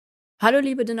Hallo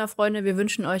liebe Dinnerfreunde, wir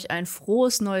wünschen euch ein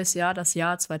frohes neues Jahr. Das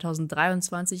Jahr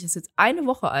 2023 ist jetzt eine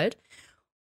Woche alt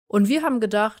und wir haben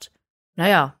gedacht,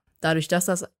 naja, dadurch, dass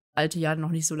das alte Jahr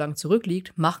noch nicht so lange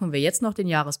zurückliegt, machen wir jetzt noch den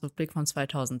Jahresrückblick von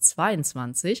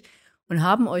 2022 und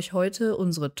haben euch heute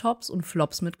unsere Tops und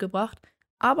Flops mitgebracht,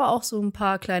 aber auch so ein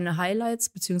paar kleine Highlights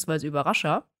bzw.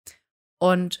 Überrascher.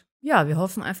 Und ja, wir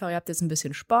hoffen einfach, ihr habt jetzt ein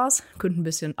bisschen Spaß, könnt ein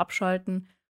bisschen abschalten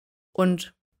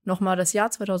und nochmal das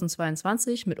Jahr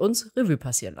 2022 mit uns Revue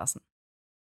passieren lassen.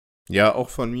 Ja,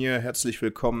 auch von mir herzlich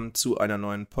willkommen zu einer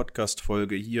neuen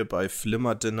Podcast-Folge hier bei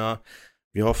Flimmerdinner.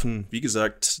 Wir hoffen, wie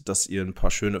gesagt, dass ihr ein paar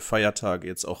schöne Feiertage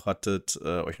jetzt auch hattet,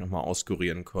 euch nochmal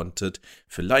auskurieren konntet,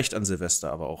 vielleicht an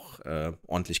Silvester aber auch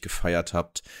ordentlich gefeiert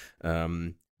habt.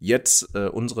 Jetzt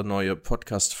unsere neue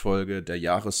Podcast-Folge, der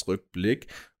Jahresrückblick.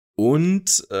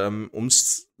 Und um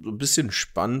es so ein bisschen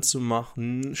spannend zu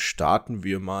machen, starten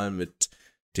wir mal mit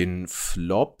den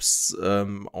Flops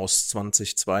aus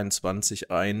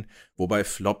 2022 ein, wobei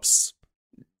Flops,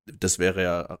 das wäre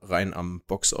ja rein am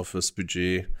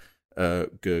Box-Office-Budget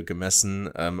gemessen,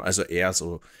 also eher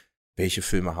so, welche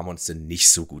Filme haben uns denn nicht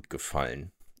so gut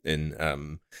gefallen in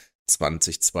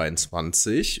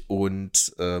 2022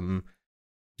 und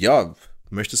ja,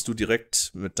 möchtest du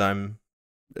direkt mit deinem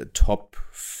Top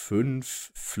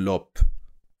 5 Flop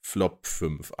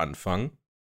 5 anfangen?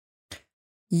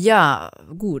 Ja,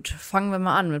 gut, fangen wir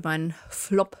mal an mit meinen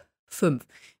Flop 5.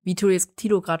 Wie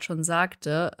Tilo gerade schon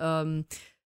sagte,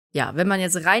 ja, wenn man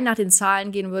jetzt rein nach den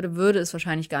Zahlen gehen würde, würde es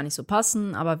wahrscheinlich gar nicht so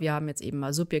passen, aber wir haben jetzt eben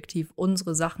mal subjektiv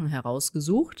unsere Sachen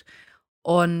herausgesucht.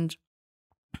 Und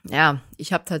ja,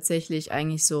 ich habe tatsächlich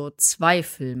eigentlich so 2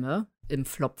 Filme im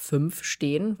Flop 5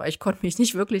 stehen, weil ich konnte mich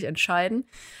nicht wirklich entscheiden.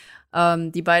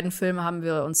 Die beiden Filme haben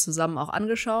wir uns zusammen auch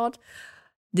angeschaut.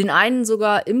 Den einen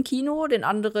sogar im Kino, den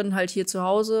anderen halt hier zu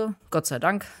Hause. Gott sei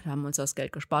Dank, da haben wir uns das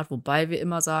Geld gespart. Wobei wir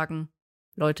immer sagen,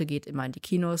 Leute, geht immer in die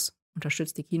Kinos,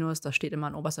 unterstützt die Kinos. Das steht immer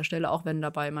an oberster Stelle, auch wenn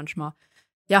dabei manchmal,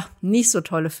 ja, nicht so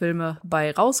tolle Filme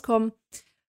bei rauskommen.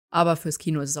 Aber fürs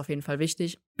Kino ist es auf jeden Fall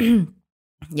wichtig.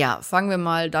 Ja, fangen wir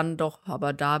mal dann doch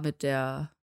aber da mit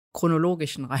der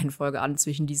chronologischen Reihenfolge an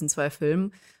zwischen diesen 2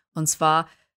 Filmen. Und zwar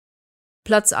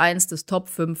Platz 1 des Top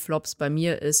 5 Flops bei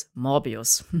mir ist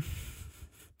Morbius.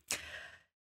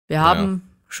 Wir haben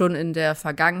schon in der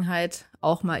Vergangenheit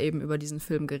auch mal eben über diesen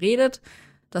Film geredet,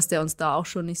 dass der uns da auch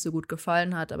schon nicht so gut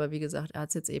gefallen hat. Aber wie gesagt, er hat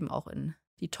es jetzt eben auch in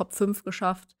die Top 5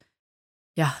 geschafft.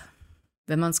 Ja,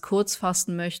 wenn man es kurz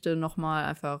fassen möchte, nochmal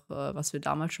einfach, was wir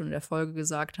damals schon in der Folge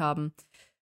gesagt haben.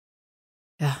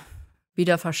 Ja,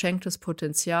 wieder verschenktes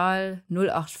Potenzial,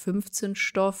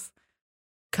 0815-Stoff,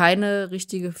 keine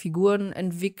richtige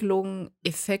Figurenentwicklung,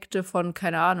 Effekte von,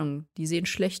 keine Ahnung, die sehen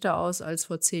schlechter aus als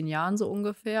vor 10 Jahren so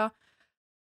ungefähr.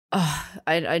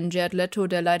 Ein Jared Leto,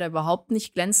 der leider überhaupt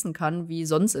nicht glänzen kann, wie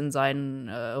sonst in seinen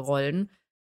Rollen.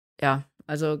 Ja,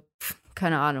 also,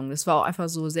 keine Ahnung. Es war auch einfach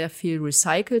so sehr viel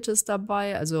Recyceltes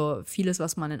dabei. Also vieles,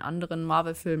 was man in anderen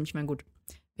Marvel-Filmen, ich meine, gut,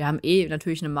 wir haben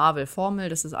natürlich eine Marvel-Formel,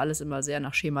 dass das alles immer sehr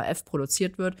nach Schema F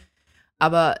produziert wird.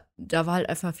 Aber da war halt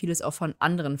einfach vieles auch von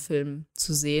anderen Filmen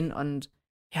zu sehen. Und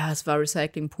ja, es war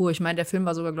Recycling pur. Ich meine, der Film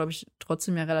war sogar, glaube ich,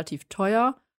 trotzdem ja relativ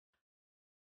teuer.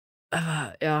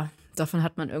 Aber ja, davon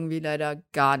hat man irgendwie leider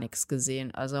gar nichts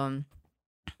gesehen. Also,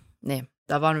 nee,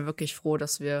 da waren wir wirklich froh,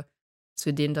 dass wir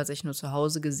den tatsächlich nur zu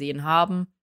Hause gesehen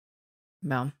haben.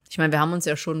 Ja, ich meine, wir haben uns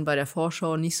ja schon bei der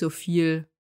Vorschau nicht so viel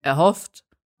erhofft.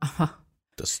 Aber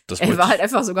Das er war halt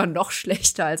einfach sogar noch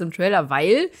schlechter als im Trailer,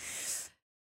 weil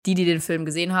die den Film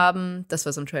gesehen haben, das,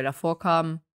 was im Trailer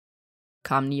vorkam,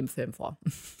 kam nie im Film vor.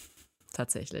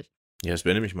 Tatsächlich. Ja, das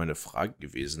wäre nämlich meine Frage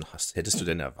gewesen. Hättest du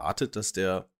denn erwartet, dass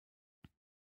der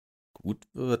gut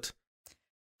wird?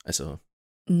 Also.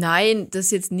 Nein,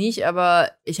 das jetzt nicht,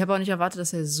 aber ich habe auch nicht erwartet,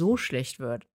 dass er so schlecht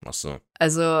wird. Ach so.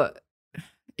 Also,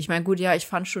 ich meine, gut, ja, ich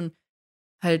fand schon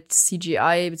halt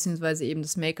CGI, beziehungsweise eben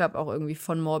das Make-up auch irgendwie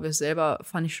von Morbius selber,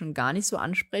 fand ich schon gar nicht so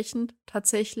ansprechend,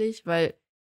 tatsächlich, weil,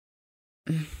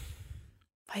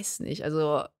 weiß nicht,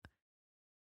 also,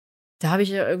 da habe ich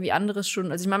ja irgendwie anderes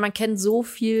schon, also ich meine, man kennt so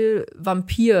viel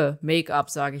Vampir-Make-up,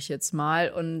 sage ich jetzt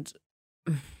mal, und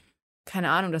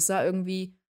keine Ahnung, es sah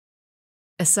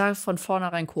von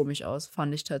vornherein komisch aus,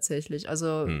 fand ich tatsächlich.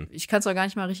 Also, ich kann es auch gar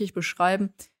nicht mal richtig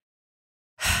beschreiben.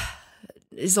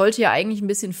 Es sollte ja eigentlich ein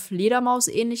bisschen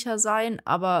Fledermaus-ähnlicher sein,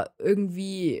 aber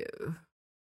irgendwie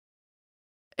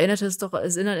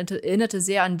erinnerte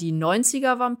sehr an die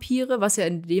 90er-Vampire, was ja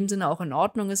in dem Sinne auch in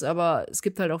Ordnung ist, aber es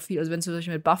gibt halt auch viel, also wenn ich zum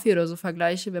Beispiel mit Buffy oder so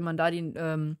vergleiche, wenn man da die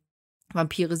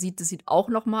Vampire sieht, das sieht auch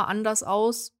noch mal anders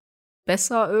aus.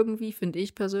 Besser irgendwie, finde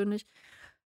ich persönlich.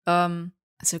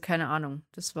 Also keine Ahnung,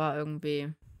 das war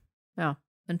irgendwie, ja,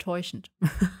 enttäuschend.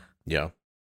 Ja,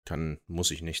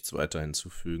 muss ich nichts weiter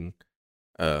hinzufügen.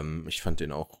 Ich fand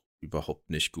den auch überhaupt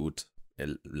nicht gut.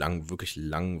 Wirklich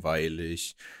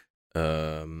langweilig.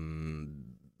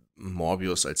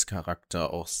 Morbius als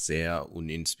Charakter auch sehr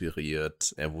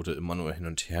uninspiriert. Er wurde immer nur hin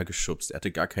und her geschubst. Er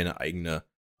hatte gar keine eigene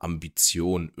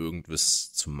Ambition,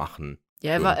 irgendwas zu machen.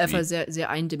 Ja, er war sehr, sehr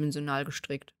eindimensional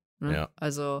gestrickt. Ne? Ja.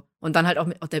 Also, und dann halt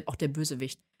auch der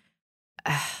Bösewicht.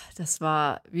 Das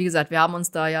war, wie gesagt, wir haben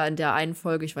uns da ja in der einen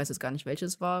Folge, ich weiß jetzt gar nicht,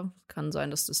 welches war, kann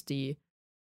sein, dass das die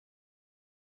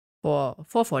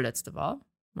vorvorletzte war,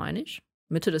 meine ich.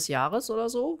 Mitte des Jahres oder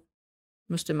so.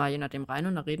 Müsste mal je nachdem rein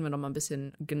und da reden wir noch mal ein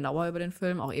bisschen genauer über den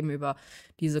Film, auch eben über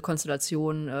diese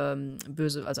Konstellation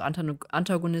böse, also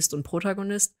Antagonist und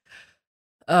Protagonist.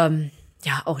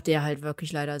 Ja, auch der halt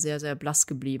wirklich leider sehr, sehr blass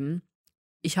geblieben.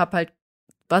 Ich habe halt,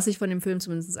 was ich von dem Film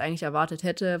zumindest eigentlich erwartet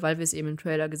hätte, weil wir es eben im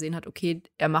Trailer gesehen hat, okay,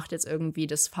 er macht jetzt irgendwie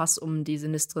das Fass um die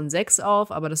Sinistren 6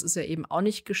 auf, aber das ist ja eben auch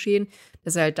nicht geschehen,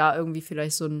 dass er halt da irgendwie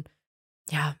vielleicht so ein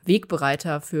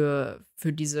Wegbereiter für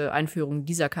diese Einführung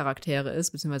dieser Charaktere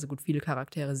ist, beziehungsweise gut, viele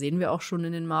Charaktere sehen wir auch schon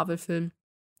in den Marvel-Filmen,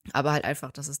 aber halt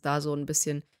einfach, dass es da so ein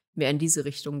bisschen mehr in diese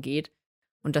Richtung geht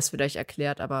und das vielleicht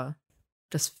erklärt, aber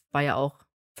das war ja auch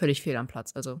völlig fehl am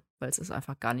Platz, also weil es es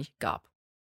einfach gar nicht gab.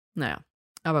 Naja,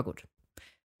 aber gut.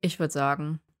 Ich würde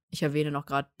sagen, ich erwähne noch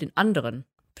gerade den anderen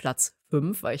Platz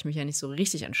 5, weil ich mich ja nicht so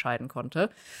richtig entscheiden konnte.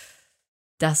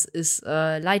 Das ist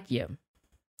Lightyear,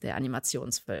 der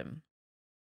Animationsfilm.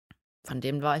 Von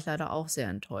dem war ich leider auch sehr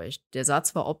enttäuscht. Der sah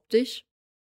zwar optisch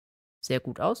sehr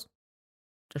gut aus,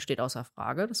 das steht außer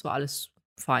Frage, das war alles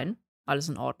fein, alles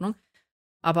in Ordnung.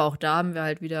 Aber auch da haben wir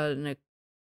halt wieder eine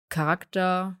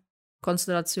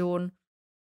Charakterkonstellation.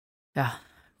 Ja,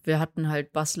 wir hatten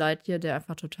halt Buzz Lightyear, der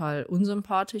einfach total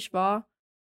unsympathisch war.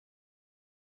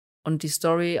 Und die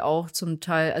Story auch zum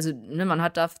Teil, also ne, man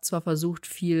hat da zwar versucht,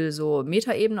 viel so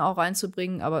Metaebene auch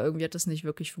reinzubringen, aber irgendwie hat das nicht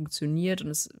wirklich funktioniert. Und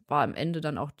es war am Ende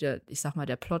dann auch der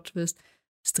Plot-Twist.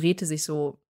 Es drehte sich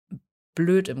so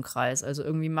blöd im Kreis. Also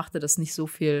irgendwie machte das nicht so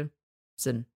viel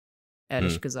Sinn,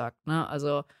 ehrlich gesagt. Ne?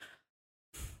 Also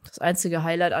das einzige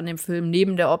Highlight an dem Film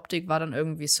neben der Optik war dann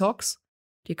irgendwie Socks,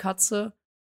 die Katze,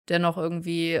 der noch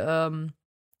irgendwie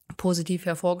positiv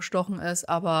hervorgestochen ist,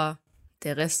 aber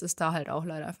der Rest ist da halt auch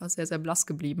leider einfach sehr, sehr blass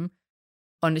geblieben.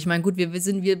 Und ich meine, gut,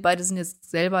 wir beide sind jetzt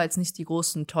selber jetzt nicht die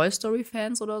großen Toy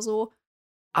Story-Fans oder so,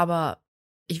 aber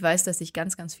ich weiß, dass sich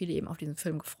ganz, ganz viele eben auf diesen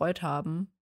Film gefreut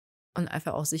haben und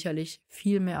einfach auch sicherlich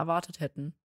viel mehr erwartet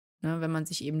hätten. Ne, wenn man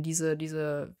sich eben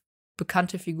diese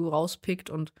bekannte Figur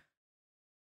rauspickt und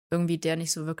irgendwie der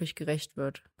nicht so wirklich gerecht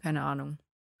wird. Keine Ahnung.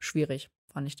 Schwierig,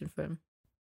 fand ich den Film.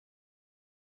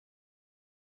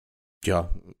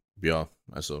 Ja,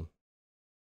 also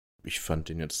ich fand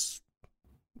den jetzt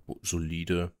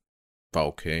solide, war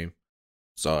okay,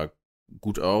 sah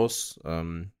gut aus,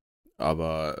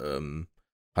 aber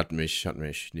hat mich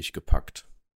nicht gepackt.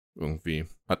 Irgendwie,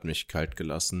 hat mich kalt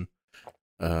gelassen.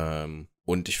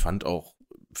 Und ich fand auch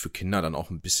für Kinder dann auch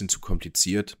ein bisschen zu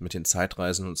kompliziert mit den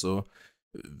Zeitreisen und so.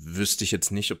 Wüsste ich jetzt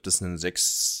nicht, ob das ein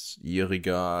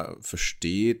Sechsjähriger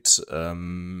versteht,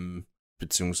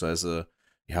 beziehungsweise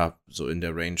ja, so in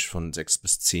der Range von 6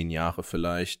 bis 10 Jahre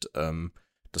vielleicht,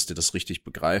 dass der das richtig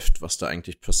begreift, was da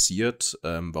eigentlich passiert,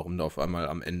 warum da auf einmal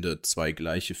am Ende zwei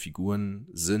gleiche Figuren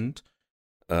sind.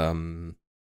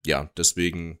 Ja,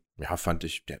 deswegen, ja, fand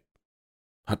ich, der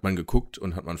hat man geguckt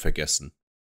und hat man vergessen.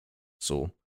 So.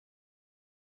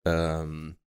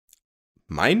 Mein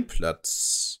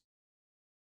Platz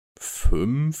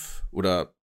 5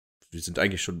 oder wir sind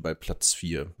eigentlich schon bei Platz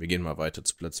 4. Wir gehen mal weiter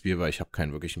zu Platz 4, weil ich habe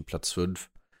keinen wirklichen Platz 5.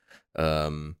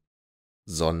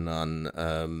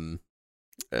 Sondern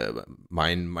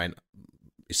mein,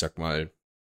 ich sag mal,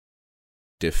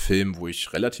 der Film, wo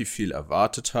ich relativ viel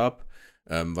erwartet habe,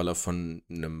 weil er von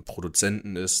einem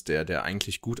Produzenten ist, der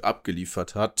eigentlich gut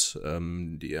abgeliefert hat,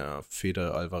 der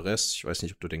Fede Alvarez, ich weiß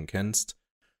nicht, ob du den kennst,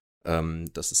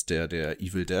 das ist der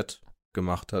Evil Dead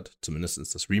gemacht hat, zumindest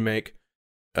das Remake.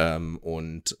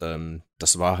 Und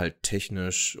das war halt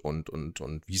technisch und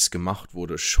wie es gemacht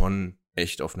wurde, schon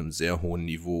echt auf einem sehr hohen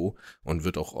Niveau und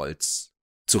wird auch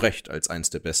zu Recht als eins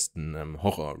der besten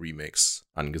Horror-Remakes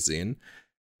angesehen.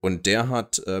 Und der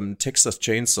hat Texas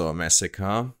Chainsaw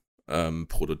Massacre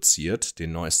produziert,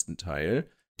 den neuesten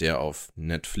Teil, der auf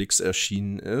Netflix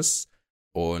erschienen ist.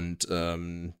 Und da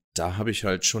habe ich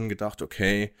halt schon gedacht,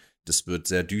 okay, das wird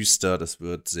sehr düster, das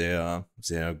wird sehr,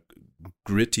 sehr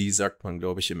gritty, sagt man,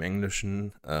 glaube ich, im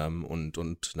Englischen.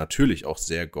 Und natürlich auch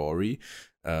sehr gory,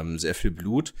 sehr viel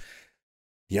Blut.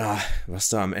 Ja, was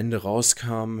da am Ende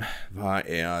rauskam, war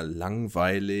eher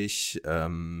langweilig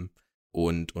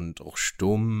und auch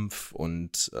stumpf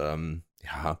und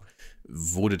ja,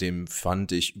 wurde dem,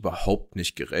 fand ich, überhaupt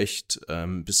nicht gerecht.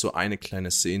 Bis so eine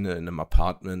kleine Szene in einem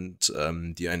Apartment,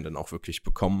 die einen dann auch wirklich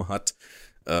bekommen hat,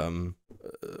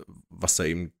 was da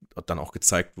eben dann auch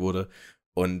gezeigt wurde.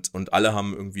 Und alle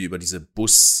haben irgendwie über diese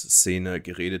Bus-Szene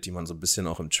geredet, die man so ein bisschen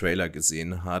auch im Trailer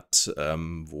gesehen hat,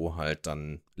 wo halt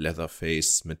dann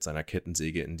Leatherface mit seiner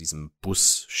Kettensäge in diesem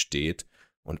Bus steht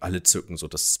und alle zücken so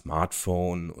das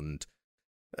Smartphone und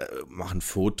machen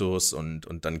Fotos und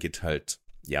dann geht halt,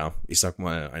 ja, ich sag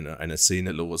mal, eine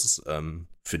Szene los,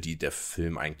 für die der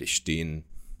Film eigentlich stehen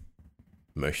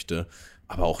möchte.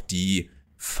 Aber auch die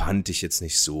fand ich jetzt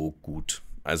nicht so gut.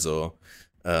 Also,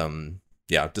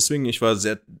 ja, deswegen, ich war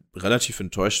relativ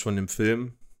enttäuscht von dem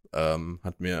Film.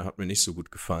 Hat mir nicht so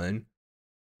gut gefallen.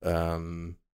 Ja,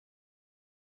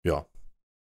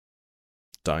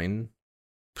 dein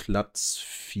Platz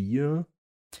 4?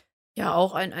 Ja,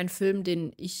 auch ein Film,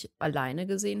 den ich alleine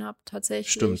gesehen habe,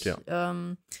 tatsächlich. Stimmt, ja.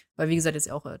 Weil, wie gesagt, jetzt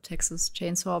auch Texas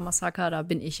Chainsaw Massacre, da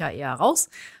bin ich ja eher raus.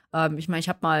 Ich meine, ich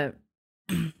habe mal,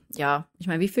 ja, ich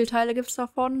meine, wie viele Teile gibt es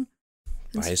davon?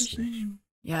 Weiß nicht.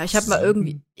 Ja, ich habe mal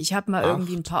irgendwie, 8.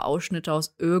 ein paar Ausschnitte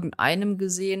aus irgendeinem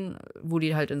gesehen, wo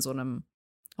die halt auf so einem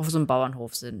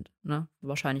Bauernhof sind, ne?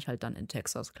 Wahrscheinlich halt dann in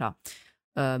Texas, klar.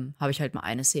 Habe ich halt mal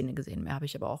eine Szene gesehen, mehr habe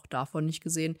ich aber auch davon nicht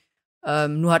gesehen.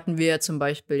 Nur hatten wir zum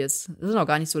Beispiel jetzt, das ist noch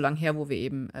gar nicht so lange her, wo wir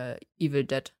eben Evil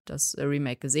Dead, das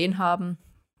Remake gesehen haben,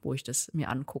 wo ich das mir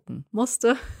angucken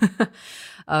musste.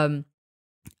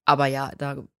 Aber ja,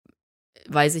 da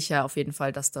weiß ich ja auf jeden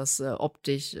Fall, dass das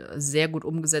optisch sehr gut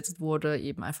umgesetzt wurde,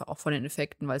 eben einfach auch von den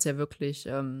Effekten, weil es ja wirklich,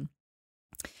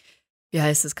 wie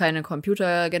heißt es, keine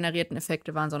computergenerierten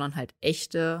Effekte waren, sondern halt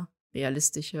echte,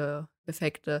 realistische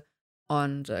Effekte.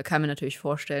 Und kann mir natürlich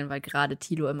vorstellen, weil gerade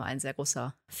Thilo immer ein sehr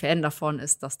großer Fan davon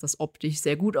ist, dass das optisch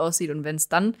sehr gut aussieht. Und wenn es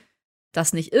dann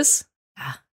das nicht ist,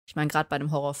 ja, ich meine, gerade bei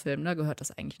einem Horrorfilm, ne, gehört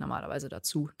das eigentlich normalerweise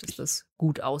dazu, dass das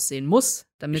gut aussehen muss,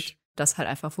 damit das halt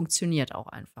einfach funktioniert auch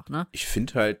einfach, ne? Ich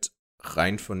finde halt,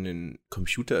 rein von den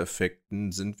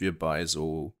Computereffekten sind wir bei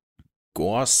so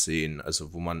Gore-Szenen,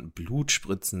 also wo man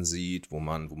Blutspritzen sieht, wo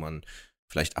man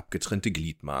vielleicht abgetrennte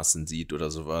Gliedmaßen sieht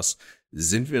oder sowas,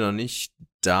 sind wir noch nicht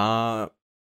da,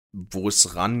 wo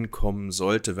es rankommen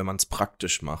sollte, wenn man es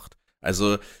praktisch macht.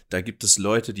 Also da gibt es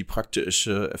Leute, die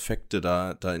praktische Effekte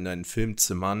da in einen Film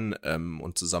zimmern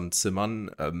und zusammen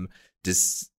zimmern.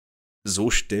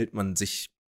 So stellt man sich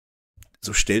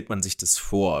das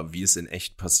vor, wie es in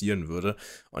echt passieren würde.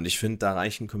 Und ich finde, da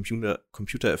reichen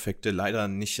Computereffekte leider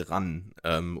nicht ran.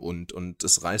 Und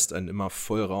es reißt einen immer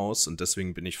voll raus. Und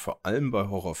deswegen bin ich vor allem bei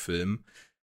Horrorfilmen,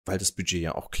 weil das Budget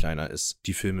ja auch kleiner ist.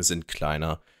 Die Filme sind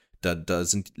kleiner.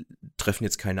 Treffen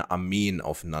jetzt keine Armeen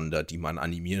aufeinander, die man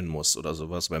animieren muss oder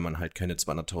sowas, weil man halt keine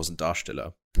 200.000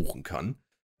 Darsteller buchen kann.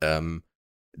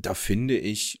 Da finde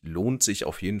ich, lohnt sich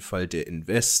auf jeden Fall der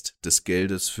Invest des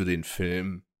Geldes für den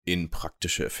Film in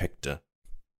praktische Effekte,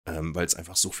 weil es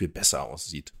einfach so viel besser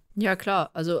aussieht. Ja, klar.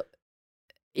 Also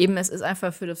eben, es ist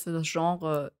einfach für das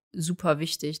Genre super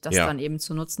wichtig, das dann eben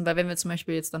zu nutzen. Weil wenn wir zum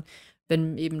Beispiel jetzt dann,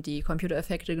 wenn eben die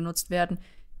Computereffekte genutzt werden,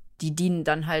 die dienen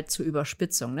dann halt zur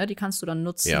Überspitzung, ne? Die kannst du dann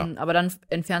nutzen, aber dann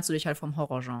entfernst du dich halt vom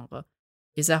Horrorgenre.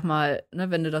 Ich sag mal, ne,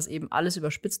 wenn du das eben alles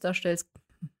überspitzt darstellst,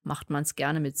 macht man es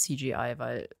gerne mit CGI,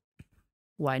 weil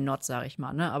why not, sag ich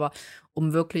mal, ne? Aber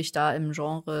um wirklich da im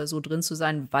Genre so drin zu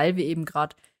sein, weil wir eben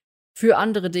gerade für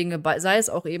andere Dinge, sei es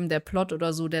auch eben der Plot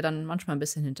oder so, der dann manchmal ein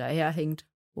bisschen hinterherhinkt,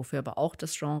 wofür aber auch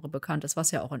das Genre bekannt ist,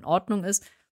 was ja auch in Ordnung ist,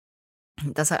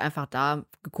 dass halt einfach da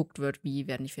geguckt wird, wie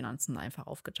werden die Finanzen einfach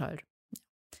aufgeteilt.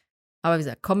 Aber wie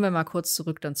gesagt, kommen wir mal kurz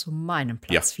zurück dann zu meinem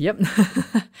Platz 4. Den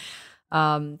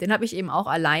habe ich eben auch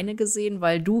alleine gesehen,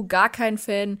 weil du gar kein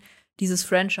Fan dieses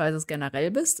Franchises generell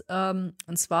bist.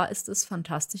 Und zwar ist es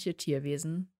Fantastische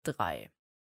Tierwesen 3.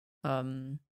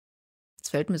 Jetzt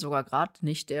fällt mir sogar gerade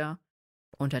nicht der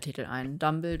Untertitel ein.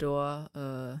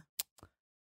 Dumbledore,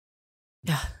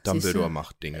 Dumbledore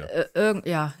macht Dinge.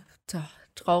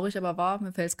 Traurig, aber wahr,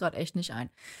 mir fällt es gerade echt nicht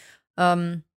ein.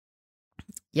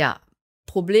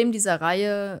 Problem dieser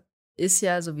Reihe ist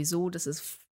ja sowieso, dass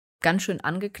es ganz schön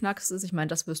angeknackst ist. Ich meine,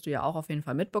 das wirst du ja auch auf jeden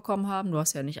Fall mitbekommen haben. Du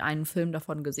hast ja nicht einen Film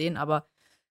davon gesehen, aber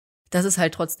das ist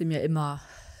halt trotzdem ja immer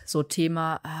so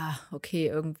Thema, okay,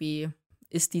 irgendwie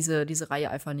ist diese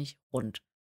Reihe einfach nicht rund.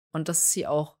 Und das ist sie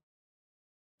auch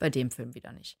bei dem Film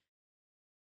wieder nicht.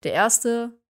 Der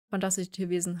erste Fantastische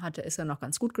Tierwesen ist ja noch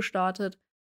ganz gut gestartet,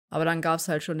 aber dann gab es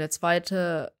halt schon der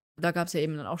zweite. Da gab es ja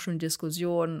eben dann auch schon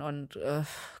Diskussionen und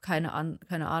keine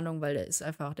Ahnung, weil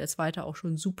der zweite auch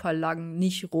schon super lang,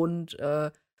 nicht rund.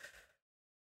 Man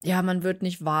wird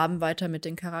nicht warm weiter mit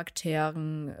den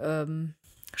Charakteren,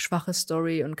 schwache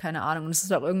Story und keine Ahnung. Und es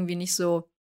ist auch irgendwie nicht so,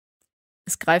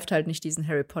 es greift halt nicht diesen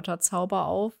Harry Potter-Zauber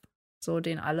auf, so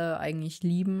den alle eigentlich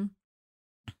lieben.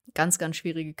 Ganz, ganz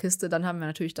schwierige Kiste. Dann haben wir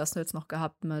natürlich das jetzt noch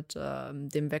gehabt mit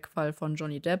dem Wegfall von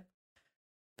Johnny Depp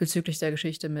bezüglich der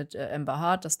Geschichte mit Amber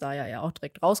Heard, dass da ja er auch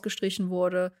direkt rausgestrichen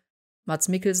wurde. Mads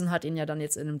Mikkelsen hat ihn ja dann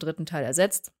jetzt in dem 3. Teil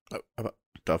ersetzt. Aber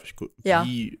darf ich kurz? Ja.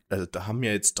 Also da haben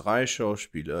ja jetzt 3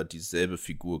 Schauspieler dieselbe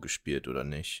Figur gespielt, oder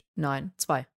nicht? Nein,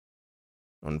 2.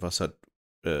 Und was hat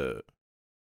der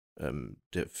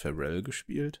Pharrell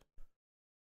gespielt?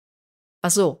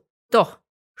 Ach so, doch,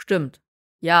 stimmt.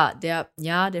 Ja,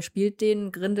 der spielt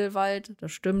den Grindelwald,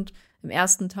 das stimmt, im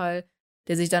 1. Teil,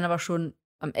 der sich dann aber schon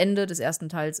am Ende des 1.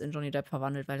 Teils in Johnny Depp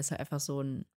verwandelt, weil es ja einfach so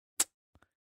ein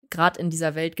gerade in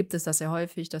dieser Welt gibt es das ja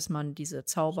häufig, dass man diese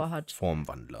Zauber hat.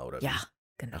 Formwandler, oder wie? Ja,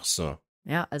 genau. Ach so.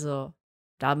 Ja, also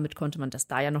damit konnte man das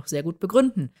da ja noch sehr gut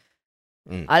begründen.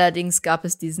 Mhm. Allerdings gab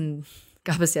es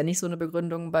ja nicht so eine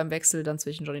Begründung beim Wechsel dann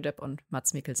zwischen Johnny Depp und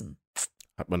Mads Mikkelsen.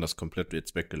 Hat man das komplett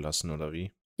jetzt weggelassen, oder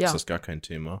wie? Ja. Ist das gar kein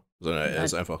Thema? Sondern er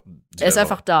ist einfach. Er ist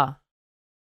einfach da.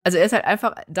 Also er ist halt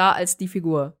einfach da als die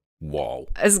Figur. Wow.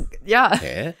 Also, ja.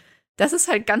 Hä? Das ist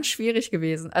halt ganz schwierig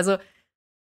gewesen. Also,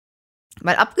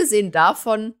 mal abgesehen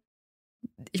davon,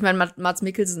 ich meine, Mads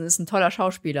Mikkelsen ist ein toller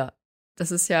Schauspieler.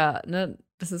 Das ist ja, ne,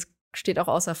 steht auch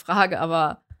außer Frage,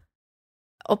 aber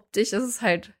optisch ist es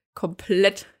halt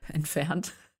komplett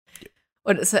entfernt.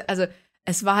 Und es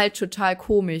war halt total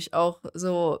komisch, auch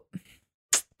so,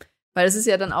 weil es ist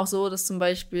ja dann auch so, dass zum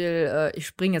Beispiel, ich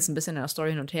springe jetzt ein bisschen in der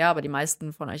Story hin und her, aber die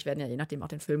meisten von euch werden ja je nachdem auch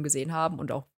den Film gesehen haben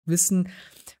und auch wissen,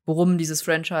 worum dieses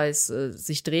Franchise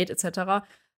sich dreht, etc.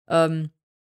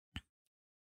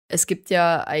 Es gibt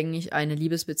ja eigentlich eine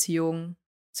Liebesbeziehung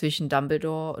zwischen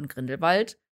Dumbledore und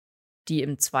Grindelwald, die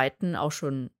im 2. auch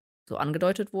schon so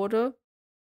angedeutet wurde.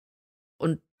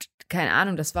 Und keine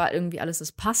Ahnung, das war irgendwie alles,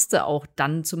 das passte auch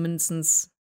dann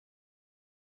zumindest.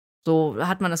 So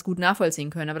hat man das gut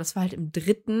nachvollziehen können. Aber das war halt im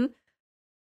 3.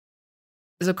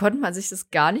 So konnte man sich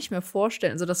das gar nicht mehr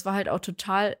vorstellen. Also das war halt auch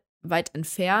total weit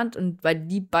entfernt. Und weil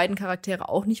die beiden Charaktere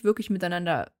auch nicht wirklich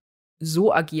miteinander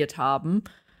so agiert haben.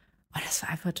 Und das war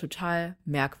einfach total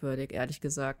merkwürdig, ehrlich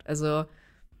gesagt. Also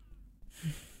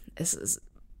es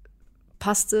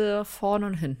passte vorne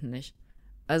und hinten nicht.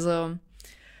 Also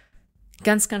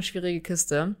ganz, ganz schwierige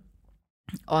Kiste.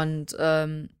 Und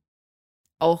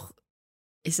auch,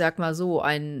 ich sag mal so,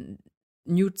 ein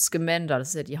Newt Scamander, das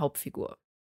ist ja die Hauptfigur,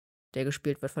 der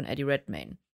gespielt wird von Eddie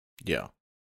Redmayne. Ja.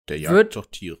 Der jagt doch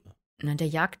Tiere. Nein, der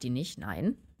jagt die nicht,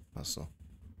 nein. Ach so.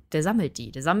 Der sammelt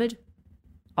die. Der sammelt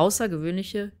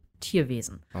außergewöhnliche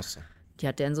Tierwesen. Ach so. Die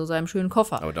hat der in so seinem schönen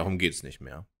Koffer. Aber darum geht's nicht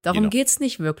mehr. Darum geht's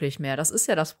nicht wirklich mehr. Das ist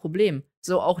ja das Problem.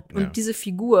 So auch, Ja. und diese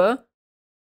Figur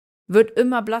wird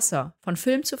immer blasser. Von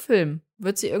Film zu Film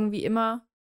wird sie irgendwie immer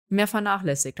mehr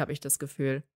vernachlässigt, habe ich das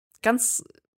Gefühl. Ganz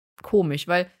komisch,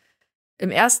 weil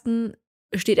im 1.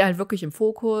 steht er halt wirklich im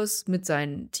Fokus mit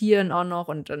seinen Tieren auch noch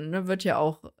und dann wird ja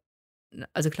auch,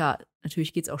 also klar,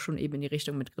 natürlich geht's auch schon eben in die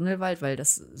Richtung mit Grindelwald, weil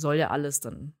das soll ja alles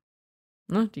dann,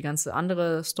 ne, die ganze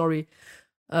andere Story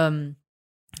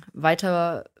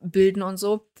weiterbilden und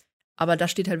so. Aber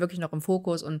das steht halt wirklich noch im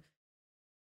Fokus und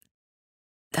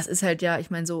das ist halt ja, ich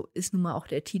meine, so ist nun mal auch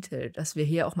der Titel, dass wir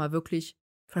hier auch mal wirklich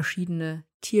verschiedene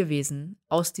Tierwesen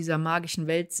aus dieser magischen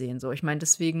Welt sehen. So, ich meine,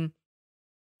 deswegen,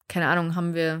 keine Ahnung,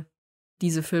 haben wir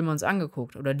diese Filme uns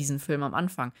angeguckt oder diesen Film am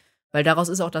Anfang. Weil daraus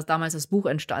ist auch damals das Buch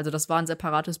entstanden. Also das war ein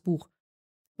separates Buch,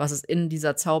 was es in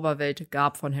dieser Zauberwelt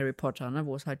gab von Harry Potter, ne,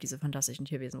 wo es halt diese fantastischen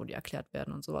Tierwesen, wo die erklärt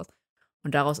werden und sowas.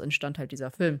 Und daraus entstand halt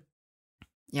dieser Film.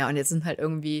 Ja, und jetzt sind halt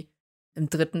irgendwie im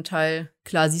 3. Teil,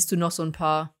 klar siehst du noch so ein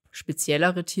paar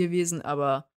speziellere Tierwesen,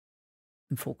 aber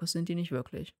im Fokus sind die nicht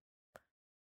wirklich.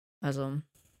 Also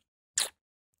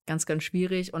ganz, ganz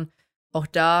schwierig. Und auch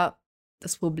da,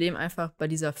 das Problem einfach bei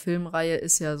dieser Filmreihe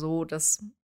ist ja so, dass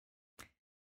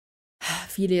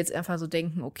viele jetzt einfach so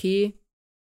denken, okay,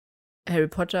 Harry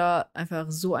Potter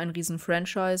einfach so ein riesen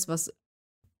Franchise, was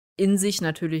in sich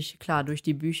natürlich, klar, durch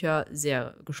die Bücher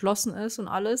sehr geschlossen ist und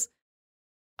alles.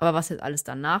 Aber was jetzt alles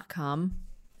danach kam,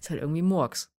 ist halt irgendwie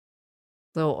Murks.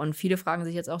 So, und viele fragen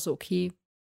sich jetzt auch so, okay,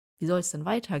 wie soll es denn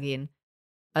weitergehen?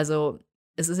 Also,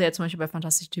 es ist ja jetzt zum Beispiel bei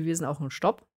Fantastische Tierwesen auch ein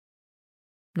Stopp.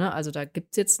 Ne? Also, da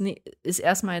gibt's jetzt ist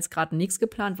erstmal jetzt gerade nichts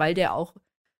geplant, weil der auch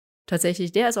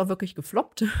tatsächlich, der ist auch wirklich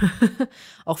gefloppt.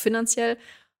 Auch finanziell.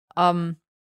 Aber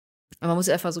man muss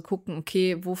ja einfach so gucken,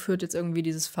 okay, wo führt jetzt irgendwie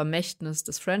dieses Vermächtnis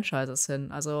des Franchises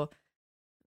hin? Also,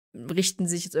 richten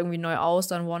sie sich jetzt irgendwie neu aus,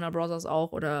 dann Warner Brothers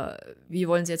auch, oder wie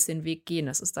wollen sie jetzt den Weg gehen?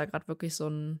 Das ist da gerade wirklich so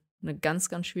eine ganz,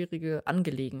 ganz schwierige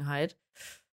Angelegenheit,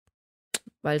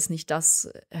 weil es nicht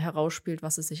das herausspielt,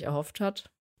 was es sich erhofft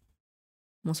hat.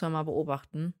 Muss man mal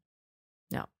beobachten.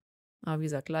 Ja. Aber wie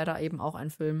gesagt, leider eben auch ein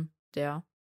Film, der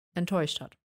enttäuscht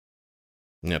hat.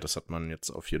 Ja, das hat man jetzt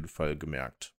auf jeden Fall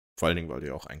gemerkt. Vor allen Dingen, weil du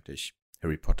ja auch eigentlich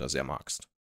Harry Potter sehr magst.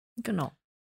 Genau.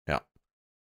 Ja.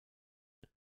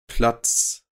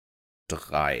 Platz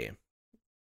 3.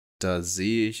 Da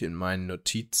sehe ich in meinen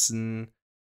Notizen,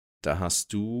 da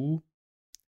hast du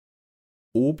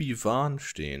Obi-Wan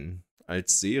stehen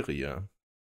als Serie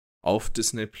auf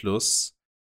Disney Plus.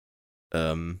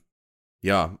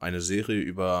 Ja, eine Serie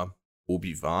über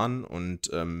Obi-Wan und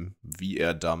wie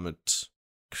er damit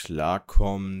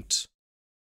klarkommt,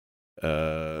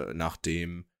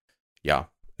 nachdem,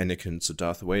 ja, Anakin zu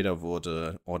Darth Vader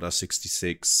wurde, Order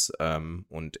 66,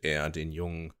 und er den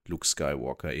jungen Luke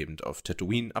Skywalker eben auf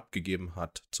Tatooine abgegeben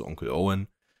hat zu Onkel Owen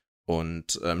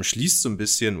und schließt so ein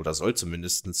bisschen, oder soll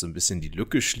zumindest so ein bisschen die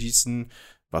Lücke schließen,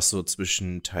 was so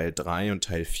zwischen Teil 3 und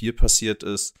Teil 4 passiert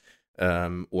ist.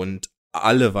 Und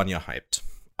alle waren ja hyped.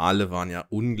 Alle waren ja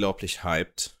unglaublich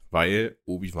hyped, weil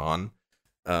Obi-Wan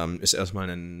ist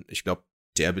erstmal ich glaube,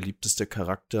 der beliebteste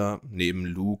Charakter neben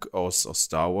Luke aus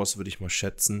Star Wars, würde ich mal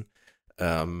schätzen.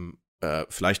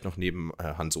 Vielleicht noch neben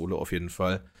Han Solo auf jeden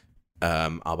Fall.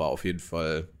 Aber auf jeden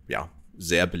Fall, ja,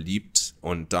 sehr beliebt.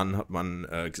 Und dann hat man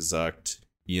gesagt,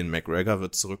 Ian McGregor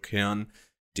wird zurückkehren,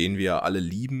 den wir alle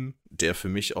lieben, der für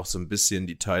mich auch so ein bisschen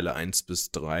die Teile 1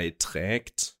 bis 3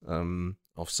 trägt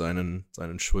auf seinen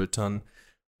Schultern.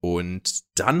 Und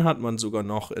dann hat man sogar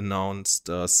noch announced,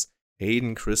 dass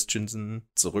Hayden Christensen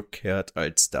zurückkehrt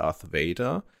als Darth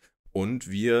Vader und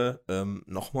wir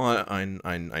nochmal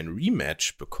ein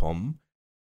Rematch bekommen.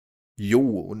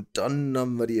 Jo, und dann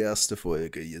haben wir die erste Folge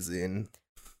gesehen.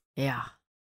 Ja.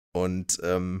 Und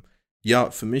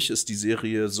ja, für mich ist die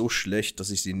Serie so schlecht,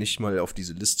 dass ich sie nicht mal auf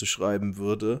diese Liste schreiben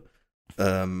würde.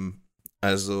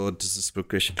 Also, das ist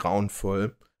wirklich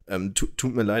grauenvoll.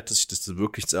 Tut mir leid, dass ich das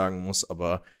wirklich sagen muss,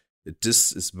 aber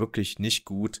das ist wirklich nicht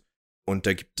gut. Und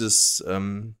da gibt es,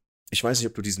 ich weiß nicht,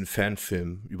 ob du diesen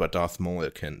Fanfilm über Darth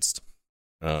Maul kennst.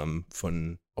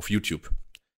 Auf YouTube.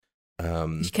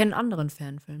 Ich kenne einen anderen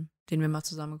Fanfilm, den wir mal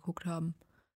zusammen geguckt haben.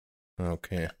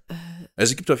 Okay.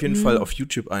 Also es gibt auf jeden Fall auf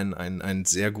YouTube einen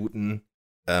sehr guten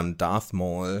Darth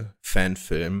Maul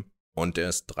Fanfilm und der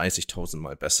ist 30.000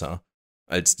 Mal besser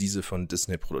als diese von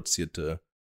Disney produzierte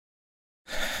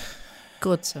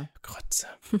Grütze.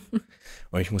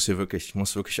 Und ich muss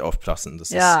wirklich aufpassen. Das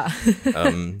Ja.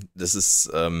 das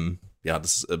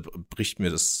bricht mir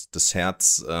das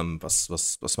Herz,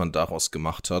 was man daraus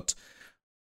gemacht hat.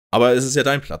 Aber es ist ja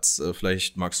dein Platz.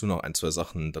 Vielleicht magst du noch ein, zwei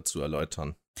Sachen dazu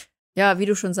erläutern. Ja, wie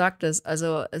du schon sagtest,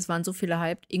 also es waren so viele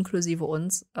hyped, inklusive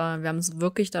uns. Wir haben uns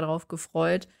wirklich darauf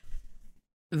gefreut,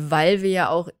 weil wir ja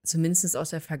auch zumindest aus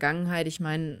der Vergangenheit, ich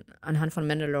meine, anhand von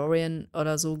Mandalorian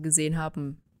oder so gesehen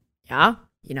haben, ja,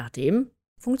 je nachdem,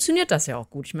 funktioniert das ja auch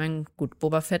gut. Ich meine, gut,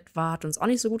 Boba Fett hat uns auch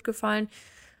nicht so gut gefallen,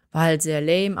 war halt sehr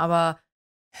lame, aber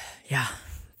ja,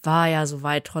 war ja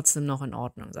soweit trotzdem noch in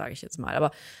Ordnung, sage ich jetzt mal.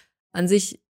 Aber an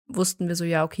sich wussten wir so,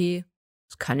 ja, okay,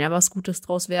 es kann ja was Gutes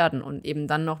draus werden. Und eben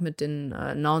dann noch mit den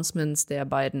Announcements der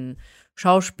beiden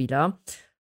Schauspieler.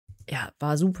 Ja,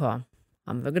 war super,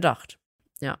 haben wir gedacht.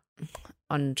 Ja,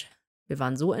 und wir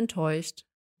waren so enttäuscht.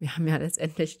 Wir haben ja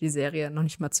letztendlich die Serie noch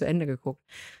nicht mal zu Ende geguckt.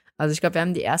 Also ich glaube, wir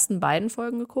haben die ersten beiden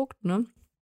Folgen geguckt, ne?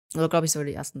 Oder glaube ich sogar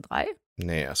die ersten 3?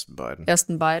 Nee, ersten beiden.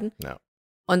 Ersten beiden? Ja.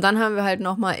 Und dann haben wir halt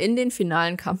noch mal in den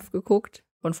finalen Kampf geguckt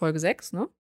von Folge 6, ne?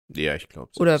 Ja, ich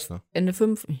glaube. Oder ne? Ende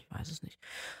 5, ich weiß es nicht.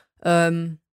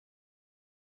 Und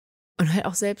halt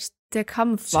auch selbst der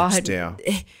Kampf selbst war halt. Der.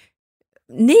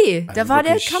 Nee, Also da war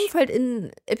wirklich, der Kampf halt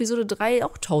in Episode 3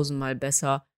 auch 1000-mal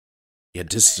besser. Ja,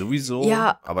 das sowieso.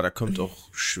 Ja. Aber da kommt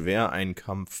auch schwer ein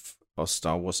Kampf aus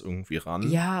Star Wars irgendwie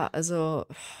ran. Ja, also.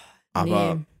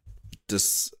 Aber nee.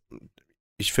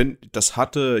 Ich finde, das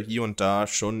hatte hier und da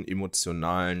schon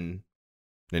einen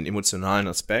emotionalen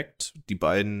Aspekt, die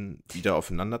beiden wieder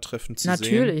aufeinandertreffen zu sehen.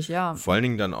 Natürlich, ja. Vor allen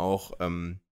Dingen dann auch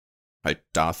halt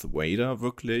Darth Vader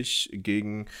wirklich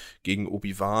gegen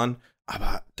Obi-Wan.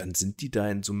 Aber dann sind die da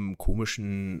in so einem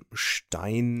komischen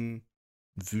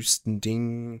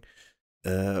Steinwüstending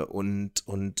und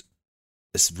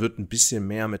es wird ein bisschen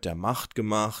mehr mit der Macht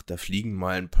gemacht. Da fliegen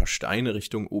mal ein paar Steine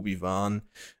Richtung Obi-Wan.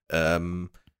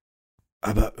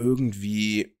 Aber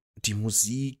irgendwie die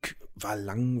Musik war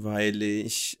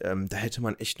langweilig. Da hätte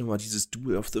man echt nochmal dieses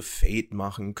Duel of the Fate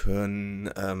machen können,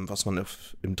 was man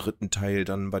im 3. Teil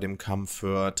dann bei dem Kampf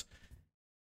hört.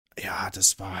 Ja,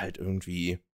 das war halt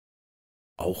irgendwie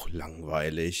auch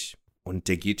langweilig. Und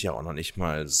der geht ja auch noch nicht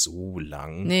mal so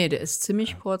lang. Nee, der ist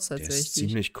ziemlich kurz tatsächlich. Der ist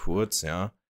ziemlich kurz,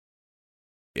 ja.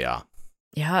 Ja.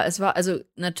 Ja, es war, also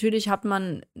natürlich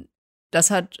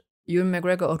das hat Ewan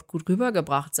McGregor auch gut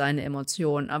rübergebracht, seine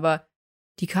Emotionen, aber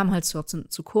die kam halt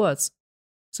zu kurz.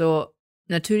 So,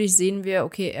 natürlich sehen wir,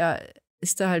 okay, er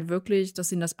ist da halt wirklich,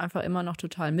 dass ihn das einfach immer noch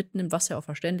total mitnimmt, was ja auch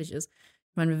verständlich ist.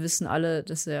 Ich meine, wir wissen alle,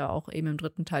 dass er auch eben im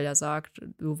 3. Teil ja sagt,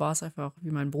 du warst einfach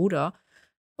wie mein Bruder.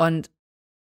 Und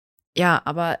ja,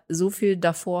 aber so viel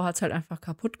davor hat es halt einfach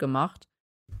kaputt gemacht.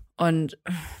 Und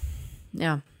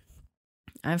ja,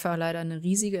 einfach leider eine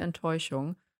riesige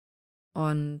Enttäuschung.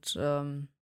 Und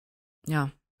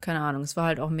ja, keine Ahnung. Es war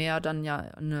halt auch mehr dann ja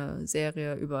eine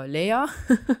Serie über Leia.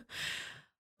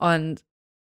 Und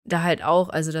da halt auch,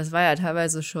 also das war ja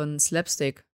teilweise schon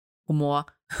Slapstick-Humor.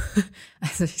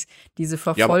 Also diese Ja,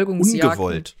 aber Verfolgungsjagden.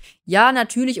 ungewollt. Ja,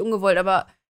 natürlich ungewollt, aber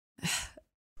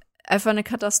einfach eine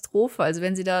Katastrophe. Also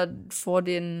wenn sie da vor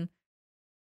den,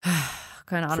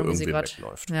 keine Ahnung, wie sie irgendwen gerade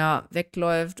wegläuft. ja,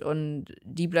 wegläuft und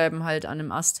die bleiben halt an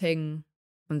einem Ast hängen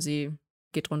und sie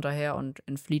geht runterher und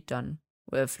entflieht dann.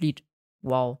 Oder flieht.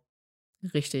 Wow.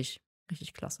 Richtig,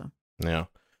 richtig klasse. Ja.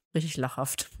 Richtig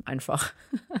lachhaft, einfach.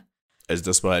 Also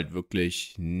das war halt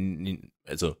wirklich,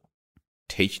 also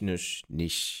technisch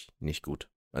nicht gut.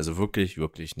 Also wirklich,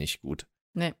 wirklich nicht gut.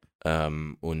 Nee.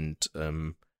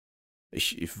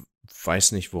 Ich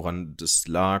weiß nicht, woran das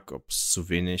lag, ob es zu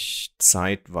wenig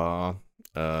Zeit war,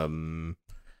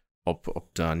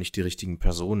 ob da nicht die richtigen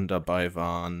Personen dabei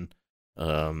waren.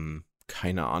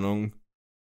 Keine Ahnung.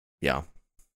 Ja,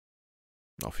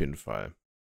 auf jeden Fall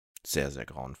sehr, sehr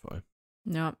grauenvoll.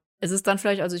 Ja. Es ist dann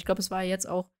vielleicht, also ich glaube, es war jetzt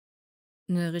auch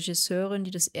eine Regisseurin,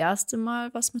 die das erste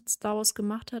Mal was mit Star Wars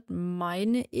gemacht hat,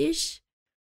 meine ich.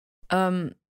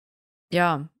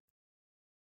 Ja.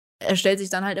 Es stellt sich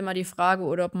dann halt immer die Frage,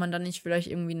 oder ob man dann nicht vielleicht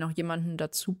irgendwie noch jemanden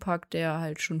dazu packt, der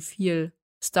halt schon viel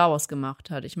Star Wars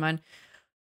gemacht hat. Ich meine,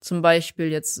 zum Beispiel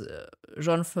jetzt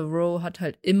Jon Favreau hat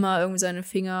halt immer irgendwie seine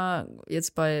Finger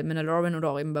jetzt bei Mandalorian oder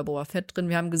auch eben bei Boba Fett drin.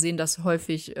 Wir haben gesehen, dass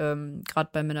häufig gerade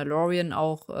bei Mandalorian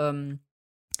auch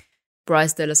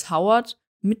Bryce Dallas Howard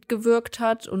mitgewirkt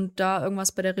hat und da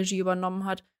irgendwas bei der Regie übernommen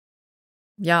hat.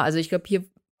 Ja, also ich glaube, hier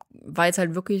war jetzt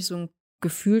halt wirklich so ein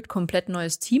gefühlt komplett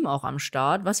neues Team auch am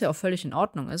Start, was ja auch völlig in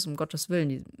Ordnung ist, um Gottes Willen.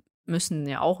 Die müssen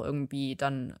ja auch irgendwie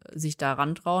dann sich da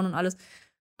rantrauen und alles.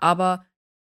 Aber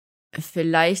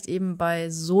vielleicht eben bei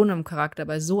so einem Charakter,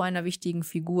 bei so einer wichtigen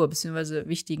Figur, beziehungsweise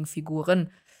wichtigen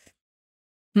Figuren,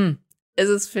 ist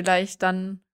es vielleicht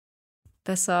dann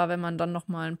besser, wenn man dann noch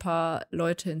mal ein paar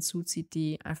Leute hinzuzieht,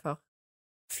 die einfach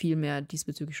viel mehr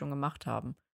diesbezüglich schon gemacht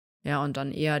haben. Ja, und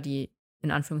dann eher die,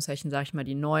 in Anführungszeichen, sag ich mal,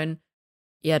 die Neuen,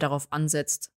 eher darauf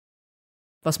ansetzt,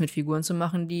 was mit Figuren zu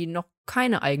machen, die noch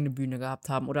keine eigene Bühne gehabt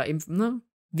haben oder eben, ne,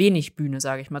 wenig Bühne,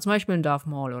 sage ich mal. Zum Beispiel in Darth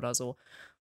Maul oder so.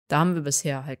 Da haben wir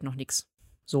bisher halt noch nichts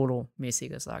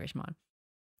Solo-mäßiges, sage ich mal.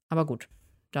 Aber gut,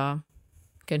 da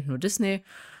kennt nur Disney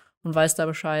und weiß da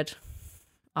Bescheid.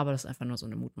 Aber das ist einfach nur so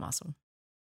eine Mutmaßung.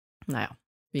 Naja,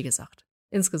 wie gesagt,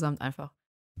 insgesamt einfach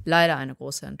leider eine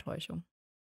große Enttäuschung.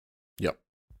 Ja.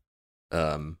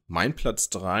 Mein Platz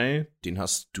 3, den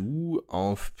hast du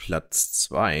auf Platz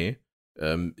 2,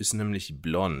 ist nämlich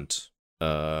Blond,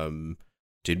 den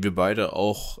wir beide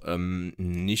auch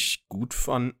nicht gut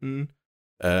fanden.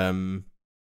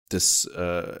 Das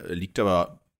liegt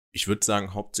aber, ich würde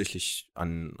sagen, hauptsächlich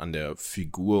an der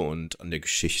Figur und an der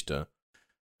Geschichte.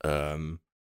 Hier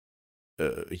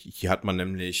hat man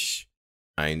nämlich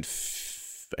eine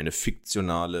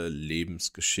fiktionale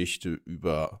Lebensgeschichte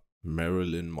über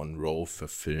Marilyn Monroe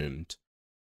verfilmt,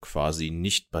 quasi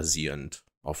nicht basierend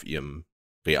auf ihrem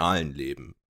realen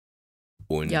Leben.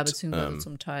 Und, ja, beziehungsweise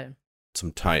zum Teil.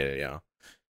 Zum Teil, ja.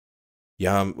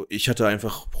 Ja, ich hatte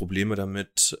einfach Probleme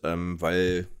damit,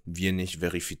 weil wir nicht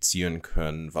verifizieren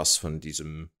können, was von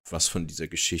dieser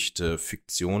Geschichte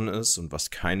Fiktion ist und was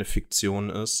keine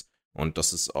Fiktion ist. Und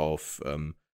dass es auf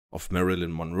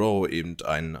Marilyn Monroe eben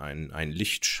ein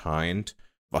Licht scheint,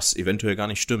 was eventuell gar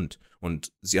nicht stimmt.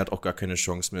 Und sie hat auch gar keine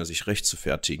Chance mehr, sich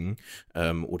rechtfertigen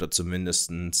oder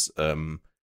zumindest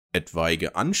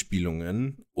etwaige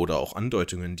Anspielungen oder auch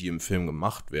Andeutungen, die im Film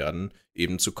gemacht werden,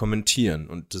 eben zu kommentieren.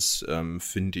 Und das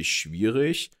finde ich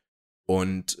schwierig.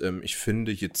 Und ich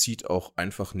finde, hier zieht auch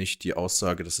einfach nicht die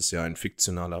Aussage, dass es ja ein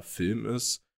fiktionaler Film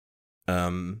ist,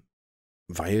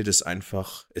 weil es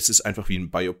ist einfach wie ein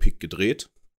Biopic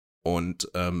gedreht. Und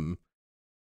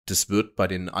das wird bei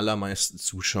den allermeisten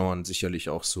Zuschauern sicherlich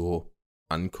auch so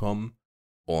ankommen.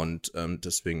 Und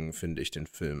deswegen finde ich den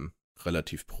Film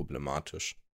relativ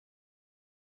problematisch.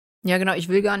 Ja, genau. Ich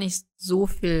will gar nicht so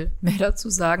viel mehr dazu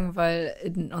sagen, weil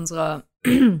in unserer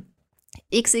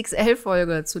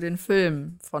XXL-Folge zu den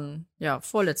Filmen von, ja,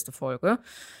 vorletzte Folge,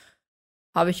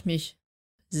 habe ich mich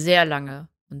sehr lange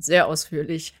und sehr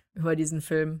ausführlich über diesen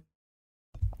Film,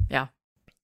 ja,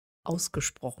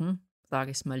 ausgesprochen, sage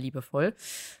ich es mal liebevoll.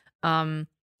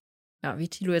 Ja, wie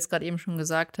Thilo jetzt gerade eben schon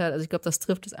gesagt hat, also ich glaube, das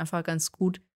trifft es einfach ganz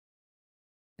gut.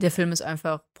 Der Film ist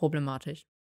einfach problematisch.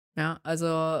 Ja,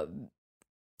 also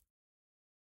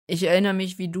ich erinnere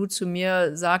mich, wie du zu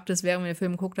mir sagtest, während wir den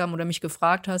Film geguckt haben oder mich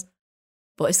gefragt hast,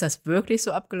 boah, ist das wirklich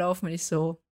so abgelaufen? Und ich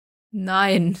so,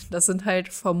 nein, das sind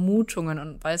halt Vermutungen.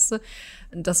 Und weißt du,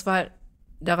 das war,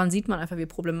 daran sieht man einfach, wie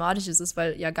problematisch es ist,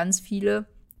 weil ja ganz viele,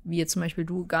 wie jetzt zum Beispiel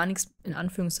du, gar nichts in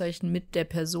Anführungszeichen mit der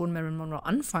Person Marilyn Monroe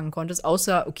anfangen konntest,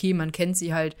 außer, okay, man kennt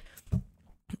sie halt,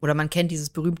 oder man kennt dieses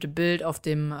berühmte Bild auf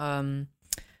dem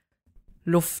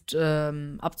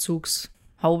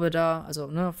Luftabzugshaube da, also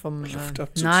ne, vom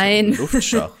nein,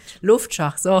 Luftschacht.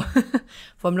 Luftschacht, so.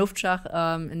 Vom Luftschacht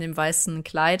in dem weißen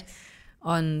Kleid.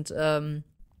 Und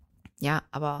ja,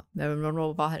 aber Marilyn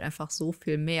Monroe war halt einfach so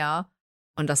viel mehr.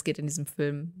 Und das geht in diesem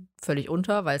Film völlig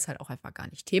unter, weil es halt auch einfach gar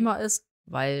nicht Thema ist,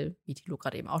 weil, wie Thilo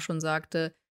gerade eben auch schon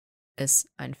sagte, es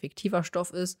ein fiktiver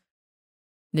Stoff ist,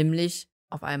 nämlich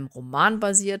auf einem Roman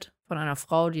basiert von einer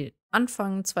Frau, die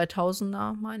Anfang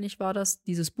 2000er, meine ich, war das,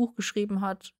 dieses Buch geschrieben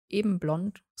hat, eben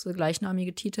Blond, ist der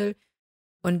gleichnamige Titel,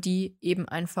 und die eben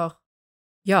einfach,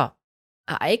 ja,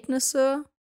 Ereignisse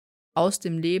aus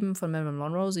dem Leben von Marilyn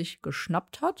Monroe sich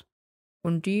geschnappt hat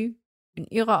und die in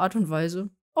ihrer Art und Weise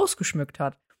ausgeschmückt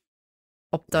hat.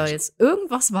 Ob da jetzt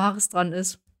irgendwas Wahres dran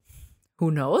ist, who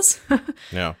knows?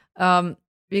 Ja.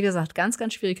 Wie gesagt, ganz,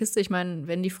 ganz schwierige Kiste. Ich meine,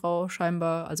 wenn die Frau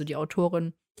scheinbar, also die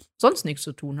Autorin, sonst nichts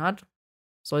zu tun hat,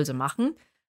 soll sie machen.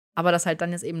 Aber dass halt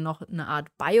dann jetzt eben noch eine Art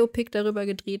Biopic darüber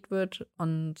gedreht wird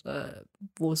und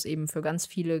wo es eben für ganz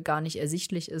viele gar nicht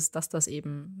ersichtlich ist, dass das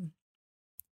eben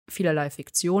vielerlei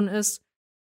Fiktion ist.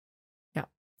 Ja,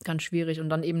 ganz schwierig. Und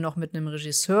dann eben noch mit einem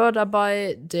Regisseur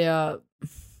dabei, der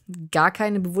gar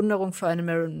keine Bewunderung für eine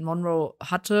Marilyn Monroe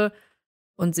hatte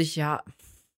und sich ja,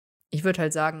 ich würde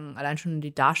halt sagen, allein schon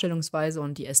die Darstellungsweise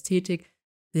und die Ästhetik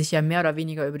sich ja mehr oder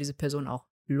weniger über diese Person auch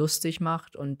lustig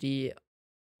macht und die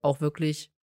auch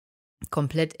wirklich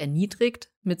komplett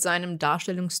erniedrigt mit seinem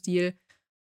Darstellungsstil.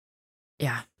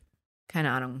 Ja,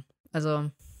 keine Ahnung. Also,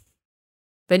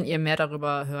 wenn ihr mehr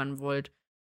darüber hören wollt,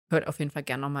 hört auf jeden Fall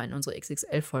gerne nochmal in unsere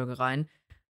XXL-Folge rein.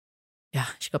 Ja,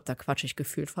 ich glaube, da quatsche ich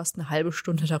gefühlt fast eine halbe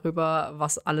Stunde darüber,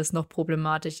 was alles noch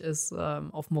problematisch ist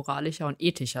auf moralischer und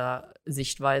ethischer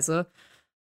Sichtweise.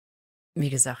 Wie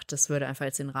gesagt, das würde einfach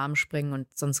jetzt den Rahmen sprengen und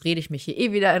sonst rede ich mich hier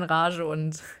eh wieder in Rage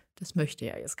und das möchte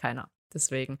ja jetzt keiner.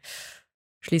 Deswegen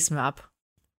schließen wir ab.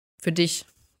 Für dich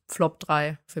Flop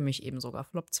 3, für mich eben sogar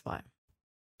Flop 2.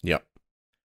 Ja.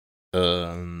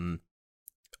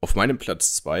 Auf meinem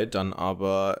Platz 2 dann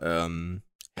aber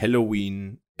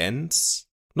Halloween Ends,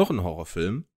 noch ein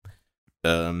Horrorfilm.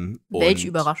 Welche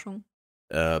Überraschung?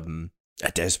 Der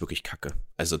ist wirklich kacke.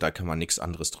 Also da kann man nichts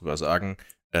anderes drüber sagen.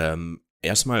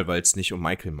 Erstmal, weil es nicht um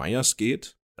Michael Myers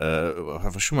geht,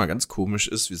 was schon mal ganz komisch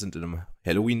ist. Wir sind in einem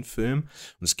Halloween-Film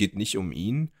und es geht nicht um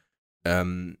ihn.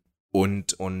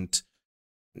 Und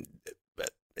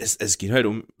es geht halt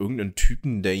um irgendeinen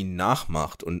Typen, der ihn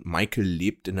nachmacht. Und Michael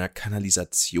lebt in einer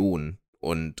Kanalisation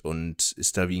und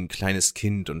ist da wie ein kleines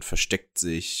Kind und versteckt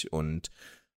sich und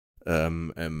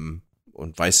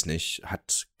weiß nicht,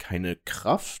 hat keine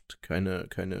Kraft,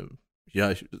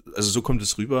 also so kommt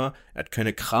es rüber, er hat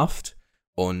keine Kraft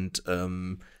und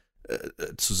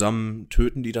zusammen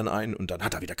töten die dann einen und dann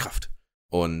hat er wieder Kraft.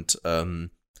 Und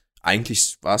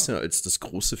eigentlich war es ja als das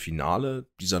große Finale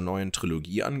dieser neuen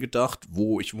Trilogie angedacht,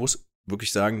 wo ich muss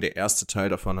wirklich sagen, der erste Teil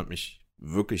davon hat mich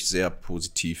wirklich sehr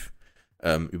positiv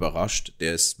überrascht.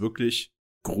 Der ist wirklich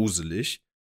gruselig.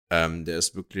 Der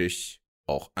ist wirklich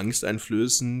auch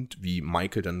angsteinflößend, wie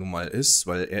Michael dann nun mal ist,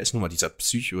 weil er ist nun mal dieser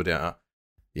Psycho, der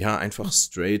ja einfach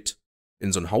straight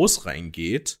in so ein Haus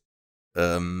reingeht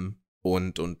und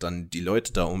dann die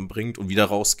Leute da umbringt und wieder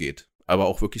rausgeht. Aber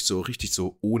auch wirklich so richtig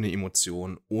so ohne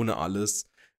Emotion, ohne alles.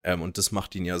 Und das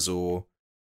macht ihn ja so,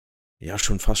 ja,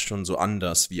 schon fast schon so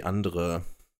anders wie andere,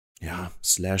 ja,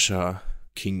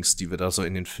 Slasher-Kings, die wir da so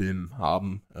in den Filmen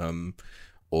haben.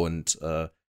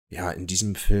 Ja, in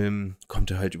diesem Film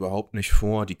kommt er halt überhaupt nicht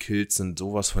vor. Die Kills sind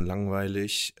sowas von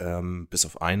langweilig, bis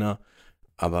auf einer.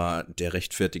 Aber der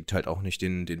rechtfertigt halt auch nicht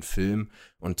den Film.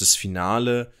 Und das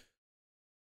Finale,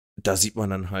 da sieht man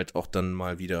dann halt auch dann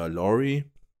mal wieder Laurie.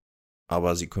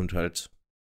 Aber sie kommt halt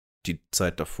die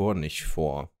Zeit davor nicht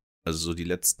vor. Also so die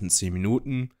letzten 10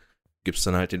 Minuten gibt's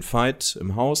dann halt den Fight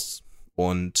im Haus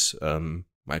und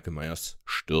Michael Myers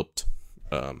stirbt.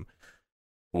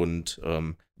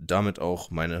 Damit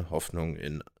auch meine Hoffnung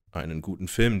in einen guten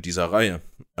Film dieser Reihe.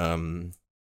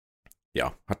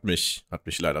 Ja, hat mich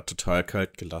leider total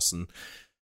kalt gelassen.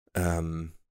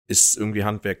 Ist irgendwie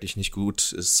handwerklich nicht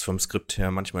gut, ist vom Skript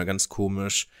her manchmal ganz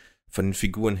komisch. Von den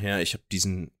Figuren her, ich habe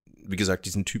diesen wie gesagt,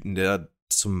 diesen Typen, der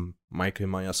zum Michael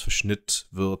Myers Verschnitt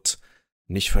wird,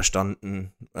 nicht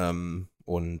verstanden.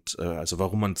 Also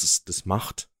warum man das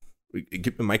macht.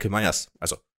 Gib mir Michael Myers.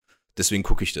 Also, deswegen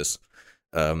gucke ich das.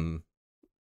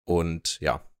 Und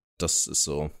ja, das ist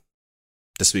so.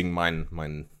 Deswegen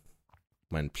mein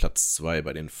Platz 2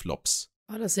 bei den Flops.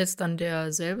 War das jetzt dann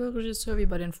derselbe Regisseur wie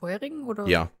bei den vorherigen? Oder?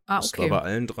 Ja, okay. Es war bei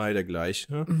allen 3 der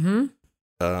gleiche. Mhm.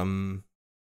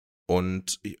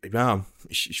 Und ja,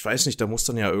 ich weiß nicht, da muss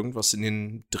dann ja irgendwas in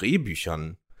den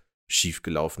Drehbüchern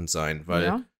schiefgelaufen sein,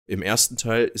 weil im ersten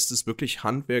Teil ist es wirklich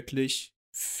handwerklich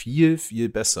viel, viel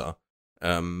besser.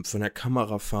 Von der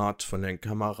Kamerafahrt, von den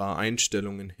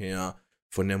Kameraeinstellungen her,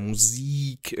 von der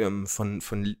Musik,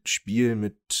 von Spiel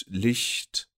mit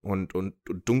Licht und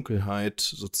Dunkelheit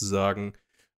sozusagen.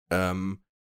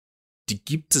 Die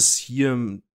gibt es hier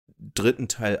im dritten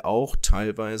Teil auch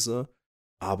teilweise,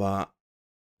 aber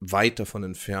weit davon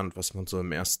entfernt, was man so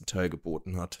im ersten Teil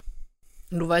geboten hat.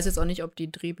 Und du weißt jetzt auch nicht, ob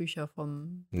die Drehbücher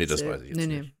vom... Nee, das weiß ich jetzt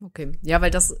nicht. Okay. Ja, weil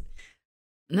das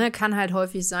kann halt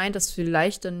häufig sein, dass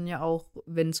vielleicht dann ja auch,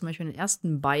 wenn zum Beispiel in den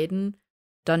ersten beiden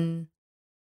dann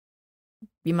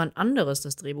jemand anderes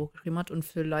das Drehbuch geschrieben hat und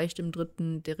vielleicht im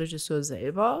dritten der Regisseur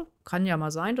selber, kann ja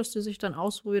mal sein, dass die sich dann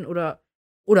ausprobieren oder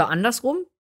andersrum,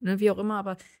 wie auch immer,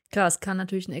 aber klar, es kann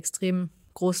natürlich einen extrem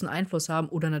großen Einfluss haben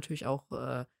oder natürlich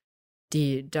auch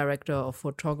die Director of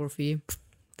Photography,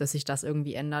 dass sich das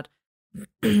irgendwie ändert.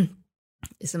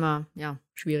 Ist immer,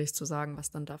 schwierig zu sagen, was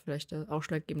dann da vielleicht der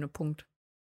ausschlaggebende Punkt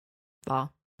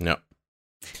war. Ja.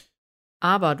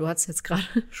 Aber du hast jetzt gerade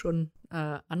schon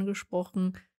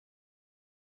angesprochen,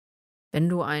 wenn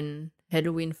du einen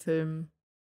Halloween-Film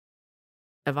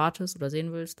erwartest oder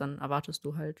sehen willst, dann erwartest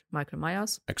du halt Michael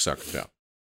Myers. Exakt, ja.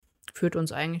 Führt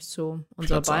uns eigentlich zu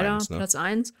unser beider Platz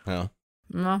 1. Ja.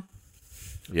 Ja.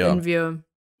 Wenn wir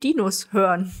Dinos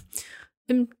hören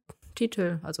im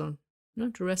Titel, also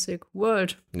Jurassic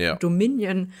World,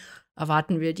 Dominion,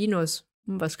 erwarten wir Dinos.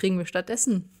 Was kriegen wir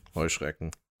stattdessen?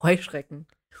 Heuschrecken.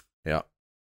 Ja.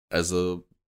 Also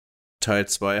Teil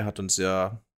 2 hat uns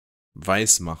ja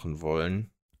weismachen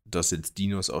wollen, dass jetzt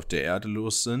Dinos auf der Erde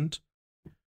los sind.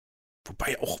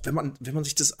 Wobei auch, wenn man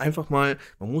sich das einfach mal,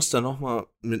 man muss da noch mal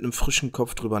mit einem frischen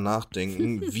Kopf drüber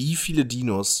nachdenken, wie viele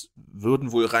Dinos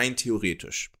würden wohl rein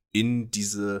theoretisch in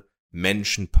diese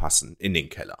Menschen passen, in den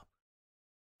Keller.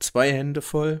 2 Hände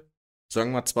voll,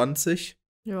 sagen wir 20.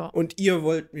 Ja. Und ihr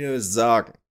wollt mir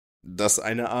sagen, dass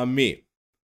eine Armee,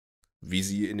 wie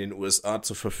sie in den USA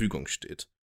zur Verfügung steht,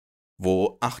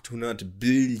 wo 800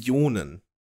 Billionen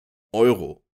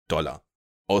Dollar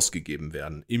ausgegeben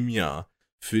werden im Jahr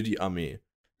für die Armee,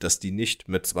 dass die nicht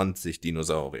mit 20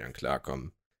 Dinosauriern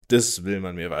klarkommen. Das will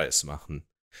man mir weismachen.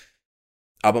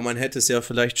 Aber man hätte es ja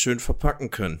vielleicht schön verpacken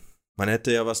können. Man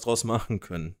hätte ja was draus machen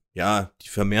können. Ja, die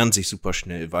vermehren sich super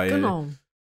schnell, weil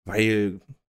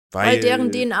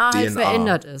deren DNA halt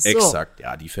verändert ist. Exakt,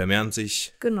 ja, die vermehren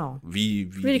sich wie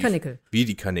die Kanickel. Wie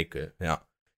die Kanickel, ja.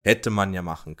 Hätte man ja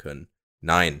machen können.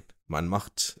 Nein, man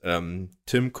macht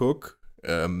Tim Cook,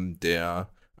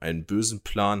 der einen bösen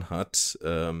Plan hat,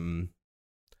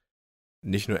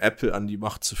 nicht nur Apple an die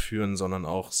Macht zu führen, sondern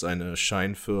auch seine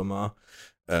Scheinfirma,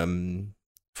 von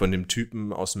dem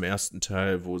Typen aus dem ersten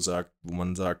Teil, wo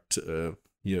man sagt,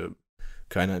 hier,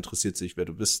 keiner interessiert sich, wer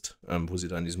du bist, wo sie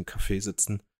da in diesem Café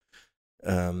sitzen.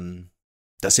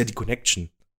 Das ist ja die Connection.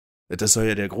 Das soll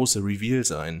ja der große Reveal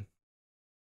sein.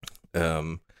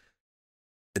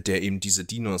 Der eben diese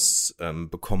Dinos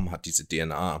bekommen hat, diese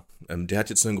DNA. Der hat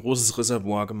jetzt ein großes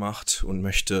Reservoir gemacht und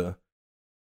möchte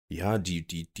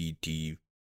die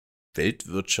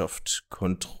Weltwirtschaft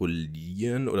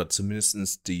kontrollieren oder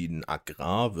zumindest die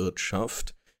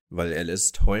Agrarwirtschaft, weil er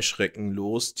lässt Heuschrecken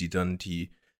los, die dann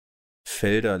die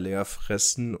Felder leer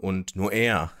fressen und nur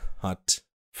er hat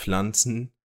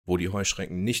Pflanzen, wo die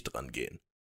Heuschrecken nicht dran gehen.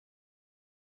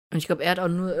 Und ich glaube, er hat auch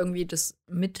nur irgendwie das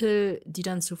Mittel, die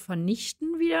dann zu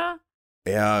vernichten wieder.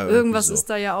 Ja, irgendwas so ist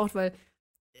da ja auch, weil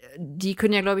die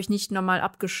können ja, glaube ich, nicht normal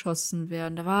abgeschossen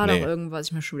werden. Da war doch irgendwas,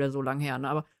 ich bin schon wieder so lang her,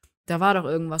 aber da war doch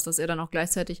irgendwas, dass er dann auch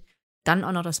gleichzeitig dann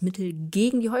auch noch das Mittel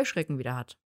gegen die Heuschrecken wieder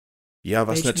hat. Ja,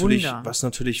 was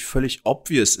natürlich völlig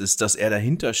obvious ist, dass er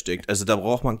dahinter steckt. Also da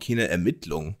braucht man keine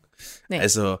Ermittlung. Nee.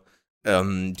 Also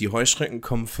die Heuschrecken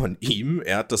kommen von ihm,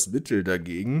 er hat das Mittel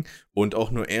dagegen und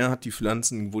auch nur er hat die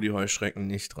Pflanzen, wo die Heuschrecken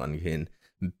nicht dran gehen.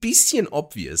 Ein bisschen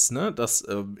obvious, ne, dass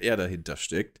er dahinter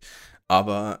steckt.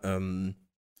 Aber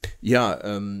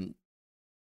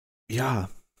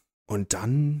und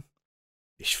dann,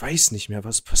 ich weiß nicht mehr,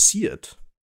 was passiert.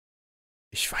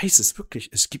 Ich weiß es wirklich.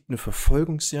 Es gibt eine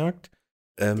Verfolgungsjagd.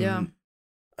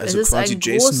 Also es ist quasi ein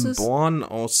Jason großes, Bourne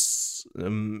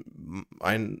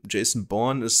Jason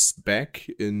Bourne ist back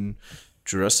in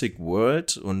Jurassic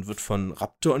World und wird von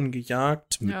Raptoren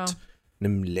gejagt ja, mit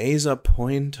einem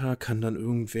Laserpointer, kann dann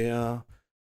irgendwer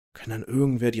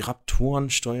die Raptoren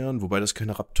steuern, wobei das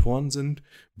keine Raptoren sind.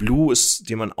 Blue ist,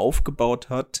 den man aufgebaut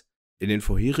hat in den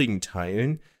vorherigen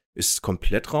Teilen, ist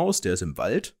komplett raus, der ist im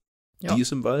Wald, ja, die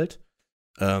ist im Wald,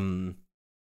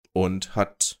 und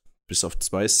hat bis auf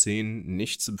 2 Szenen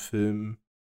nichts im Film,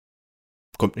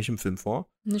 kommt nicht im Film vor.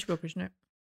 nicht wirklich, ne.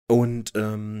 Und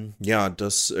ja,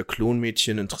 das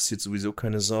Klonmädchen interessiert sowieso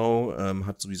keine Sau,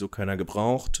 hat sowieso keiner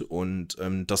gebraucht. Und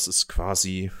das ist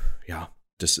quasi, ja,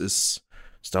 das ist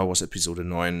Star Wars Episode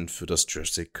 9 für das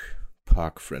Jurassic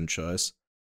Park Franchise.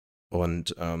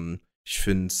 Und ich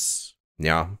finde es,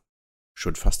 ja,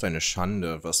 schon fast eine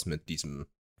Schande, was mit diesem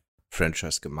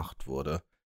Franchise gemacht wurde.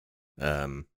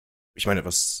 Ich meine,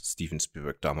 was Steven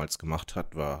Spielberg damals gemacht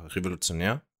hat, war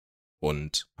revolutionär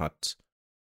und hat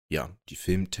ja die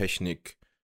Filmtechnik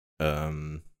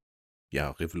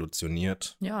ja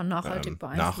revolutioniert, Ja,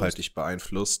 nachhaltig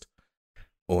beeinflusst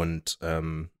und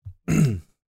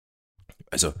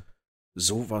also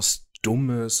sowas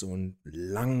Dummes und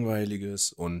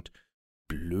Langweiliges und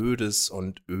Blödes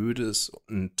und Ödes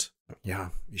und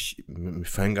ja, mir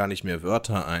fallen gar nicht mehr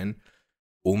Wörter ein,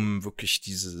 um wirklich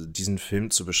diesen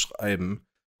Film zu beschreiben.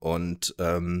 Und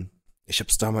ich habe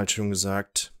es damals schon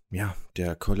gesagt, ja,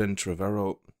 der Colin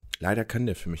Trevorrow, leider kann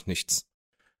der für mich nichts.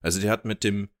 Also der hat mit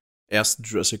dem ersten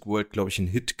Jurassic World, glaube ich, einen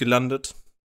Hit gelandet.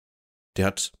 Der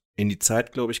hat in die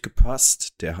Zeit, glaube ich,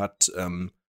 gepasst. Der hat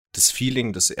das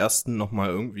Feeling des ersten nochmal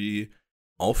irgendwie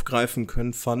aufgreifen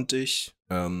können, fand ich.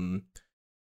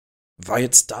 War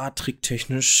jetzt da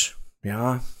tricktechnisch,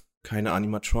 ja, keine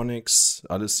Animatronics,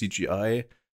 alles CGI.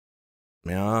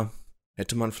 Ja,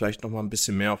 hätte man vielleicht noch mal ein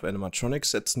bisschen mehr auf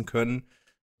Animatronics setzen können.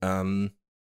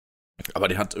 Aber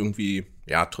der hat irgendwie,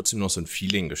 ja, trotzdem noch so ein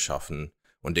Feeling geschaffen.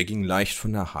 Und der ging leicht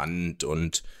von der Hand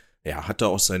und ja, hatte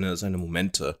auch seine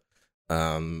Momente.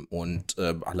 Und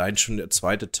allein schon der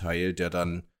zweite Teil, der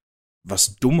dann,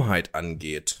 was Dummheit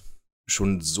angeht,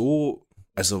 schon so,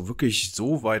 also wirklich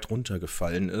so weit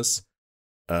runtergefallen ist.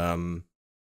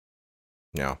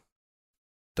 Ja,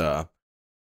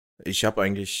 ich habe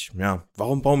eigentlich, ja,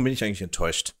 warum bin ich eigentlich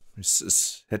enttäuscht? Man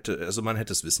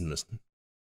hätte es wissen müssen.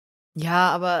 Ja,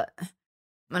 aber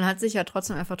man hat sich ja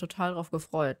trotzdem einfach total drauf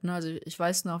gefreut, ne? Also, ich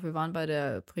weiß noch, wir waren bei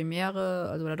der Premiere,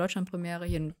 also bei der Deutschlandpremiere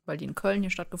hier, weil die in Köln hier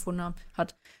stattgefunden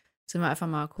hat, sind wir einfach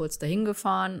mal kurz dahin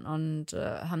gefahren und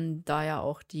haben da ja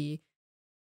auch die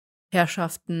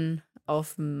Herrschaften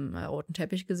auf dem roten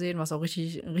Teppich gesehen, was auch ein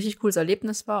richtig cooles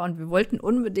Erlebnis war. Und wir wollten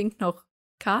unbedingt noch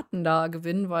Karten da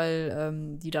gewinnen,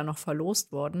 weil die da noch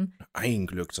verlost wurden. Ein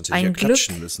Glück, sonst hätte ich ja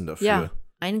klatschen müssen dafür. Ja,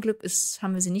 ein Glück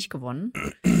haben wir sie nicht gewonnen.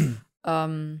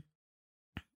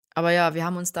 Aber ja, wir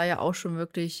haben uns da ja auch schon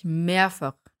wirklich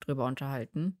mehrfach drüber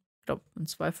unterhalten. Ich glaube, in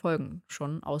 2 Folgen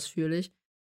schon ausführlich.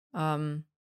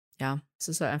 Ja, es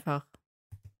ist halt einfach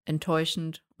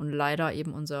enttäuschend und leider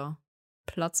eben unser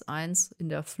Platz 1 in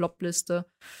der Flop-Liste.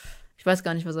 Ich weiß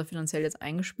gar nicht, was er finanziell jetzt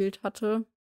eingespielt hatte.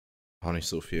 Auch nicht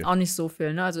so viel. Auch nicht so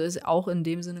viel, ne? Also ist auch in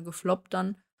dem Sinne gefloppt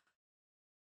dann.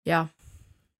 Ja,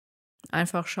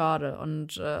 einfach schade.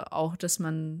 Und auch, dass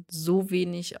man so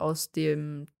wenig aus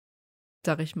dem,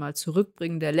 sag ich mal,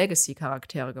 Zurückbringen der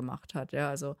Legacy-Charaktere gemacht hat. Ja,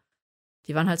 also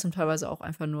die waren halt zum Teilweise auch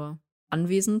einfach nur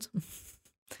anwesend.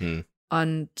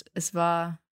 Und es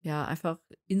war ja einfach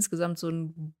insgesamt so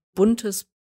ein buntes,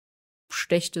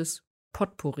 schlechtes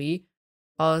Potpourri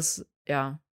aus,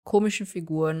 ja, komischen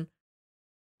Figuren,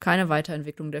 keine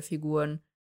Weiterentwicklung der Figuren,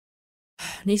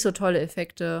 nicht so tolle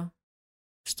Effekte,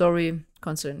 Story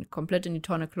konntest du komplett in die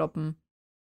Tonne kloppen.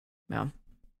 Ja,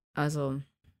 also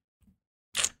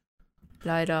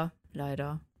leider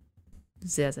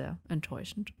sehr, sehr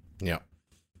enttäuschend. Ja.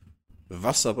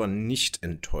 Was aber nicht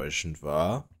enttäuschend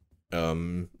war,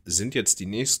 sind jetzt die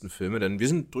nächsten Filme, denn wir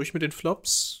sind durch mit den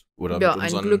Flops oder ja,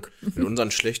 mit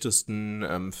unseren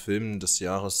schlechtesten Filmen des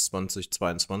Jahres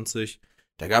 2022.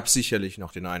 Da gab es sicherlich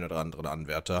noch den einen oder anderen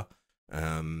Anwärter,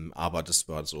 aber das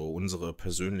war so unsere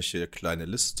persönliche kleine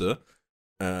Liste.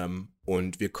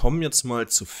 Und wir kommen jetzt mal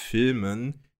zu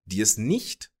Filmen, die es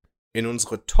nicht in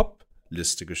unsere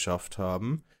Top-Liste geschafft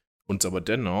haben, uns aber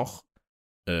dennoch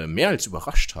mehr als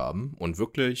überrascht haben und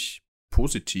wirklich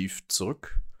positiv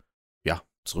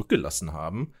zurückgelassen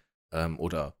haben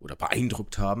oder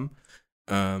beeindruckt haben.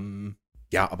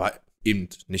 Ja, aber eben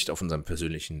nicht auf unserem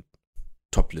persönlichen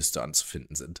Top-Liste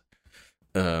anzufinden sind.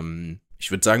 Ich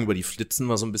würde sagen, über die flitzen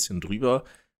wir so ein bisschen drüber.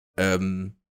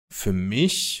 Für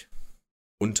mich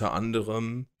unter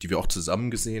anderem, die wir auch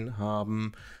zusammen gesehen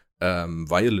haben,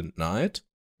 Violent Night.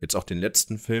 Jetzt auch den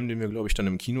letzten Film, den wir, glaube ich, dann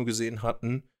im Kino gesehen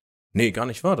hatten. Nee, gar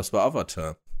nicht wahr, das war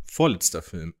Avatar. Vorletzter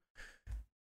Film.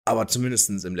 Aber zumindest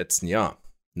im letzten Jahr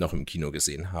noch im Kino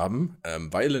gesehen haben.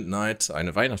 Violent Night,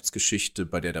 eine Weihnachtsgeschichte,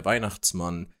 bei der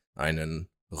Weihnachtsmann einen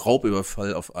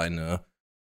Raubüberfall auf eine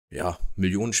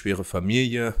millionenschwere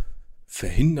Familie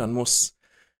verhindern muss.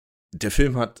 Der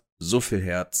Film hat so viel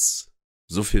Herz,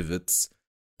 so viel Witz,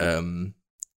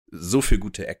 so viel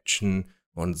gute Action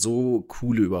und so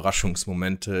coole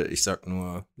Überraschungsmomente. Ich sag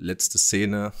nur, letzte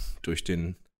Szene durch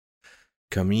den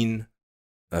Kamin.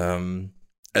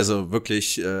 Also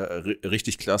wirklich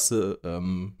richtig klasse.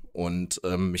 Und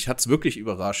mich hat's wirklich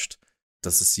überrascht,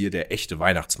 dass es hier der echte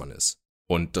Weihnachtsmann ist.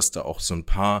 Und dass da auch so ein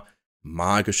paar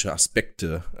magische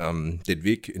Aspekte den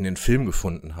Weg in den Film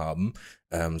gefunden haben.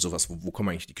 Sowas, wo kommen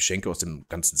eigentlich die Geschenke aus dem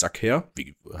ganzen Sack her?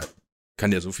 Wie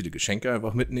kann der so viele Geschenke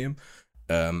einfach mitnehmen?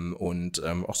 Und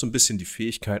auch so ein bisschen die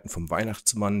Fähigkeiten vom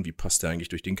Weihnachtsmann. Wie passt der eigentlich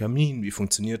durch den Kamin? Wie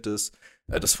funktioniert das?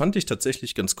 Das fand ich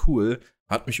tatsächlich ganz cool.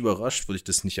 Hat mich überrascht, weil ich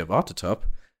das nicht erwartet habe.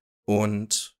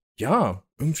 Und ja,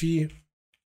 irgendwie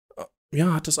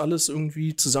hat das alles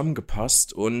irgendwie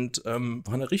zusammengepasst und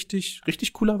war ein richtig,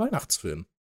 richtig cooler Weihnachtsfilm.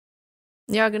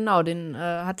 Ja, genau, den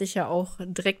hatte ich ja auch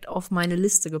direkt auf meine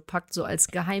Liste gepackt, so als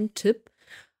Geheimtipp.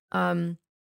 Und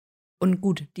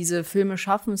gut, diese Filme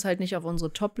schaffen es halt nicht auf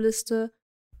unsere Top-Liste,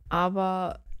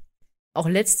 aber auch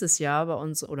letztes Jahr bei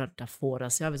uns, oder davor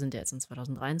das Jahr, wir sind ja jetzt in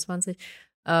 2023,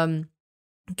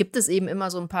 gibt es eben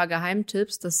immer so ein paar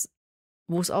Geheimtipps,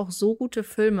 wo es auch so gute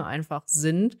Filme einfach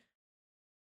sind,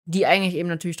 die eigentlich eben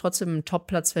natürlich trotzdem einen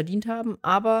Top-Platz verdient haben,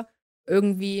 aber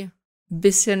irgendwie ein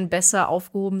bisschen besser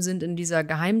aufgehoben sind in dieser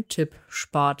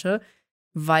Geheimtipp-Sparte,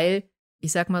 weil,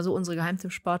 ich sag mal so, unsere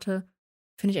Geheimtipp-Sparte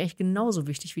finde ich eigentlich genauso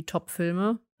wichtig wie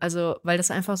Top-Filme. Also, weil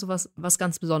das einfach so was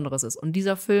ganz Besonderes ist. Und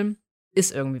dieser Film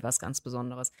ist irgendwie was ganz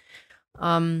Besonderes.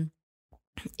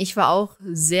 Ich war auch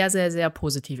sehr, sehr, sehr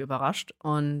positiv überrascht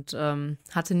und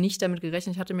hatte nicht damit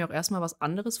gerechnet. Ich hatte mir auch erstmal was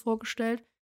anderes vorgestellt,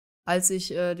 als ich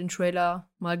den Trailer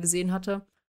mal gesehen hatte.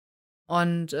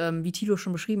 Und wie Thilo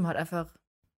schon beschrieben hat, einfach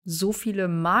so viele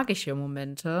magische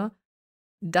Momente.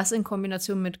 Das in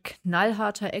Kombination mit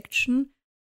knallharter Action,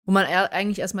 wo man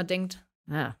eigentlich erstmal denkt,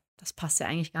 naja, das passt ja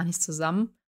eigentlich gar nicht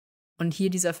zusammen. Und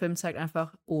hier dieser Film zeigt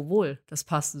einfach, oh wohl, das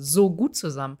passt so gut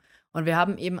zusammen. Und wir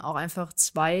haben eben auch einfach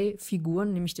zwei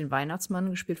Figuren, nämlich den Weihnachtsmann,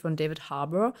 gespielt von David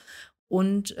Harbour,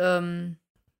 und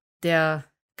der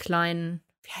kleinen,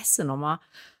 wie heißt sie nochmal?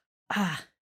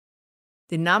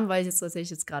 Den Namen weiß ich jetzt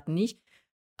tatsächlich jetzt gerade nicht.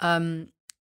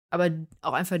 Aber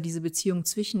auch einfach diese Beziehung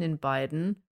zwischen den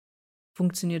beiden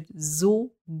funktioniert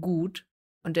so gut.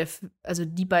 Und also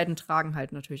die beiden tragen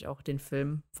halt natürlich auch den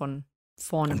Film von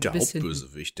vorne und der bis hinten.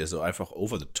 Hauptbösewicht, der so einfach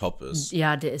over the top ist.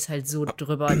 Ja, der ist halt so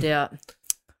drüber, der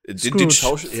den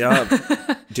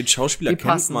Schauspieler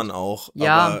kennt man auch,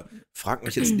 aber frag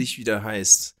mich jetzt nicht, wie der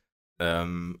heißt.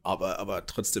 Aber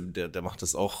trotzdem, der macht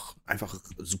das auch einfach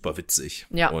super witzig.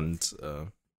 Ja. Und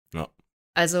ja.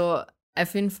 Also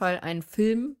auf jeden Fall ein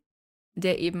Film,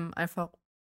 der eben einfach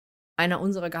einer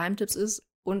unserer Geheimtipps ist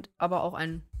und aber auch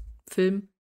ein Film,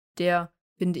 der,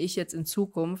 finde ich, jetzt in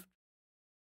Zukunft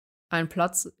einen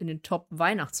Platz in den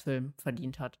Top-Weihnachtsfilmen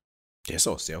verdient hat. Der ist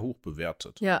auch sehr hoch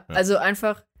bewertet. Ja, also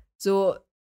einfach so,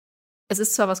 es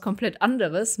ist zwar was komplett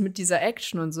anderes mit dieser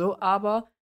Action und so,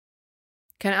 aber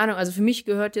keine Ahnung, also für mich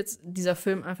gehört jetzt dieser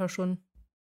Film einfach schon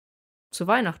zu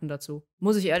Weihnachten dazu,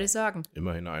 muss ich ehrlich sagen.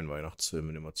 Immerhin ein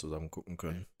Weihnachtsfilm, den wir zusammen gucken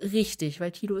können. Richtig,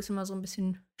 weil Tilo ist immer so ein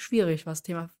bisschen schwierig, was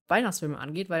Thema Weihnachtsfilme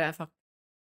angeht, weil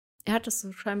er hat das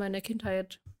so scheinbar in der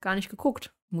Kindheit gar nicht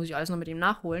geguckt. Muss ich alles noch mit ihm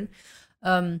nachholen.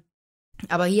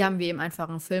 Aber hier haben wir eben einfach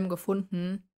einen Film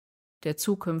gefunden, der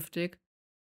zukünftig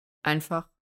einfach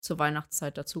zur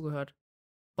Weihnachtszeit dazugehört.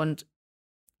 Und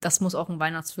das muss auch ein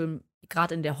Weihnachtsfilm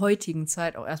gerade in der heutigen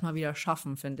Zeit auch erstmal wieder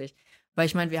schaffen, finde ich. Weil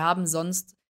ich meine, wir haben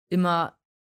sonst immer,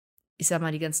 ich sag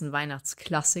mal, die ganzen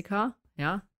Weihnachtsklassiker,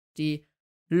 ja, die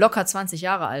locker 20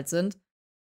 Jahre alt sind,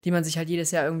 die man sich halt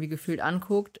jedes Jahr irgendwie gefühlt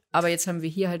anguckt. Aber jetzt haben wir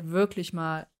hier halt wirklich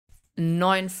mal einen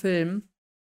neuen Film,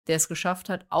 der es geschafft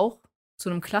hat, auch zu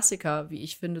einem Klassiker, wie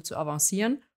ich finde, zu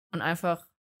avancieren und einfach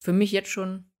für mich jetzt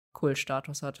schon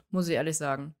Kultstatus hat, muss ich ehrlich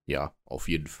sagen. Ja, auf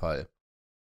jeden Fall.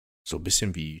 So ein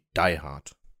bisschen wie Die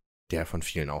Hard, der von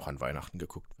vielen auch an Weihnachten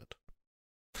geguckt wird.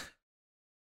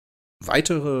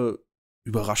 Weitere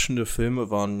überraschende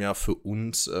Filme waren ja für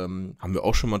uns, haben wir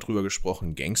auch schon mal drüber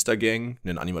gesprochen, Gangster Gang,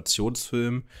 einen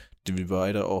Animationsfilm, den wir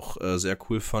beide auch sehr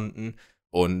cool fanden.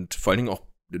 Und vor allen Dingen auch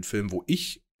den Film, wo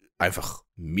ich einfach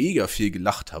mega viel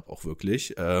gelacht habe, auch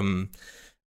wirklich.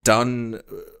 Dann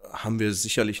haben wir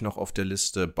sicherlich noch auf der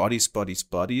Liste Bodies, Bodies,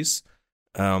 Bodies.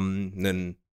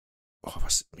 Einen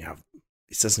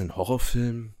ist das ein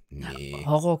Horrorfilm? Nee.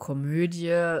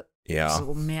 Horrorkomödie, Ja,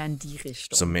 so mehr in die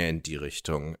Richtung. so mehr in die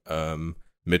Richtung.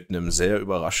 Mit einem sehr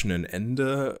überraschenden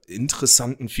Ende,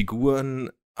 interessanten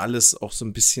Figuren, alles auch so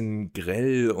ein bisschen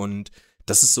grell und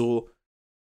das ist so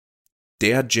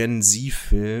der Gen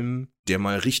Z-Film, der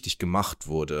mal richtig gemacht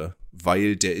wurde,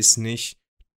 weil der ist nicht,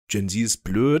 Gen Z ist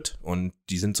blöd und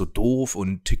die sind so doof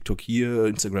und TikTok hier,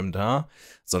 Instagram da,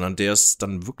 sondern der ist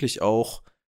dann wirklich auch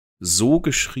so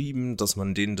geschrieben, dass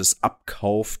man denen das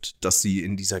abkauft, dass sie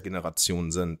in dieser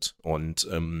Generation sind. Und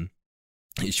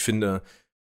ich finde,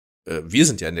 wir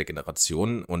sind ja in der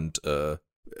Generation und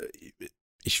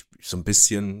ich so ein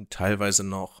bisschen teilweise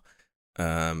noch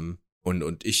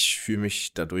und ich fühle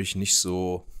mich dadurch nicht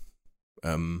so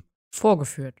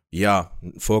Vorgeführt.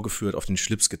 vorgeführt auf den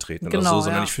Schlips getreten oder Genau, so,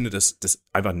 sondern ja. ich finde, das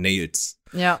einfach nailed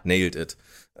it.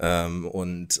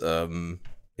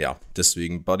 Ja,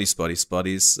 deswegen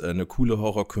Buddies, eine coole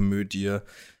Horrorkomödie.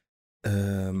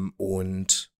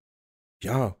 Und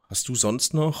ja, hast du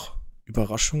sonst noch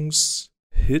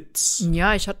Überraschungshits?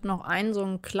 Ja, ich hatte noch so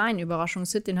einen kleinen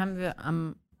Überraschungshit, den haben wir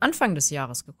am Anfang des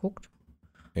Jahres geguckt.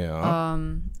 Ja.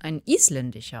 Ein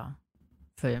isländischer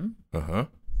Film, Aha.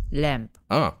 Lamp.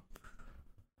 Ah.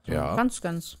 So Ja. ein ganz,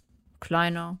 ganz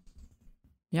kleiner,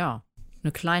 ja,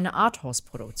 eine kleine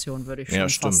Arthouse-Produktion, würde ich Ja, schon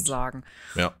stimmt. fast sagen.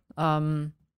 Ja.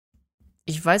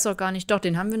 Ich weiß auch gar nicht, doch,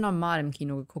 den haben wir normal im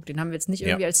Kino geguckt. Den haben wir jetzt nicht Ja.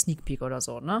 irgendwie als Sneak Peek oder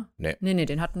so, ne? Nee. Nee,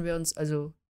 den hatten wir uns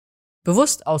also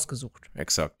bewusst ausgesucht,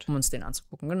 Exakt. um uns den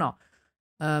anzugucken, genau.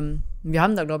 Wir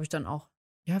haben da, glaube ich, dann auch,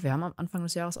 ja, wir haben am Anfang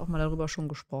des Jahres auch mal darüber schon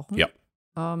gesprochen. Ja.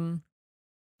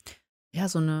 Ja,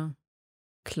 so eine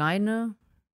kleine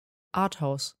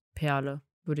Arthouse-Perle,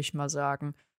 würde ich mal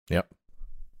sagen. Ja.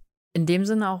 In dem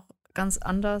Sinne auch ganz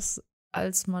anders,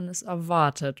 als man es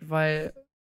erwartet, weil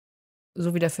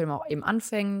so wie der Film auch eben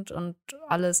anfängt und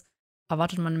alles,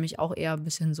 erwartet man nämlich auch eher ein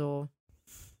bisschen so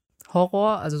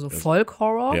Horror, also so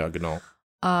Folk-Horror. Ja, genau.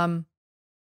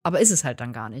 Aber ist es halt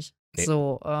dann gar nicht. Nee.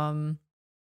 So,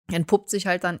 entpuppt sich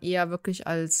halt dann eher wirklich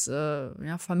als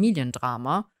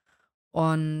Familiendrama.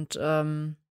 Und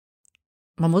man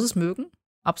muss es mögen,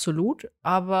 absolut,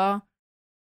 aber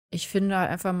ich finde halt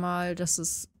einfach mal, dass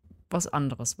es was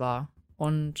anderes war.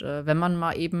 Und wenn man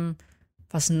mal eben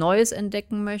was Neues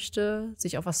entdecken möchte,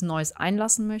 sich auf was Neues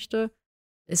einlassen möchte,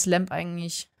 ist Lamp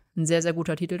eigentlich ein sehr, sehr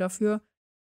guter Titel dafür,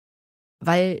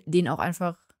 weil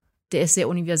der ist sehr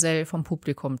universell vom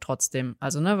Publikum trotzdem.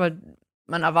 Also, ne, weil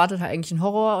man erwartet halt eigentlich einen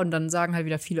Horror und dann sagen halt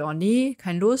wieder viele, oh nee,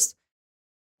 keine Lust.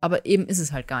 Aber eben ist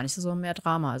es halt gar nicht, das ist auch mehr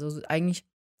Drama. Also eigentlich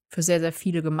für sehr, sehr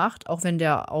viele gemacht, auch wenn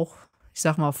der auch, ich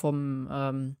sag mal,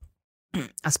 vom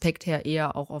Aspekt her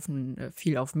eher auch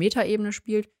viel auf Metaebene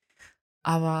spielt.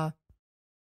 Aber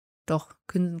doch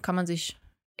kann man sich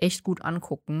echt gut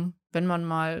angucken, wenn man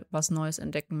mal was Neues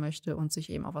entdecken möchte und sich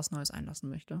eben auf was Neues einlassen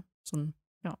möchte. So ein,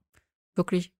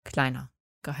 wirklich kleiner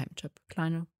Geheimtipp,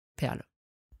 kleine Perle.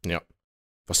 Ja.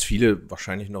 Was viele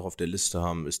wahrscheinlich noch auf der Liste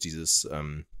haben, ist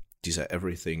dieser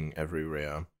Everything,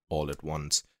 Everywhere, All at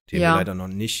Once, den wir leider noch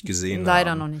nicht gesehen haben.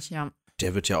 Leider noch nicht, ja.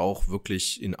 Der wird ja auch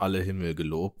wirklich in alle Himmel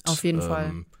gelobt. Auf jeden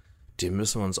Fall. Den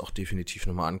müssen wir uns auch definitiv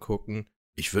nochmal angucken.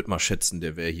 Ich würde mal schätzen,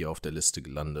 der wäre hier auf der Liste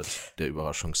gelandet, der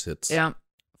Überraschungshits. Ja,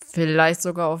 vielleicht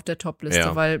sogar auf der Top-Liste,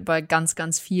 Ja. weil bei ganz,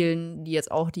 ganz vielen, die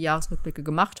jetzt auch die Jahresrückblicke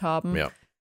gemacht haben,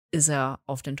 ist er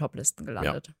auf den Top-Listen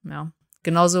gelandet. Ja.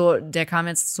 Genauso, der kam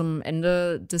jetzt zum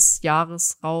Ende des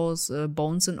Jahres raus,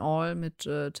 Bones and All mit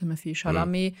Timothée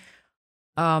Chalamet.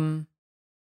 Wäre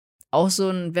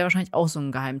wahrscheinlich auch so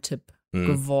ein Geheimtipp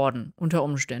geworden, unter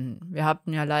Umständen. Wir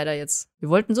hatten ja leider wir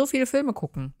wollten so viele Filme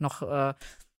gucken, noch,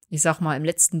 ich sag mal, im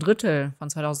letzten Drittel von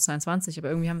 2022, aber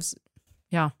irgendwie haben wir es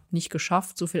nicht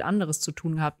geschafft, so viel anderes zu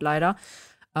tun gehabt, leider.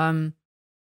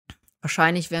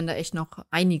 Wahrscheinlich wären da echt noch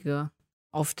einige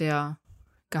auf der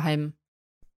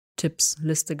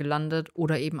Geheimtippsliste gelandet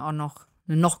oder eben auch noch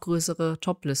eine noch größere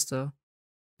Top-Liste,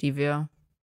 die wir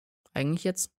eigentlich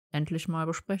jetzt endlich mal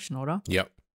besprechen, oder? Ja.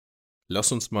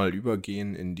 Lass uns mal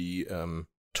übergehen in die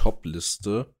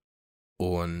Top-Liste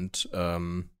und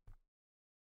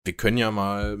wir können ja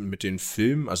mal mit den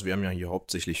Filmen, also wir haben ja hier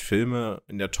hauptsächlich Filme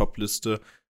in der Top-Liste,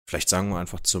 vielleicht sagen wir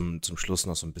einfach zum Schluss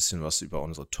noch so ein bisschen was über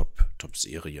unsere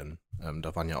Top-Serien.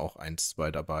 Da waren ja auch 1,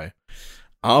 2 dabei.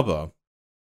 Aber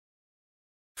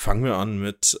fangen wir an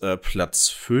mit Platz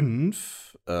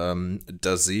 5.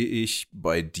 Da sehe ich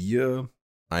bei dir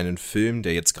einen Film,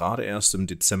 der jetzt gerade erst im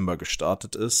Dezember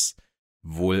gestartet ist.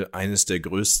 Wohl eines der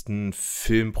größten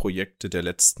Filmprojekte der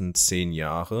letzten 10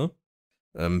 Jahre.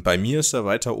 Bei mir ist er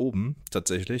weiter oben,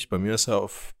 tatsächlich. Bei mir ist er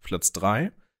auf Platz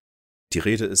 3. Die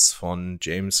Rede ist von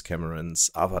James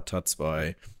Camerons Avatar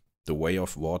 2, The Way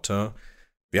of Water.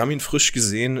 Wir haben ihn frisch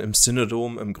gesehen im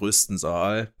Cinedome, im größten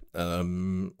Saal.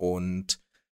 Und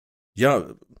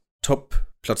ja, Top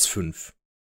Platz 5.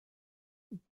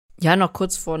 Ja, noch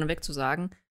kurz vorneweg zu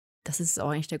sagen, das ist auch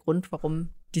eigentlich der Grund,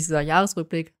 warum dieser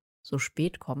Jahresrückblick so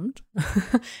spät kommt.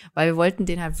 Weil wir wollten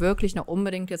den halt wirklich noch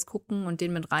unbedingt jetzt gucken und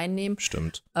den mit reinnehmen.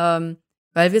 Stimmt. Weil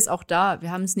wir es auch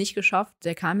wir haben es nicht geschafft.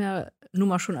 Der kam ja nun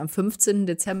mal schon am 15.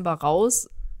 Dezember raus.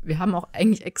 Wir haben auch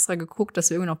eigentlich extra geguckt, dass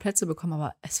wir irgendwie noch Plätze bekommen,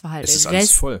 aber es war halt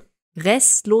alles voll.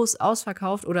 Restlos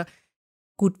ausverkauft. Oder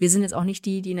gut, wir sind jetzt auch nicht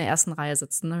die in der ersten Reihe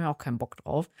sitzen. Da haben wir auch keinen Bock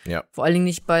drauf. Ja. Vor allen Dingen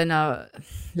nicht bei einer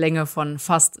Länge von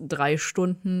fast 3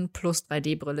 Stunden plus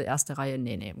 3D-Brille, erste Reihe.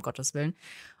 Nee, um Gottes Willen.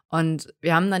 Und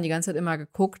wir haben dann die ganze Zeit immer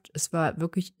geguckt. Es war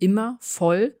wirklich immer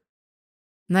voll.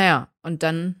 Naja, und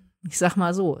dann, ich sag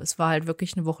mal so, es war halt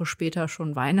wirklich eine Woche später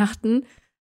schon Weihnachten.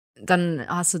 Dann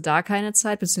hast du da keine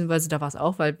Zeit, beziehungsweise da war es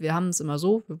auch, weil wir haben es immer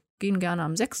so, wir gehen gerne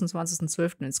am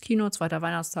 26.12. ins Kino. Zweiter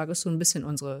Weihnachtstag ist so ein bisschen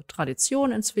unsere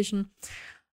Tradition inzwischen.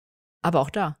 Aber auch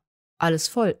da, alles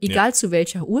voll, egal zu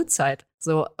welcher Uhrzeit.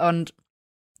 So, und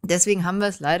deswegen haben wir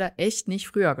es leider echt nicht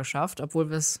früher geschafft, obwohl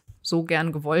wir es so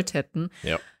gern gewollt hätten.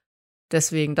 Ja.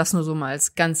 Deswegen das nur so mal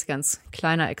als ganz, ganz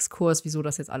kleiner Exkurs, wieso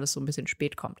das jetzt alles so ein bisschen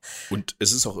spät kommt. Und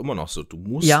es ist auch immer noch so, du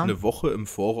musst eine Woche im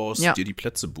Voraus dir die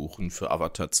Plätze buchen für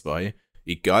Avatar 2.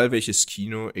 Egal welches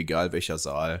Kino, egal welcher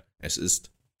Saal, es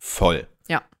ist voll.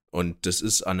 Ja. Und das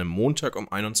ist an einem Montag um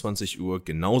 21 Uhr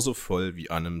genauso voll wie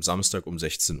an einem Samstag um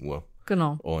 16 Uhr.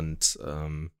 Genau. Und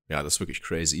das ist wirklich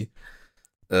crazy.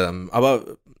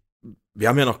 Aber wir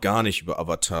haben ja noch gar nicht über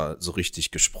Avatar so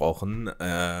richtig gesprochen.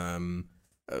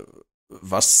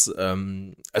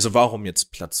 Warum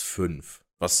jetzt Platz 5?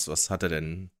 Was hat er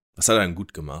denn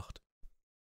gut gemacht?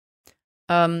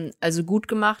 Also gut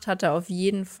gemacht hat er auf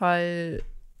jeden Fall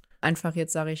einfach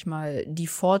jetzt, sage ich mal, die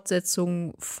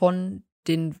Fortsetzung von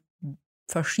den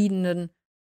verschiedenen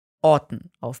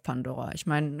Orten auf Pandora. Ich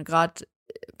meine, gerade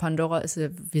Pandora ist ja,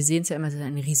 wir sehen es ja immer, es ist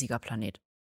ein riesiger Planet.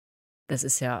 Das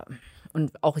ist ja,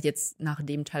 und auch jetzt nach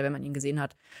dem Teil, wenn man ihn gesehen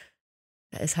hat,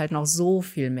 da ist halt noch so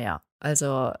viel mehr.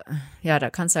 Also, ja, da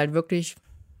kannst du halt wirklich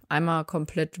einmal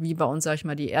komplett, wie bei uns, sag ich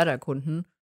mal, die Erde erkunden.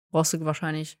 Brauchst du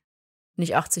wahrscheinlich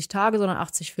nicht 80 Tage, sondern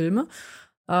 80 Filme.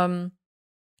 Also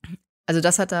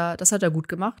das hat er gut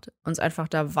gemacht, uns einfach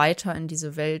da weiter in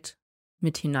diese Welt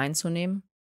mit hineinzunehmen,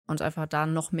 uns einfach da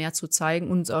noch mehr zu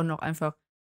zeigen und uns auch noch einfach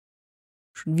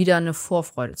schon wieder eine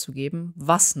Vorfreude zu geben,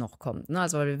 was noch kommt. Ne?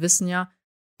 Also, weil wir wissen ja,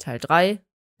 Teil 3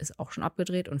 ist auch schon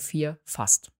abgedreht und 4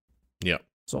 fast. Ja.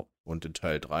 So. Und in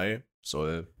Teil 3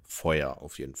 soll Feuer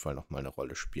auf jeden Fall nochmal eine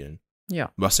Rolle spielen.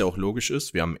 Ja. Was ja auch logisch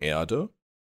ist, wir haben Erde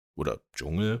oder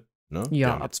Dschungel, ne? Ja.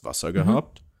 Wir haben jetzt Wasser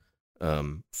gehabt,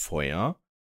 Feuer.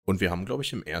 Und wir haben, glaube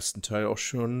ich, im ersten Teil auch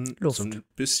schon Luft. So ein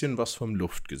bisschen was vom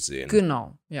Luft gesehen.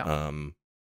 Genau, ja.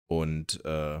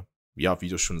 Wie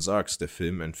du schon sagst, der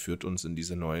Film entführt uns in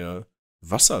diese neue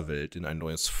Wasserwelt, in ein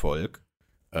neues Volk,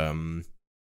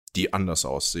 die anders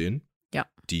aussehen. Ja.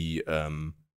 Die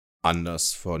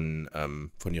anders von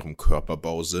ihrem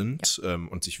Körperbau sind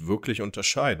und sich wirklich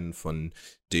unterscheiden von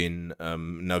den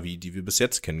Na'vi, die wir bis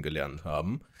jetzt kennengelernt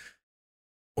haben.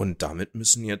 Und damit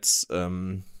müssen jetzt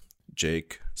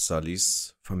Jake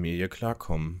Sullys Familie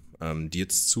klarkommen, die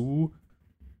jetzt zu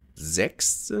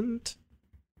 6 sind.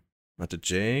 Warte,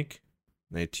 Jake,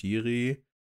 Neytiri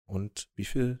und wie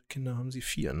viele Kinder haben sie?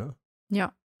 4, ne?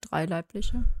 Ja, 3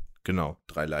 leibliche. Genau,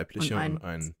 3 leibliche und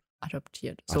ein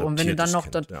adoptiert. So, und wenn du dann noch,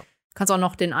 kannst auch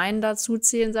noch den einen dazu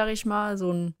zählen, sag ich mal,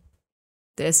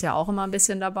 der ist ja auch immer ein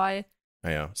bisschen dabei.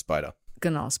 Naja, Spider.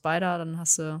 Genau, Spider, dann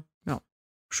hast du,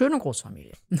 schöne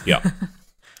Großfamilie. Ja.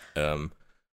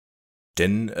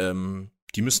 Denn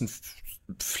die müssen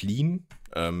fliehen,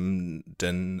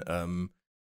 denn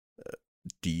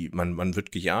man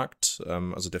wird gejagt.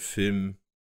 Also der Film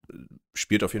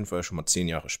spielt auf jeden Fall schon mal 10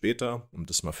 Jahre später, um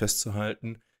das mal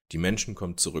festzuhalten. Die Menschen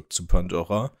kommen zurück zu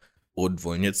Pandora und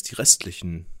wollen jetzt die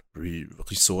restlichen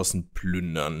Ressourcen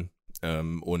plündern.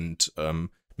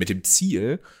 Mit dem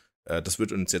Ziel, das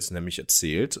wird uns jetzt nämlich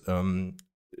erzählt,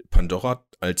 Pandora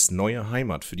als neue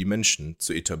Heimat für die Menschen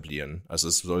zu etablieren. Also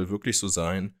es soll wirklich so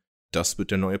sein, das wird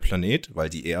der neue Planet, weil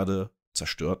die Erde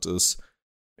zerstört ist,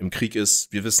 im Krieg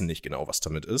ist, wir wissen nicht genau, was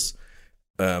damit ist.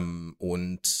 Man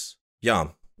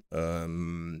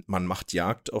macht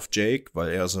Jagd auf Jake,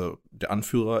 weil er so der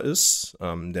Anführer ist,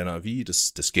 der Na'vi,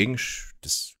 des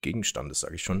Gegenstandes,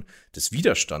 sage ich schon, des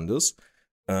Widerstandes.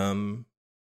 Und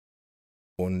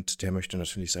der möchte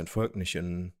natürlich sein Volk nicht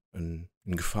in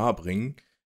Gefahr bringen.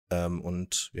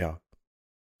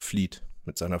 Flieht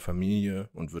mit seiner Familie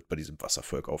und wird bei diesem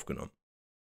Wasservolk aufgenommen.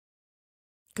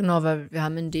 Genau, weil wir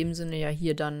haben in dem Sinne ja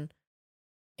hier dann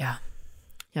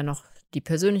ja noch die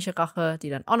persönliche Rache, die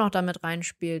dann auch noch damit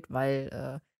reinspielt,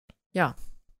 weil,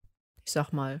 ich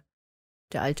sag mal,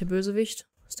 der alte Bösewicht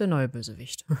ist der neue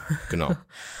Bösewicht. Genau.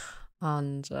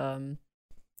 Und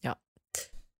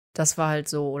das war halt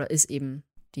so, oder ist eben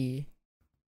die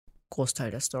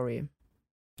Großteil der Story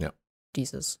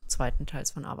dieses zweiten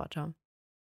Teils von Avatar.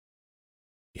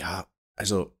 Ja,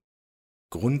 also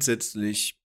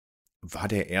grundsätzlich war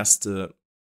der erste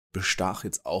bestach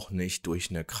jetzt auch nicht durch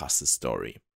eine krasse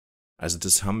Story. Also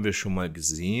das haben wir schon mal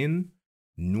gesehen,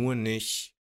 nur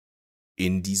nicht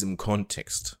in diesem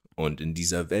Kontext und in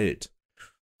dieser Welt.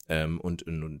 Und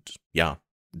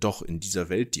doch in dieser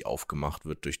Welt, die aufgemacht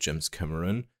wird durch James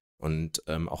Cameron und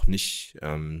auch nicht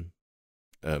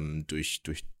durch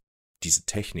diese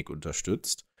Technik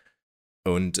unterstützt.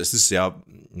 Und es ist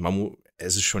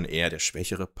es ist schon eher der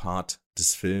schwächere Part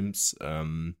des Films.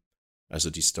 Also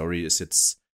die Story ist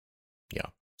jetzt,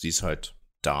 sie ist halt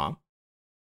da.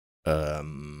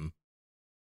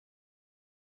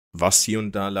 Was hier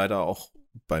und da leider auch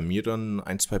bei mir dann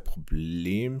 1, 2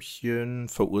 Problemchen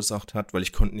verursacht hat, weil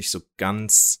ich konnte nicht so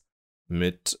ganz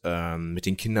mit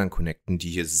den Kindern connecten, die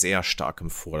hier sehr stark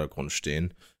im Vordergrund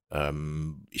stehen.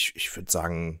 Ich würde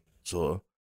sagen, so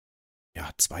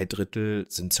 2/3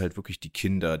 sind es halt wirklich die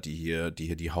Kinder, die hier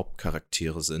die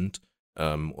Hauptcharaktere sind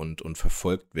und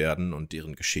verfolgt werden und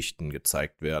deren Geschichten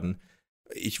gezeigt werden.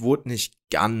 Ich wurde nicht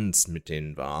ganz mit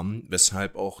denen warm,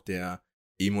 weshalb auch der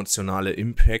emotionale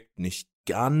Impact nicht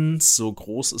ganz so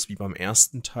groß ist wie beim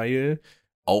ersten Teil,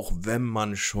 auch wenn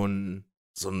man schon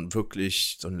so einen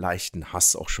leichten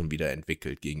Hass auch schon wieder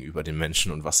entwickelt gegenüber den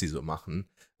Menschen und was sie so machen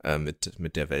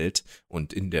mit der Welt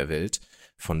und in der Welt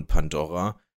von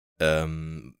Pandora.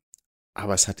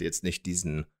 Aber es hatte jetzt nicht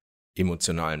diesen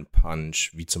emotionalen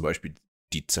Punch, wie zum Beispiel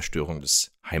die Zerstörung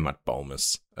des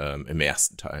Heimatbaumes im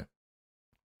ersten Teil.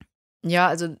 Ja,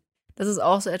 also das ist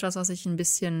auch so etwas, was ich ein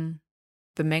bisschen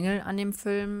bemängel an dem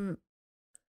Film.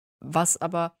 Was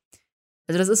aber,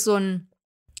 also das ist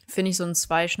finde ich, so ein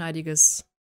zweischneidiges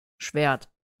Schwert.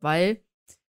 Weil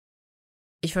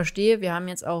ich verstehe, wir haben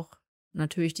jetzt auch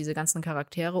natürlich diese ganzen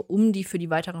Charaktere, um die für die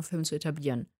weiteren Filme zu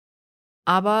etablieren.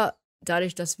 Aber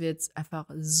dadurch, dass wir jetzt einfach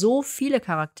so viele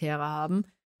Charaktere haben,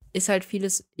 ist halt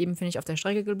vieles eben, finde ich, auf der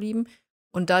Strecke geblieben.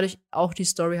 Und dadurch auch die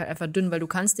Story halt einfach dünn, weil du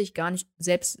kannst dich gar nicht,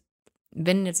 selbst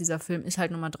wenn jetzt dieser Film ist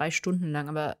halt nochmal 3 Stunden lang,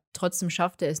 aber trotzdem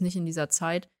schafft er es nicht in dieser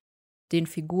Zeit, den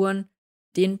Figuren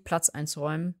den Platz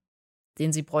einzuräumen,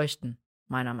 den sie bräuchten,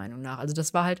 meiner Meinung nach. Also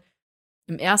das war halt,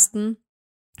 im ersten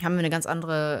haben wir eine ganz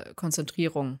andere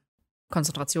Konzentration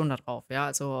darauf, ja.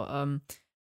 Also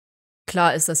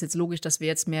klar ist das jetzt logisch, dass wir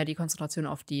jetzt mehr die Konzentration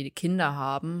auf die Kinder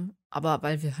haben, aber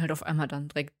weil wir halt auf einmal dann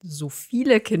direkt so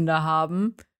viele Kinder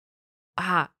haben,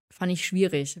 fand ich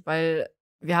schwierig, weil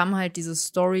wir haben halt diese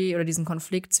Story oder diesen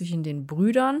Konflikt zwischen den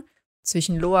Brüdern,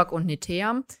 zwischen Loak und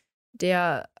Neteyam,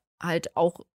 der halt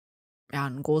auch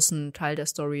einen großen Teil der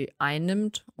Story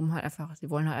einnimmt, sie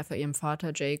wollen halt einfach ihrem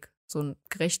Vater Jake so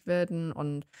gerecht werden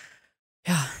und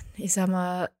ich sag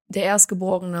mal, der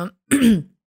Erstgeborene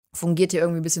fungiert hier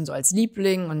irgendwie ein bisschen so als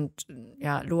Liebling und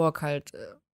Loak halt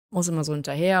muss immer so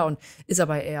hinterher und ist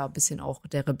aber eher ein bisschen auch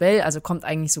der Rebell, also kommt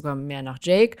eigentlich sogar mehr nach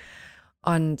Jake.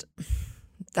 Und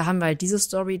da haben wir halt diese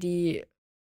Story, die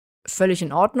völlig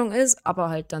in Ordnung ist, aber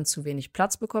halt dann zu wenig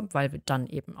Platz bekommt, weil wir dann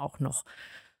eben auch noch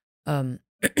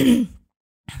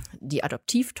die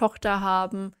Adoptivtochter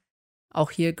haben.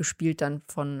 Auch hier gespielt dann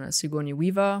von Sigourney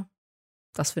Weaver.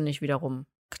 Das finde ich wiederum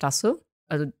klasse.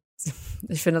 Also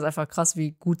ich finde das einfach krass,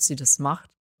 wie gut sie das macht.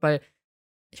 Weil,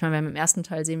 ich meine, im ersten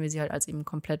Teil sehen wir sie halt als eben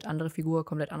komplett andere Figur,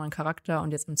 komplett anderen Charakter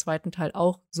und jetzt im zweiten Teil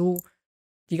auch so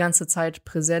die ganze Zeit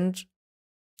präsent.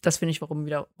 Das finde ich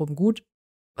wiederum gut.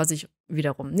 Was ich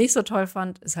wiederum nicht so toll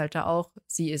fand, ist halt da auch,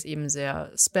 sie ist eben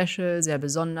sehr special, sehr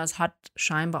besonders, hat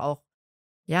scheinbar auch,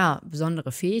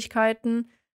 besondere Fähigkeiten.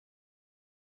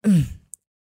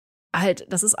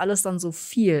 Halt, das ist alles dann so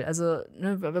viel. Also,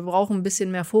 ne, wir brauchen ein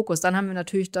bisschen mehr Fokus. Dann haben wir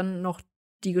natürlich dann noch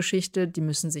die Geschichte, die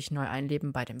müssen sich neu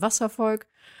einleben bei dem Wasservolk.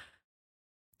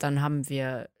 Dann haben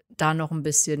wir da noch ein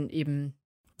bisschen eben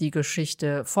die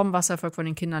Geschichte vom Wasservolk, von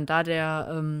den Kindern, da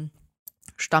der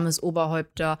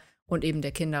Stammesoberhäupter und eben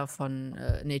der Kinder von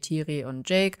Neytiri und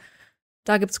Jake.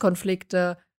 Da gibt's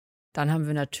Konflikte. Dann haben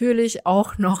wir natürlich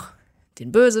auch noch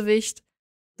den Bösewicht.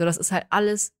 So, das ist halt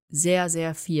alles sehr,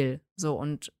 sehr viel. So,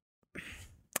 und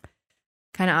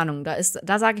keine Ahnung, da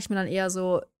sage ich mir dann eher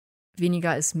so,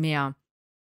 weniger ist mehr.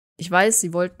 Ich weiß,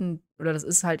 sie wollten, oder das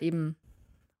ist halt eben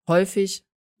häufig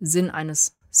Sinn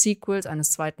eines Sequels,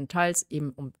 eines zweiten Teils,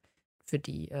 eben um für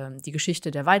die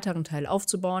Geschichte der weiteren Teile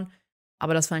aufzubauen.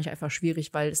 Aber das fand ich einfach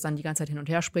schwierig, weil es dann die ganze Zeit hin und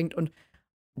her springt. Und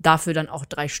dafür dann auch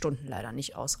 3 Stunden leider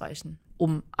nicht ausreichen,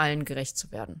 um allen gerecht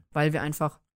zu werden. Weil wir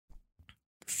einfach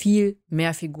viel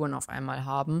mehr Figuren auf einmal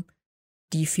haben,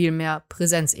 die viel mehr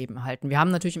Präsenz eben halten. Wir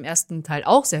haben natürlich im ersten Teil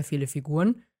auch sehr viele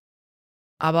Figuren,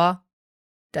 aber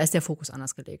da ist der Fokus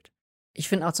anders gelegt. Ich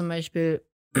finde auch zum Beispiel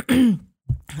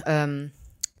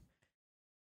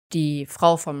die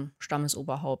Frau vom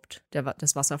Stammesoberhaupt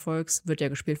des Wasservolks wird ja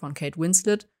gespielt von Kate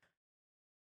Winslet.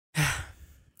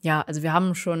 Ja, also wir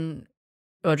haben schon,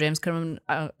 James Cameron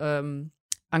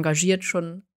engagiert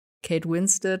schon Kate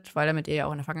Winslet, weil er mit ihr ja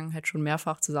auch in der Vergangenheit schon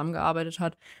mehrfach zusammengearbeitet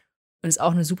hat und ist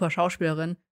auch eine super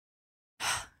Schauspielerin.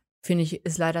 Finde ich,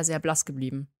 ist leider sehr blass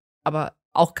geblieben. Aber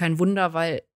auch kein Wunder,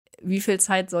 weil wie viel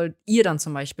Zeit soll ihr dann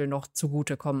zum Beispiel noch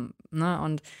zugutekommen? Ne?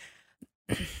 Und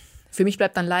für mich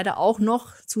bleibt dann leider auch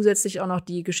noch zusätzlich auch noch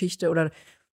die Geschichte oder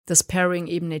das Pairing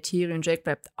eben Neytiri und Jake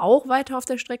bleibt auch weiter auf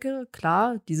der Strecke.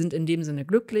 Klar, die sind in dem Sinne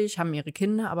glücklich, haben ihre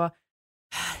Kinder, aber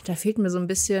da fehlt mir so ein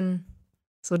bisschen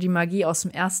so die Magie aus dem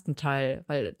ersten Teil,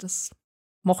 weil das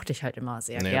mochte ich halt immer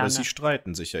sehr gerne. Aber sie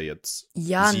streiten sich ja jetzt.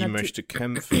 Ja, sie möchte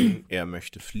kämpfen, er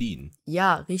möchte fliehen.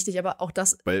 Ja, richtig, aber auch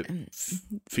das weil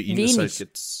für ihn ist halt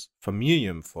jetzt Familie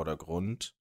im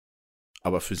Vordergrund,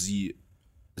 aber für sie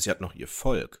hat noch ihr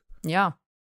Volk. Ja.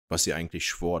 Was sie eigentlich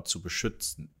schwor zu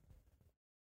beschützen.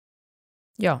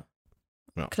 Ja.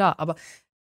 Klar, aber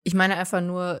ich meine einfach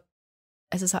nur,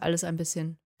 es ist halt alles ein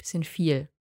bisschen viel.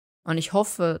 Und ich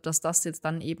hoffe, dass das jetzt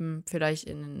dann eben vielleicht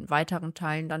in den weiteren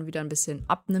Teilen dann wieder ein bisschen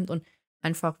abnimmt und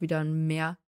einfach wieder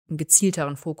einen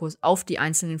gezielteren Fokus auf die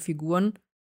einzelnen Figuren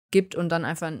gibt und dann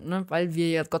einfach, ne, weil wir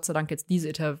ja Gott sei Dank jetzt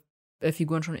diese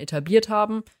Figuren schon etabliert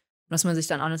haben, dass man sich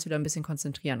dann alles wieder ein bisschen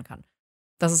konzentrieren kann.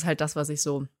 Das ist halt das, was ich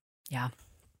so,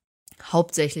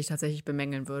 hauptsächlich tatsächlich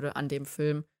bemängeln würde an dem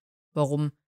Film,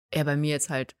 warum er bei mir jetzt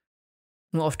halt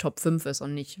nur auf Top 5 ist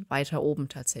und nicht weiter oben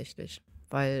tatsächlich.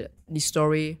 Weil die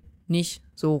Story nicht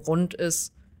so rund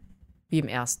ist wie im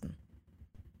ersten.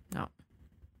 Ja.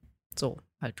 So,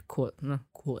 halt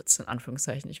kurz, in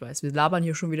Anführungszeichen. Ich weiß, wir labern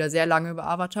hier schon wieder sehr lange über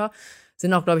Avatar,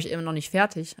 sind auch, glaube ich, immer noch nicht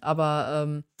fertig,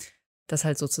 aber das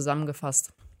halt so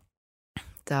zusammengefasst.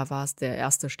 Da war es der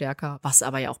erste stärker, was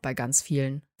aber ja auch bei ganz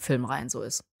vielen Filmreihen so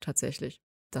ist, tatsächlich.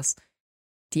 Dass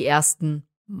die ersten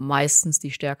meistens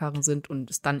die stärkeren sind und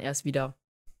es dann erst wieder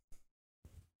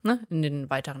in den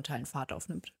weiteren Teilen Fahrt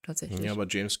aufnimmt, tatsächlich. Ja, aber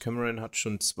James Cameron hat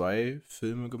schon 2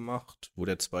 Filme gemacht, wo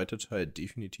der zweite Teil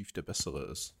definitiv der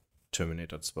bessere ist.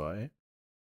 Terminator 2.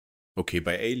 Okay,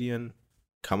 bei Alien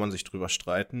kann man sich drüber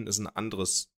streiten, ist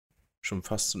schon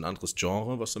fast ein anderes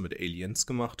Genre, was er mit Aliens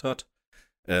gemacht hat.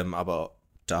 Aber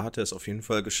da hat er es auf jeden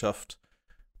Fall geschafft,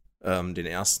 den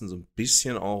ersten so ein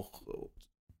bisschen auch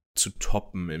zu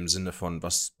toppen im Sinne von,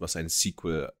 was ein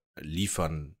Sequel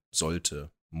liefern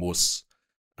sollte, muss.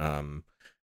 Aber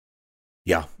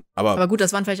gut,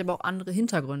 das waren vielleicht aber auch andere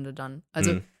Hintergründe dann.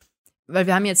 Also, weil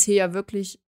wir haben jetzt hier ja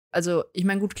wirklich, also ich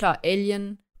meine, gut, klar,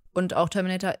 Alien und auch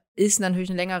Terminator ist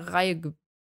natürlich eine längere Reihe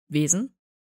gewesen.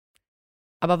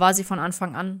 Aber war sie von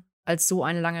Anfang an als so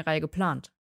eine lange Reihe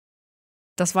geplant?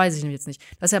 Das weiß ich jetzt nicht.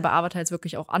 Das ist ja bei Avatar jetzt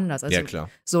wirklich auch anders. Also, ja, klar.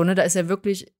 So, da ist ja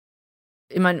wirklich,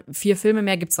 ich meine, 4 Filme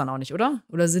mehr gibt's dann auch nicht, oder?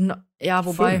 Oder sind, ja,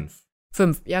 wobei.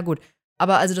 5, ja gut.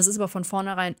 Aber also das ist aber von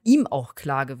vornherein ihm auch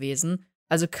klar gewesen.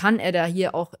 Also kann er da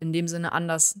hier auch in dem Sinne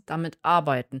anders damit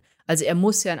arbeiten. Also er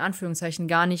muss ja in Anführungszeichen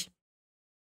gar nicht,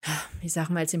 ich sag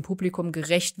mal jetzt dem Publikum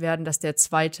gerecht werden, dass der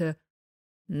zweite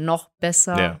noch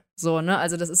besser,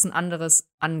 Also das ist ein anderes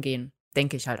Angehen,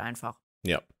 denke ich halt einfach.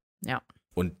 Ja. Ja.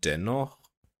 Und dennoch,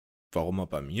 warum er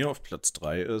bei mir auf Platz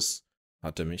 3 ist,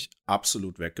 hat er mich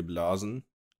absolut weggeblasen.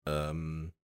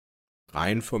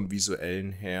 Rein vom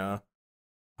Visuellen her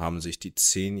haben sich die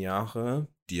 10 Jahre,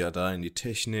 die er da in die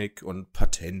Technik und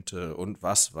Patente und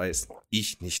was weiß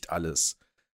ich nicht alles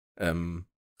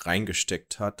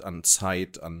reingesteckt hat an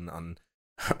Zeit, an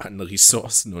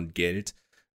Ressourcen und Geld,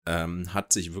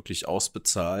 hat sich wirklich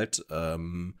ausbezahlt.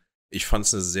 Ich fand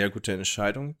es eine sehr gute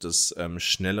Entscheidung, dass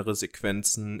schnellere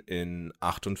Sequenzen in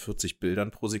 48 Bildern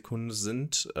pro Sekunde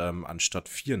sind, anstatt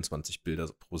 24 Bilder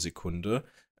pro Sekunde.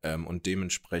 Und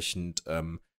dementsprechend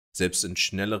selbst in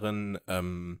schnelleren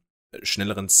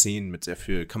Szenen mit sehr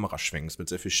viel Kameraschwenks, mit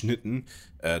sehr viel Schnitten,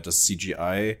 das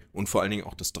CGI und vor allen Dingen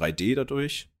auch das 3D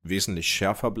dadurch wesentlich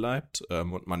schärfer bleibt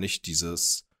und man nicht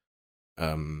diesen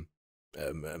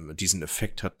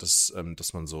Effekt hat, dass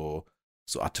man so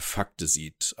Artefakte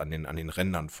sieht an den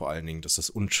Rändern vor allen Dingen, dass das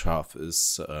unscharf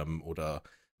ist oder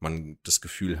man das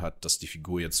Gefühl hat, dass die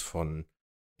Figur jetzt so ein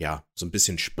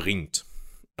bisschen springt.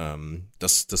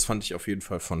 Das fand ich auf jeden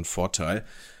Fall von Vorteil.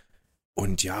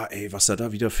 Und ja, was er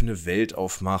da wieder für eine Welt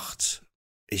aufmacht,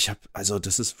 also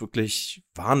das ist wirklich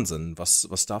Wahnsinn,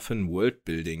 was da für ein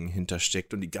Worldbuilding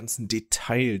hintersteckt und die ganzen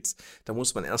Details. Da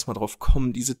muss man erstmal drauf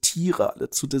kommen, diese Tiere alle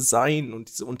zu designen und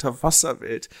diese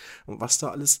Unterwasserwelt und was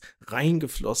da alles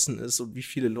reingeflossen ist und wie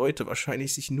viele Leute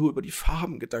wahrscheinlich sich nur über die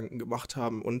Farben Gedanken gemacht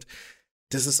haben. Und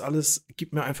das ist alles,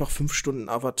 gib mir einfach 5 Stunden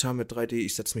Avatar mit 3D,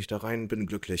 ich setze mich da rein, bin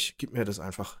glücklich. Gib mir das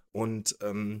einfach. Und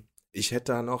ich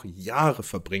hätte da noch Jahre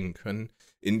verbringen können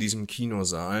in diesem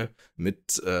Kinosaal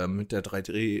mit der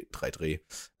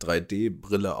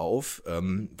 3D-Brille auf,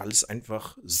 weil es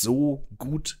einfach so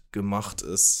gut gemacht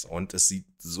ist und es sieht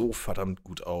so verdammt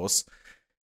gut aus.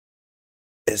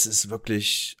 Es ist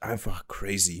wirklich einfach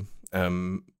crazy.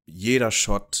 Jeder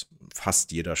Shot,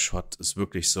 fast jeder Shot ist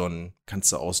wirklich so ein,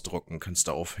 kannst du ausdrucken, kannst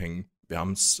du aufhängen. Wir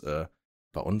haben es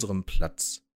bei unserem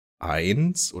Platz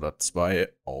 1 oder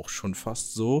 2 auch schon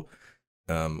fast so,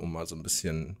 um mal so ein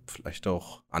bisschen vielleicht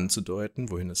auch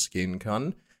anzudeuten, wohin es gehen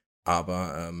kann.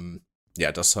 Aber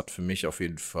ja, das hat für mich auf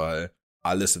jeden Fall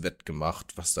alles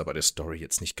wettgemacht, was da bei der Story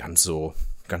jetzt nicht ganz so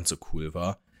cool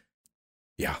war.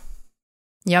 Ja.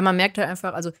 Ja, man merkt halt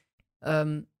einfach, also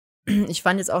ich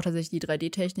fand jetzt auch tatsächlich die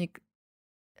 3D-Technik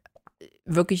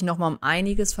wirklich noch mal um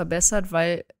einiges verbessert,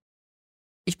 weil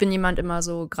ich bin jemand immer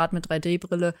so, gerade mit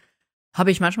 3D-Brille,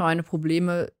 habe ich manchmal meine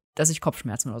Probleme, dass ich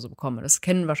Kopfschmerzen oder so bekomme. Das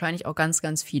kennen wahrscheinlich auch ganz,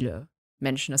 ganz viele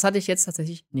Menschen. Das hatte ich jetzt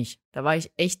tatsächlich nicht. Da war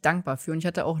ich echt dankbar für. Und ich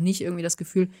hatte auch nicht irgendwie das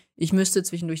Gefühl, ich müsste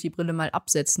zwischendurch die Brille mal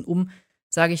absetzen, um,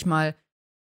 sage ich mal,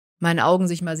 meine Augen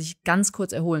sich ganz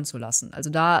kurz erholen zu lassen. Also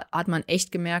da hat man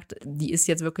echt gemerkt, die ist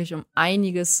jetzt wirklich um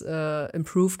einiges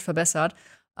improved, verbessert.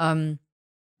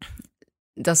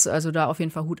 Das, also da auf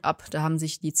jeden Fall Hut ab. Da haben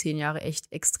sich die 10 Jahre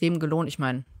echt extrem gelohnt. Ich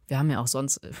meine, wir haben ja auch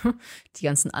sonst die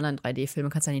ganzen anderen 3D-Filme,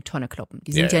 kannst du ja in die Tonne kloppen.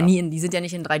 Die sind die sind ja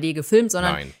nicht in 3D gefilmt,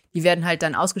 sondern die werden halt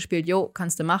dann ausgespielt,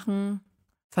 kannst du machen.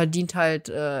 Verdient halt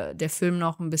der Film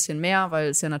noch ein bisschen mehr, weil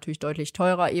es ja natürlich deutlich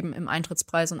teurer eben im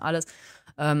Eintrittspreis und alles.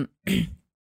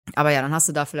 Aber ja, dann hast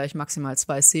du da vielleicht maximal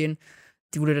 2 Szenen,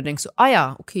 wo du dann denkst, so,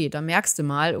 ja, okay, da merkst du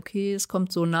mal, okay, es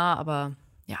kommt so nah, aber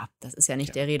ja, das ist ja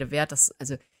nicht der Rede wert.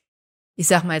 Also, ich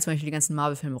sag mal jetzt zum Beispiel, die ganzen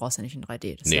Marvel-Filme brauchst du ja nicht in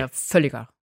 3D. Das ist ja völliger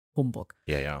Humbug.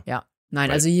 Ja. Ja,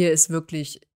 nein, also hier ist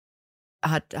wirklich,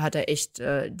 hat er echt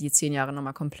die 10 Jahre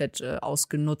nochmal komplett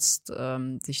ausgenutzt,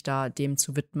 sich da dem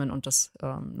zu widmen und das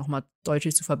nochmal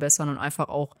deutlich zu verbessern und einfach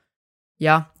auch,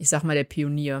 ja, ich sag mal, der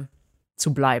Pionier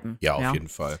zu bleiben. Ja, auf jeden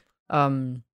Fall.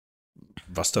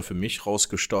 Was da für mich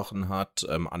rausgestochen hat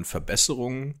an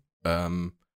Verbesserungen,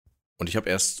 und ich habe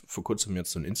erst vor kurzem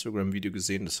jetzt so ein Instagram-Video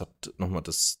gesehen, das hat nochmal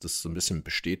das so ein bisschen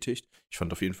bestätigt. Ich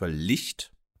fand auf jeden Fall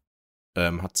Licht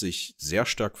hat sich sehr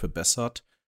stark verbessert.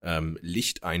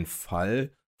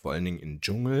 Lichteinfall, vor allen Dingen in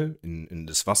Dschungel, in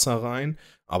das Wasser rein,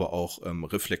 aber auch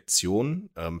Reflexion,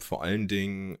 vor allen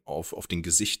Dingen auf den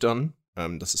Gesichtern.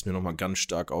 Das ist mir nochmal ganz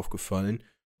stark aufgefallen.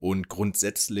 Und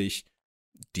grundsätzlich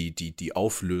die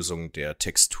Auflösung der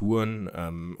Texturen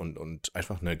und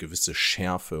einfach eine gewisse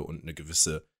Schärfe und eine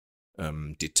gewisse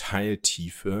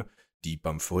Detailtiefe, die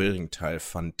beim vorherigen Teil,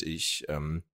 fand ich,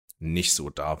 nicht so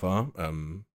da war.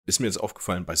 Ist mir jetzt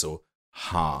aufgefallen bei so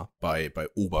bei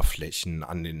Oberflächen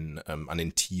an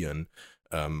den Tieren.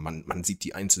 Man sieht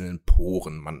die einzelnen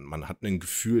Poren, man hat ein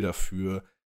Gefühl dafür,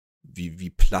 wie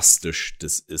plastisch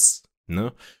das ist,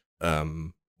 ne?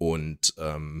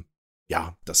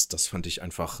 Ja, das fand ich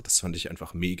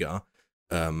einfach mega.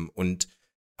 Und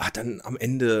dann am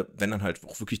Ende, wenn dann halt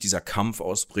auch wirklich dieser Kampf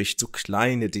ausbricht, so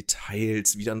kleine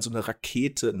Details, wie dann so eine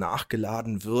Rakete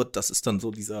nachgeladen wird, das ist dann so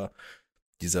dieser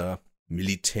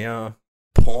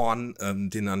Militär-Porn,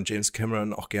 den dann James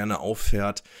Cameron auch gerne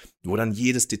auffährt, wo dann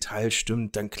jedes Detail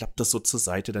stimmt, dann klappt das so zur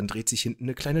Seite, dann dreht sich hinten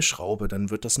eine kleine Schraube,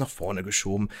 dann wird das nach vorne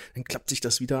geschoben, dann klappt sich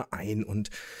das wieder ein und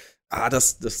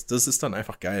das ist dann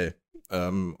einfach geil.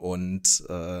 Ja,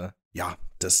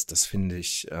 das finde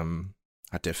ich,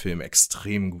 hat der Film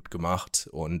extrem gut gemacht.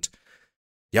 Und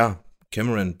ja,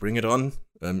 Cameron, bring it on.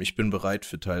 Ich bin bereit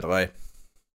für Teil 3.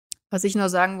 Was ich noch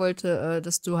sagen wollte,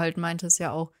 dass du halt meintest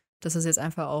ja auch, dass es jetzt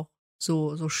einfach auch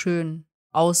so schön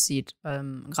aussieht,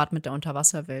 gerade mit der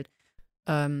Unterwasserwelt.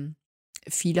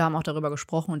 Viele haben auch darüber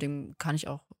gesprochen und dem kann ich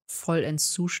auch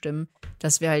vollends zustimmen,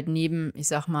 dass wir halt neben, ich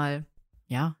sag mal,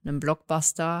 ja, einem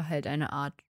Blockbuster halt eine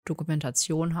Art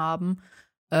Dokumentation haben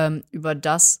über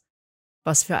das,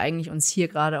 was wir eigentlich uns hier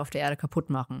gerade auf der Erde kaputt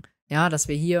machen. Ja, dass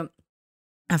wir hier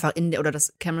einfach oder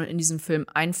dass Cameron in diesem Film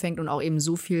einfängt und auch eben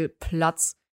so viel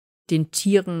Platz den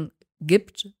Tieren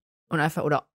gibt und einfach,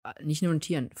 oder nicht nur den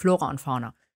Tieren, Flora und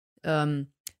Fauna,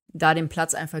 da den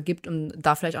Platz einfach gibt, um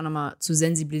da vielleicht auch nochmal zu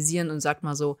sensibilisieren und sagt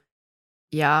mal so,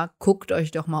 ja, guckt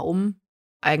euch doch mal um.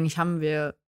 Eigentlich haben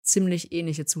wir ziemlich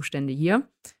ähnliche Zustände hier.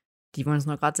 die wollen uns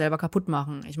nur gerade selber kaputt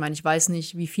machen. Ich meine, ich weiß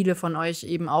nicht, wie viele von euch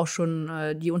eben auch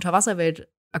schon die Unterwasserwelt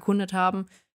erkundet haben.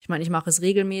 Ich meine, ich mache es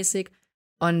regelmäßig.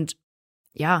 Und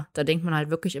ja, da denkt man halt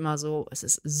wirklich immer so, es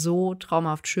ist so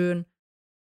traumhaft schön,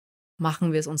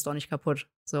 machen wir es uns doch nicht kaputt.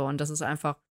 So, und das ist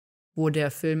einfach, wo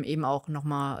der Film eben auch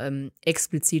nochmal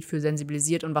explizit für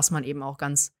sensibilisiert und was man eben auch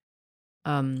ganz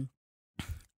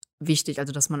wichtig,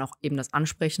 also dass man auch eben das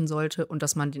ansprechen sollte und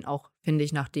dass man den auch, finde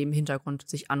ich, nach dem Hintergrund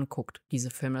sich anguckt,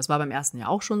 diese Filme. Das war beim ersten Jahr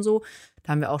auch schon so.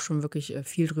 Da haben wir auch schon wirklich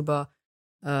viel drüber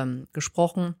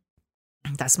gesprochen,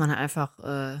 dass man einfach,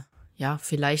 ja,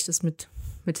 vielleicht es mit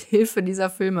Hilfe dieser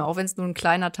Filme, auch wenn es nur ein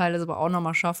kleiner Teil ist, aber auch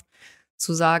nochmal schafft,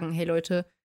 zu sagen, hey Leute,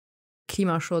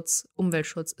 Klimaschutz,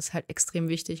 Umweltschutz ist halt extrem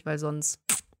wichtig, weil sonst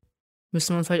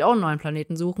müssen wir uns vielleicht auch einen neuen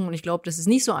Planeten suchen. Und ich glaube, das ist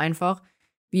nicht so einfach,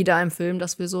 wie da im Film,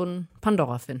 dass wir so einen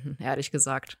Pandora finden, ehrlich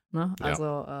gesagt. Ne? Ja.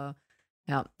 Also,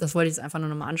 ja, das wollte ich jetzt einfach nur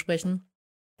nochmal ansprechen.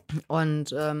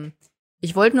 Und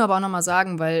ich wollte nur aber auch nochmal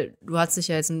sagen, weil du hast dich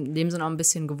ja jetzt in dem Sinne auch ein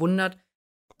bisschen gewundert,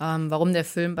 warum der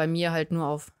Film bei mir halt nur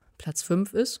auf Platz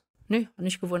 5 ist. Nee,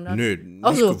 nicht gewundert. Nö, nicht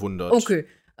Ach so, gewundert. Okay.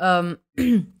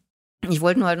 Ich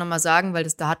wollte nur halt nochmal sagen, weil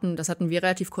das hatten wir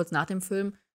relativ kurz nach dem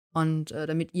Film. Und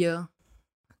damit ihr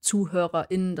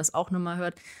ZuhörerInnen das auch nochmal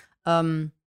hört,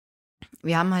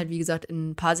 wir haben halt, wie gesagt,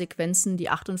 in ein paar Sequenzen die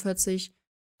 48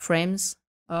 Frames,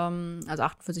 also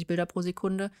 48 Bilder pro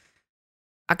Sekunde.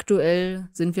 Aktuell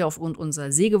sind wir aufgrund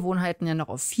unserer Sehgewohnheiten ja noch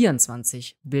auf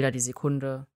 24 Bilder die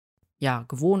Sekunde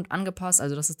gewohnt, angepasst.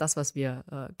 Also das ist das, was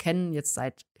wir kennen, jetzt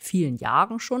seit vielen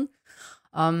Jahren schon.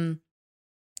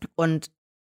 Und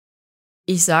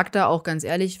ich sage da auch ganz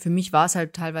ehrlich, für mich war es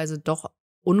halt teilweise doch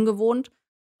ungewohnt,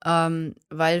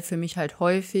 weil für mich halt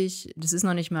häufig, das ist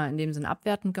noch nicht mal in dem Sinn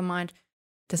abwertend gemeint,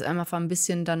 das einfach ein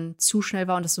bisschen dann zu schnell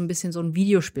war und das so ein bisschen so einen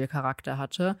Videospielcharakter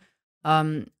hatte.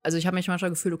 Also ich habe mich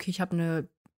manchmal gefühlt, okay, ich habe eine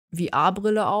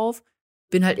VR-Brille auf,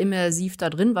 bin halt immersiv da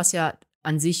drin, was ja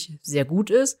an sich sehr gut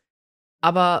ist,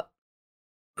 aber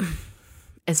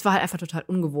es war halt einfach total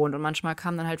ungewohnt und manchmal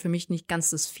kam dann halt für mich nicht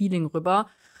ganz das Feeling rüber.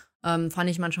 Fand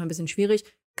ich manchmal ein bisschen schwierig.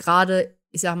 Gerade,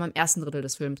 ich sag mal, im ersten Drittel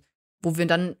des Films, wo wir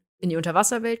dann in die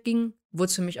Unterwasserwelt gingen, wurde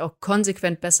es für mich auch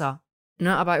konsequent besser.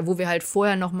 Ne? Aber wo wir halt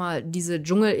vorher noch mal diese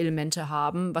Dschungelelemente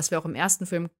haben, was wir auch im ersten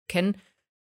Film kennen,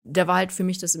 da war halt für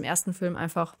mich das im ersten Film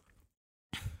einfach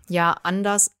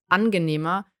anders,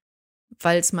 angenehmer,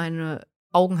 weil es meine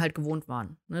Augen halt gewohnt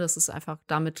waren. Ne? Das ist einfach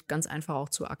damit ganz einfach auch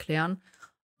zu erklären.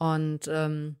 Und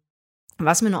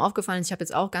was mir noch aufgefallen ist, ich habe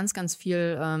jetzt auch ganz, ganz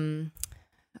viel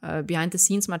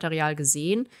Behind-the-Scenes-Material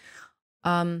gesehen,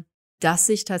 dass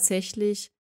sich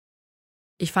tatsächlich,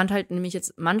 ich fand halt nämlich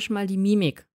jetzt manchmal die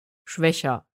Mimik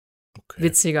schwächer. Okay.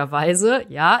 Witzigerweise,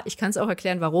 ja, ich kann es auch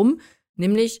erklären, warum.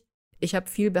 Nämlich, ich habe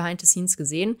viel Behind-the-Scenes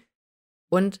gesehen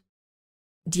und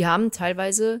die haben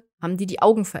teilweise, die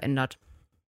Augen verändert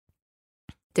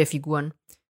der Figuren.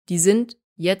 Die sind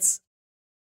jetzt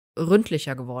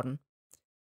ründlicher geworden.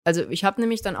 Also ich habe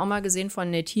nämlich dann auch mal gesehen von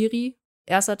Neytiri,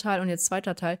 erster Teil und jetzt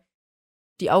zweiter Teil,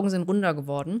 die Augen sind runder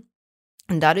geworden.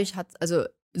 Und dadurch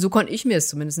so konnte ich mir es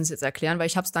zumindest jetzt erklären, weil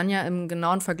ich habe es dann ja im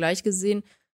genauen Vergleich gesehen,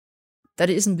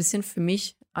 dadurch ist ein bisschen für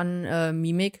mich an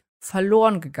Mimik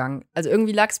verloren gegangen. Also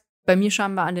irgendwie lag es bei mir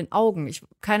scheinbar an den Augen.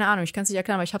 Keine Ahnung, ich kann es nicht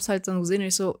erklären, aber ich habe es halt so gesehen und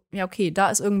ich so, ja okay,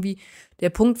 da ist irgendwie der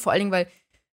Punkt, vor allen Dingen, weil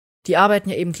die arbeiten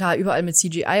ja eben klar überall mit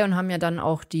CGI und haben ja dann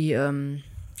auch die,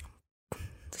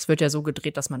 das wird ja so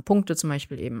gedreht, dass man Punkte zum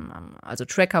Beispiel eben, also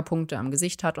Tracker-Punkte am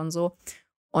Gesicht hat und so.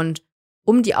 Und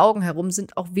um die Augen herum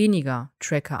sind auch weniger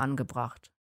Tracker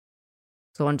angebracht.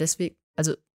 So, und deswegen,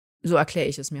 also so erkläre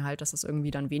ich es mir halt, dass das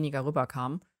irgendwie dann weniger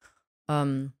rüberkam.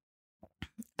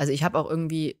 Also ich habe auch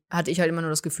hatte ich halt immer nur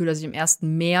das Gefühl, dass ich im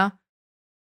ersten mehr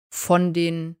von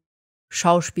den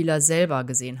Schauspieler selber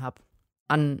gesehen habe.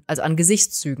 Also an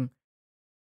Gesichtszügen.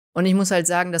 Und ich muss halt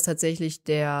sagen, dass tatsächlich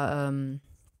der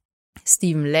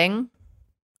Stephen Lang,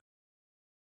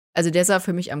 also der sah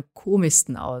für mich am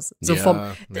komischsten aus. So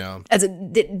ja. Also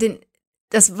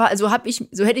das war, so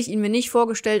hätte ich ihn mir nicht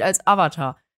vorgestellt als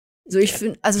Avatar. So ich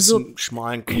finde, also so einen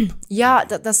schmalen Kopf. Ja,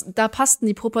 da passten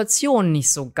die Proportionen nicht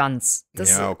so ganz.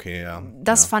 Das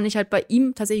fand ich halt bei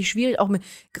ihm tatsächlich schwierig, auch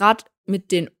gerade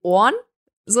mit den Ohren.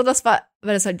 So, das war,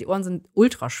 weil das halt die Ohren sind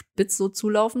ultra spitz so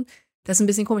zulaufen. Das ist ein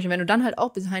bisschen komisch. Und wenn du dann halt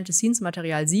auch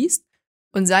Behind-the-Scenes-Material siehst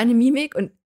und seine Mimik,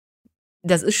 und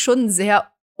das ist schon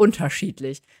sehr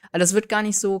unterschiedlich. Also das wird gar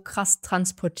nicht so krass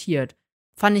transportiert.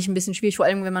 Fand ich ein bisschen schwierig, vor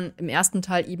allem wenn man im ersten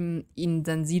Teil ihn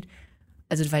dann sieht.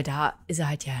 Also, weil da ist er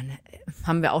halt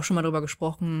haben wir auch schon mal drüber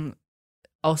gesprochen,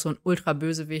 auch so ein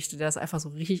Ultra-Bösewicht, der das einfach so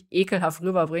richtig ekelhaft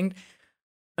rüberbringt.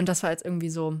 Und das war jetzt irgendwie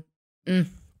so,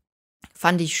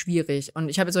 fand ich schwierig. Und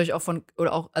ich habe jetzt euch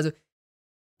auch also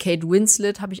Kate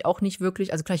Winslet habe ich auch nicht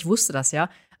wirklich, also klar, ich wusste das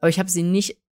ja, aber ich habe sie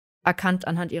nicht erkannt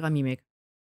anhand ihrer Mimik.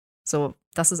 So,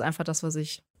 das ist einfach das, was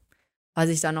ich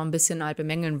da noch ein bisschen halt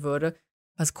bemängeln würde,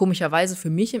 was komischerweise für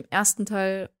mich im ersten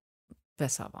Teil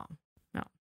besser war. Ja.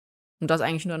 Und das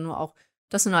eigentlich nur auch,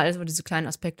 das sind halt diese kleinen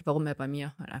Aspekte, warum er bei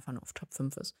mir halt einfach nur auf Top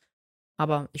 5 ist.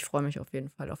 Aber ich freue mich auf jeden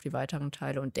Fall auf die weiteren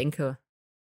Teile und denke,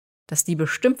 dass die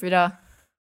bestimmt wieder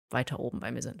weiter oben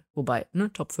bei mir sind. Wobei,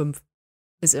 ne, Top 5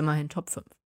 ist immerhin Top 5.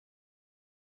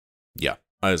 Ja,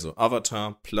 also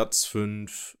Avatar, Platz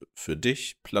 5 für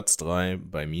dich, Platz 3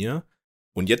 bei mir.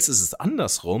 Und jetzt ist es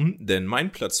andersrum, denn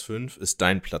mein Platz 5 ist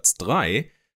dein Platz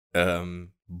 3.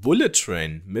 Bullet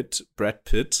Train mit Brad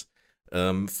Pitt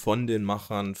von den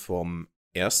Machern vom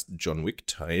ersten John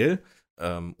Wick-Teil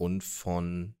und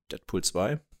von Deadpool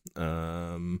 2.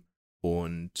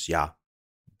 Und ja,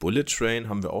 Bullet Train,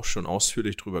 haben wir auch schon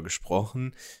ausführlich drüber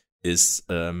gesprochen, ist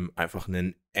einfach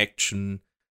ein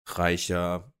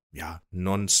actionreicher, ja,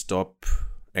 nonstop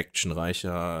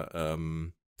actionreicher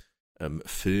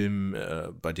Film,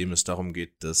 bei dem es darum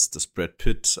geht, dass Brad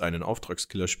Pitt einen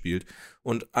Auftragskiller spielt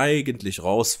und eigentlich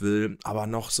raus will, aber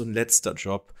noch so ein letzter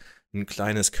Job, ein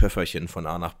kleines Köfferchen von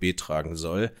A nach B tragen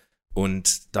soll.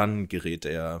 Und dann gerät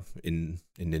er in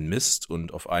den Mist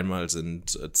und auf einmal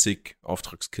sind zig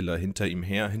Auftragskiller hinter ihm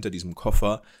her, hinter diesem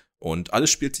Koffer. Und alles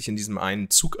spielt sich in diesem einen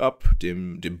Zug ab,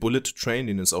 dem Bullet Train,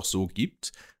 den es auch so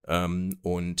gibt.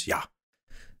 Und ja,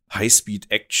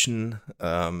 Highspeed-Action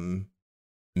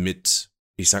mit,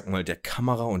 ich sag mal, der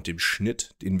Kamera und dem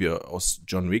Schnitt, den wir aus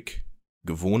John Wick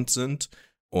gewohnt sind.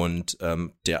 Und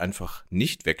der einfach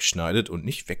nicht wegschneidet und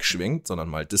nicht wegschwenkt, sondern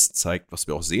mal das zeigt, was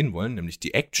wir auch sehen wollen, nämlich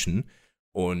die Action.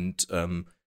 Und dann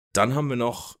haben wir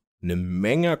noch eine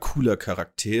Menge cooler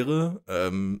Charaktere,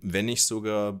 wenn nicht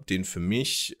sogar den für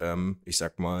mich, ich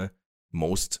sag mal,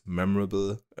 most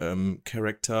memorable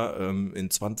Character in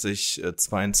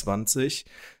 2022.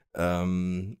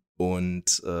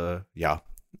 Ja,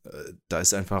 da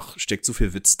ist einfach, steckt so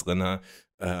viel Witz drin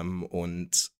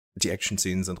und die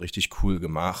Action-Szenen sind richtig cool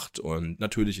gemacht und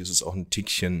natürlich ist es auch ein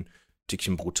Tickchen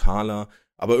brutaler,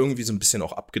 aber irgendwie so ein bisschen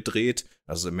auch abgedreht,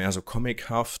 also mehr so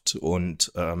comichaft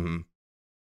und ja,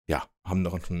 haben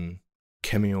noch ein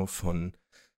Cameo von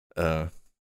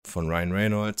Ryan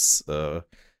Reynolds.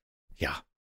 Ja,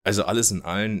 also alles in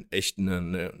allem echt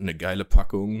eine geile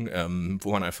Packung,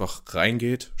 wo man einfach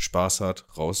reingeht, Spaß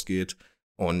hat, rausgeht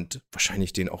und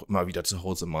wahrscheinlich den auch immer wieder zu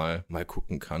Hause mal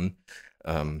gucken kann.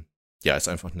 Ja, ist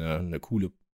einfach eine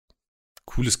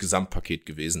cooles Gesamtpaket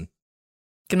gewesen.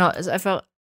 Genau, ist einfach,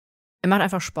 er macht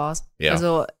einfach Spaß. Ja.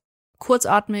 Also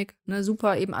kurzatmig, ne,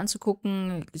 super eben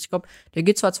anzugucken. Ich glaube, der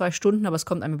geht zwar 2 Stunden, aber es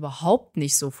kommt einem überhaupt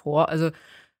nicht so vor. Also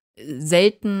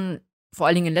selten, vor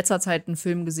allen Dingen in letzter Zeit, einen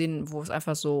Film gesehen, wo es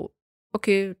einfach so,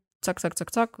 okay, zack, zack,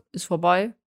 zack, zack, ist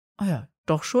vorbei. Ah ja,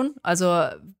 doch schon. Also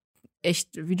echt,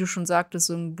 wie du schon sagtest,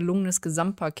 so ein gelungenes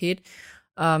Gesamtpaket.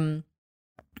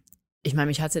 Ich meine,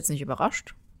 mich hat es jetzt nicht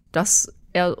überrascht, dass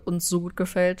er uns so gut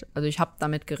gefällt. Also ich habe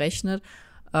damit gerechnet.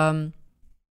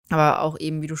 Aber auch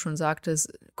eben, wie du schon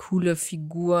sagtest, coole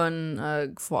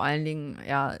Figuren, vor allen Dingen,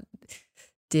 ja,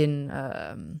 den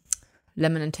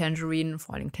Lemon and Tangerine,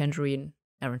 vor allen Dingen Tangerine,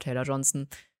 Aaron Taylor Johnson,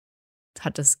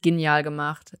 hat das genial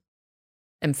gemacht.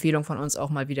 Empfehlung von uns auch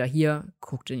mal wieder hier.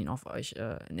 Guckt ihn auf euch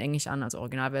in Englisch an, als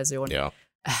Originalversion. Ja.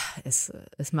 Es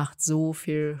macht so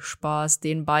viel Spaß,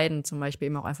 den beiden zum Beispiel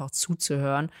eben auch einfach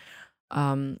zuzuhören.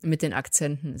 Mit den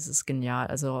Akzenten ist es genial.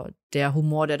 Also der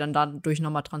Humor, der dann dadurch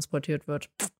nochmal transportiert wird,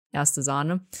 erste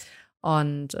Sahne.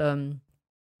 Und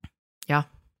ja,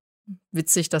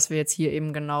 witzig, dass wir jetzt hier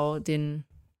eben genau die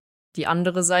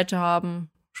andere Seite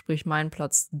haben. Sprich, mein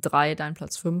Platz 3, dein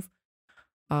Platz 5.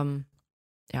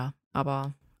 Ja,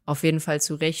 aber auf jeden Fall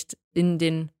zu Recht in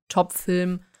den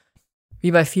Top-Filmen,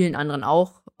 wie bei vielen anderen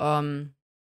auch.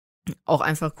 Auch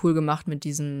einfach cool gemacht mit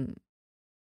diesem,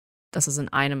 dass es in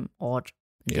einem Ort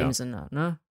in dem Sinne,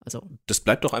 ne? Also das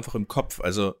bleibt doch einfach im Kopf.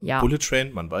 Also ja. Bullet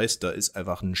Train, man weiß, da ist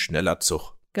einfach ein schneller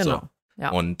Zug. Genau. So. Ja.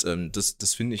 Und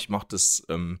das finde ich, macht es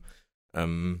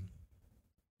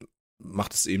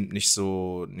eben nicht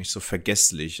so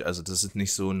vergesslich. Also das ist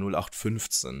nicht so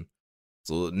 0815.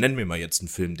 So, nennen wir mal jetzt einen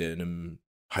Film, der in einem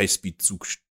Highspeed-Zug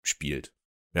spielt.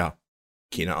 Ja,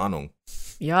 keine Ahnung.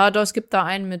 Ja, doch, es gibt da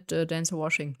einen mit Denzel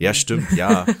Washington. Ja, stimmt,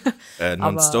 ja.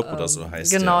 Nonstop oder so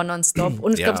heißt genau, der. Nonstop.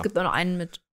 Und ich glaube, es gibt auch noch einen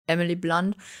mit Emily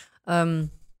Blunt. Ja.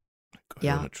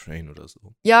 Train oder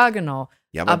so. Ja, genau.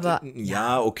 Ja, aber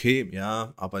okay,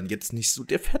 ja, aber jetzt nicht so,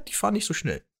 die fahren nicht so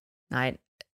schnell. Nein.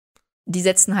 Die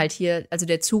setzen halt hier, also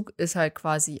der Zug ist halt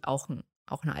quasi auch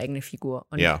eine eigene Figur.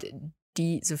 Und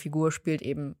diese Figur spielt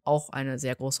eben auch eine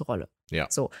sehr große Rolle.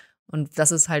 Ja. So. Und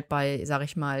das ist halt bei, sag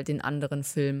ich mal, den anderen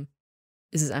Filmen,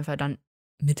 ist es einfach dann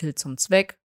Mittel zum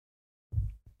Zweck.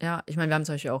 Ja, ich meine, wir haben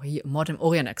zum Beispiel auch hier Mord im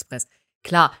Orient Express.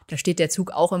 Klar, da steht der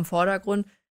Zug auch im Vordergrund,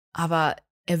 aber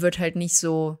er wird halt nicht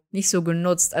so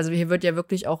genutzt. Also hier wird ja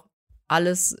wirklich auch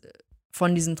alles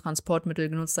von diesem Transportmittel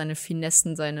genutzt, seine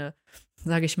Finessen, seine,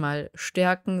 sage ich mal,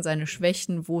 Stärken, seine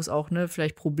Schwächen, wo es auch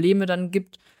vielleicht Probleme dann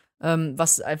gibt,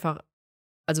 was einfach,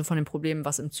 also von den Problemen,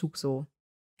 was im Zug so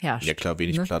herrscht. Ja klar,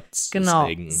 wenig Platz, genau,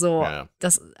 ist eng. so, Ja.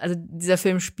 Also dieser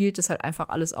Film spielt das halt einfach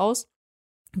alles aus,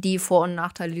 die Vor- und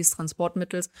Nachteile dieses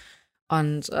Transportmittels,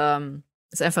 und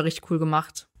ist einfach richtig cool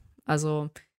gemacht. Also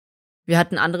wir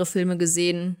hatten andere Filme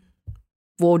gesehen,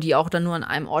 wo die auch dann nur an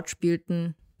einem Ort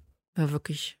spielten, war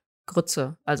wirklich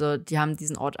Grütze. Also die haben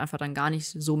diesen Ort einfach dann gar nicht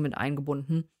so mit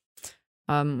eingebunden.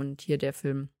 Und hier der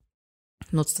Film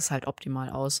nutzt das halt optimal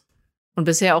aus. Und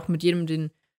bisher auch mit jedem,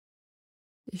 den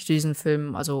ich diesen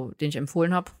Film, also den ich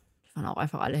empfohlen habe, die waren auch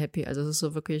einfach alle happy. Also es ist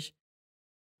so wirklich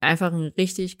einfach ein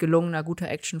richtig gelungener, guter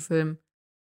Actionfilm,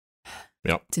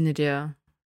 den du dir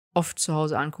oft zu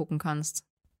Hause angucken kannst,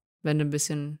 wenn du ein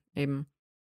bisschen eben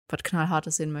was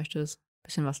Knallhartes sehen möchtest, ein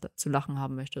bisschen was zu lachen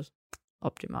haben möchtest.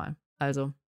 Optimal.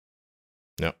 Also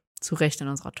zu Recht in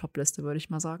unserer Top-Liste, würde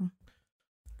ich mal sagen.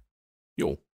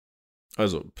 Jo.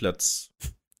 Also Platz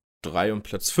 3 und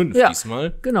Platz 5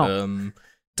 diesmal. Genau.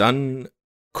 Dann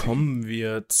kommen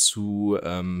wir zu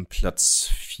Platz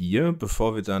 4,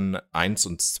 bevor wir dann 1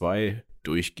 und 2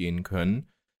 durchgehen können.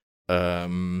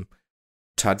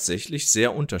 Tatsächlich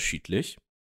sehr unterschiedlich.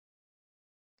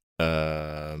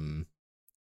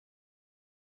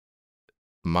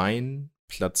 Mein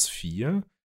Platz 4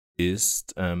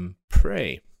 ist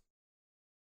Prey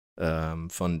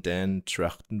von Dan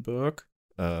Trachtenberg,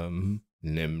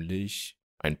 nämlich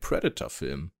ein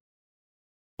Predator-Film.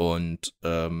 Und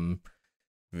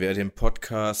wer dem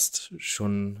Podcast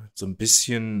schon so ein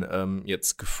bisschen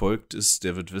jetzt gefolgt ist,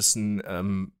 der wird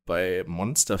wissen, bei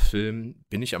Monsterfilmen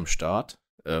bin ich am Start.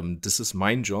 Das ist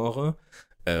mein Genre.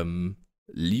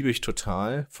 Liebe ich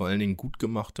total. Vor allen Dingen gut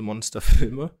gemachte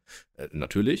Monsterfilme.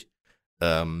 Natürlich.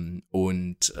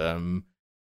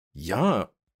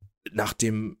 Nach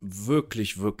dem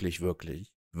wirklich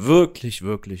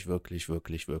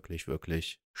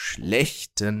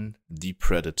schlechten The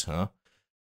Predator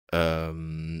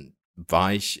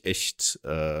war ich echt, so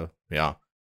ein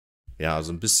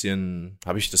bisschen,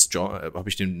 habe ich das so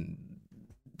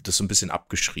ein bisschen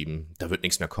abgeschrieben. Da wird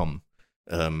nichts mehr kommen.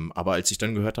 Aber als ich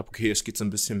dann gehört habe, okay, es geht so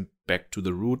ein bisschen back to the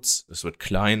roots, es wird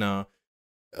kleiner.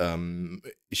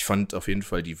 Ich fand auf jeden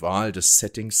Fall die Wahl des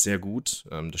Settings sehr gut.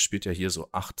 Das spielt ja hier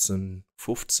so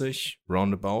 1850,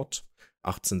 roundabout,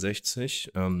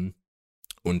 1860. Und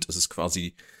es ist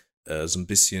quasi so ein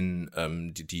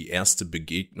bisschen die erste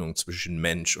Begegnung zwischen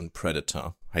Mensch und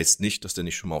Predator. Heißt nicht, dass der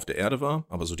nicht schon mal auf der Erde war,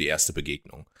 aber so die erste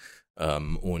Begegnung.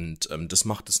 Das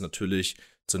macht es natürlich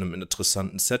zu einem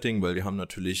interessanten Setting, weil wir haben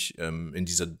natürlich in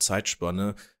dieser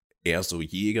Zeitspanne eher so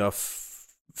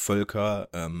Jägervölker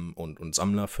und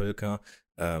Sammlervölker.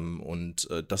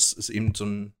 Das ist eben so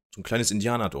ein kleines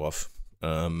Indianerdorf.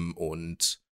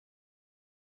 Und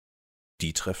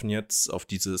die treffen jetzt auf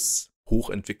dieses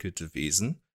hochentwickelte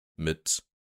Wesen mit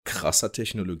krasser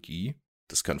Technologie.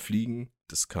 Das kann fliegen,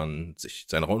 das kann sich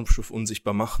sein Raumschiff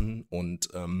unsichtbar machen und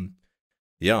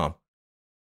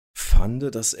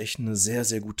fand das echt eine sehr,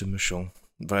 sehr gute Mischung.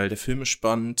 Weil der Film ist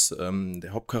spannend,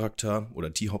 der Hauptcharakter oder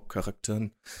die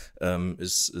Hauptcharakterin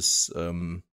ist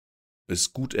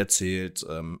gut erzählt,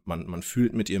 man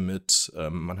fühlt mit ihr mit,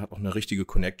 man hat auch eine richtige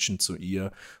Connection zu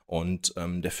ihr und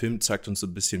der Film zeigt uns so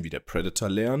ein bisschen, wie der Predator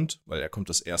lernt, weil er kommt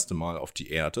das erste Mal auf die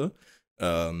Erde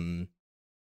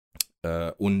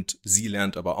und sie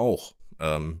lernt aber auch,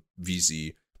 wie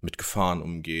sie mit Gefahren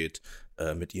umgeht,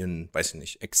 mit ihren, weiß ich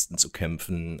nicht, Äxten zu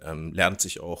kämpfen, lernt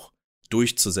sich auch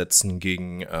durchzusetzen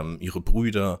gegen ihre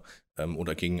Brüder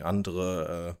oder gegen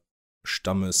andere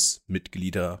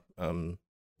Stammesmitglieder.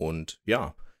 Und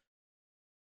ja,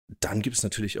 dann gibt es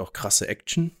natürlich auch krasse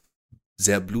Action,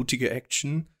 sehr blutige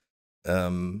Action.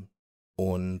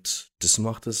 Und das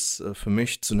macht es für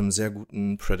mich zu einem sehr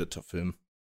guten Predator-Film,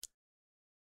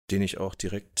 den ich auch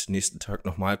direkt nächsten Tag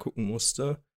nochmal gucken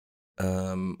musste.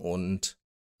 Und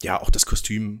ja, auch das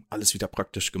Kostüm, alles wieder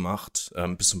praktisch gemacht,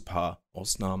 bis ein paar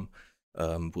Ausnahmen,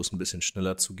 wo es ein bisschen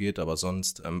schneller zugeht, aber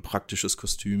sonst praktisches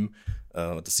Kostüm,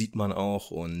 das sieht man auch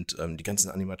und die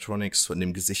ganzen Animatronics von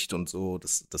dem Gesicht und so,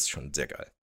 das ist schon sehr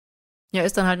geil. Ja,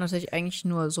 ist dann halt natürlich eigentlich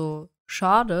nur so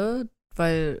schade,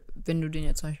 weil wenn du den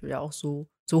jetzt zum Beispiel ja auch so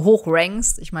hoch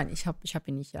rankst, ich meine, ich hab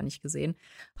ihn ja nicht gesehen,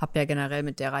 habe ja generell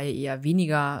mit der Reihe eher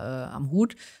weniger am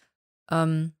Hut.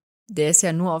 Der ist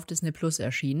ja nur auf Disney Plus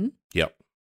erschienen. Ja.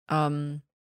 Ähm,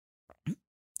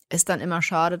 ist dann immer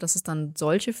schade, dass es dann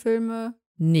solche Filme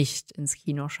nicht ins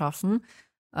Kino schaffen.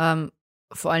 Ähm,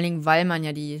 vor allen Dingen, weil man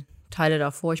ja die Teile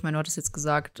davor, ich meine, du hattest jetzt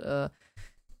gesagt, der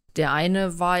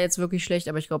eine war jetzt wirklich schlecht,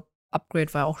 aber ich glaube,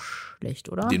 Upgrade war auch schlecht,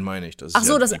 oder? Den meine ich, das Ach ist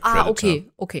so, ja das, die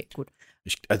Predator. okay, gut.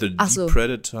 Also Ach die so.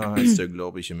 Predator heißt der,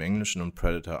 glaube ich, im Englischen und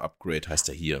Predator Upgrade heißt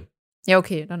er hier. Ja,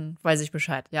 okay, dann weiß ich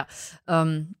Bescheid, ja.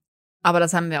 Aber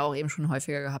das haben wir auch eben schon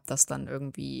häufiger gehabt, dass dann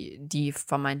irgendwie die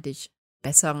vermeintlich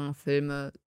besseren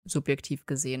Filme subjektiv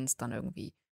gesehen es dann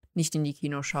irgendwie nicht in die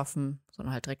Kinos schaffen,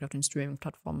 sondern halt direkt auf den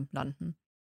Streaming-Plattformen landen.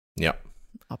 Ja.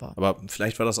 Aber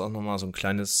vielleicht war das auch nochmal so ein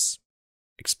kleines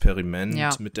Experiment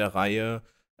Ja. mit der Reihe,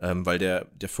 weil der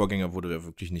Vorgänger wurde ja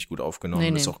wirklich nicht gut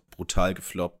aufgenommen, Nee. ist auch brutal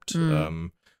gefloppt.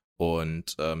 Mhm.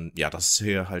 Ja, das ist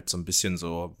hier halt so ein bisschen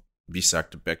so, wie ich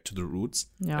sagte, back to the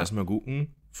roots. Ja. Erstmal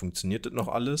gucken, funktioniert das noch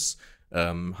alles?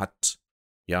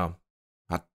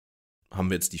 Haben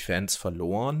wir jetzt die Fans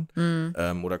verloren?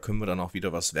 Mhm. Oder können wir dann auch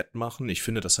wieder was wettmachen? Ich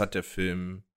finde, das hat der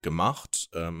Film gemacht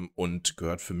und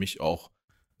gehört für mich auch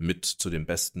mit zu den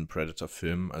besten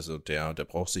Predator-Filmen. Also der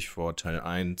braucht sich vor Teil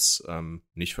 1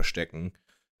 nicht verstecken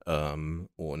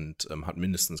und hat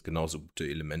mindestens genauso gute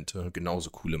Elemente,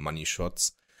 genauso coole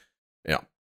Money-Shots. Ja,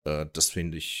 das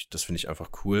finde ich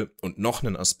einfach cool. Und noch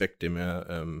einen Aspekt, der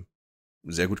mir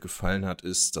sehr gut gefallen hat,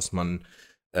 ist, dass man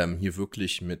hier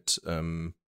wirklich mit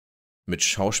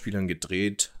Schauspielern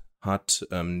gedreht hat,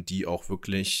 die auch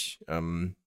wirklich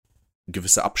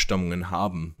gewisse Abstammungen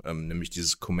haben, nämlich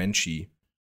dieses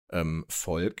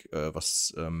Comanche-Volk,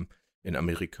 was in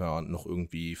Amerika noch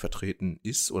irgendwie vertreten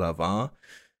ist oder war.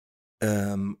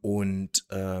 Man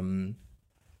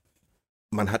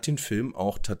hat den Film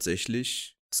auch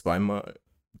tatsächlich zweimal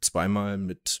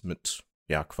mit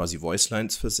ja, quasi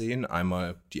Voicelines versehen.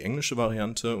 Einmal die englische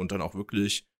Variante und dann auch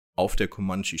wirklich auf der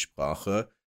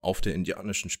Comanche-Sprache, auf der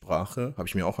indianischen Sprache, habe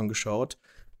ich mir auch angeschaut,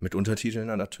 mit Untertiteln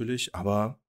dann natürlich,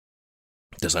 aber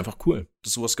das ist einfach cool,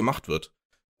 dass sowas gemacht wird.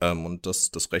 Und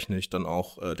das rechne ich dann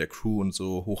auch der Crew und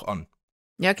so hoch an.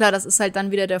 Ja, klar, das ist halt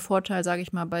dann wieder der Vorteil, sage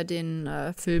ich mal, bei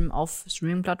den Filmen auf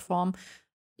Streaming-Plattformen.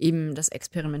 Eben das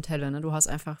Experimentelle, ne? Du hast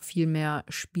einfach viel mehr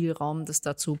Spielraum, das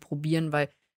da zu probieren,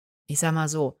 weil ich sag mal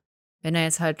so, wenn er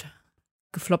jetzt halt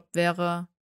gefloppt wäre,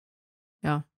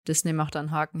 ja, Disney macht da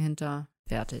einen Haken hinter,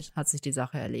 fertig, hat sich die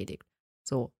Sache erledigt.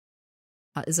 So,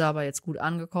 ist er aber jetzt gut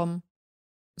angekommen,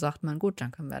 sagt man, gut, dann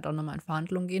können wir doch nochmal in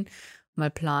Verhandlungen gehen, mal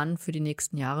planen für die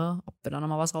nächsten Jahre, ob wir da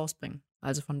nochmal was rausbringen.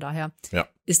 Also von daher Ja.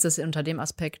 ist das unter dem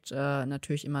Aspekt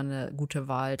natürlich immer eine gute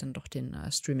Wahl, dann doch den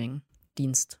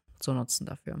Streaming-Dienst zu nutzen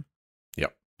dafür.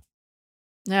 Ja.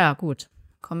 Ja, gut.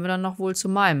 Kommen wir dann noch wohl zu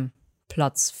meinem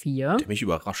Platz 4. Der mich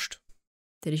überrascht.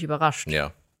 Der dich überrascht.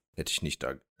 Ja, hätte ich nicht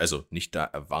da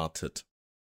erwartet.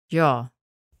 Ja.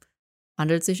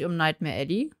 Handelt sich um Nightmare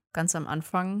Alley. Ganz am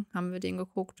Anfang haben wir den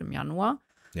geguckt, im Januar.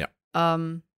 Ja.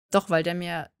 Doch, weil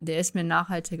der ist mir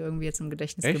nachhaltig irgendwie jetzt im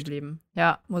Gedächtnis Echt? geblieben.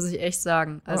 Ja, muss ich echt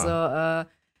sagen. Also,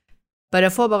 bei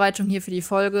der Vorbereitung hier für die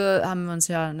Folge haben wir uns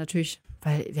ja natürlich,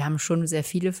 weil wir haben schon sehr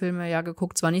viele Filme ja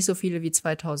geguckt, zwar nicht so viele wie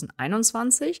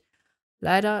 2021,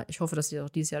 leider. Ich hoffe, dass sie auch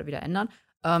dieses Jahr wieder ändern.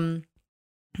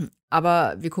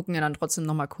 Aber wir gucken ja dann trotzdem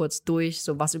noch mal kurz durch,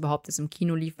 so was überhaupt jetzt im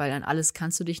Kino lief, weil an alles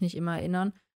kannst du dich nicht immer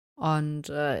erinnern. Und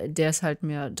der ist halt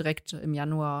mir direkt im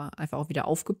Januar einfach auch wieder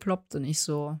aufgeploppt und ich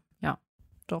so, ja,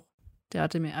 doch, der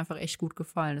hatte mir einfach echt gut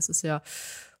gefallen. Das ist ja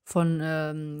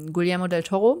von Guillermo del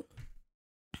Toro,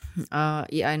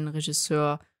 ein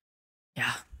Regisseur,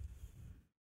 ja,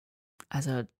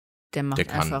 also der macht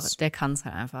einfach, der kann es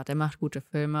halt einfach, der macht gute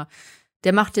Filme.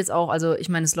 Der macht jetzt auch, also ich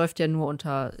meine, es läuft ja nur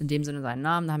unter in dem Sinne seinen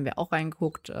Namen, da haben wir auch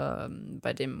reingeguckt,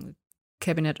 bei dem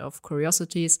Cabinet of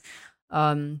Curiosities.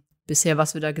 Bisher,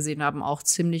 was wir da gesehen haben, auch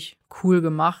ziemlich cool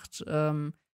gemacht.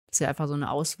 Das ist ja einfach so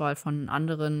eine Auswahl von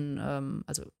anderen,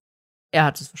 also er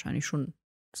hat es wahrscheinlich schon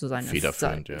so seine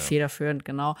Federführend,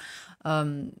 genau.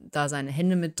 Da seine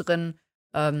Hände mit drin.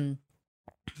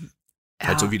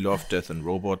 Halt so wie Love, Death and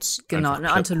Robots. Genau,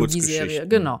 eine Anthologieserie,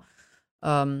 genau.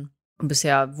 Und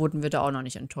bisher wurden wir da auch noch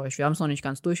nicht enttäuscht. Wir haben es noch nicht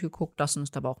ganz durchgeguckt, lassen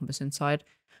uns aber auch ein bisschen Zeit.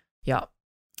 Ja.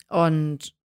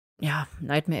 Und ja,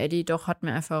 Nightmare Alley doch hat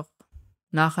mir einfach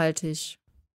nachhaltig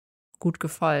gut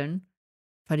gefallen.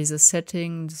 Weil dieses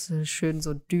Setting, das ist schön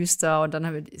so düster und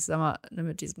dann ich sag mal,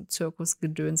 mit diesem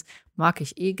Zirkusgedöns mag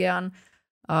ich gern.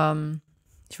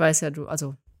 Ich weiß ja,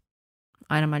 also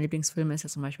einer meiner Lieblingsfilme ist ja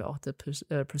zum Beispiel auch The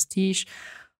Prestige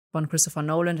von Christopher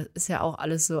Nolan. Das ist ja auch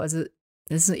alles so, also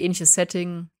das ist ein ähnliches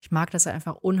Setting. Ich mag das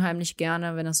einfach unheimlich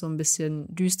gerne, wenn das so ein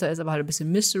bisschen düster ist, aber halt ein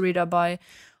bisschen Mystery dabei.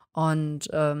 Und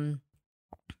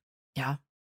ja,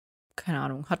 keine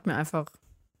Ahnung, hat mir einfach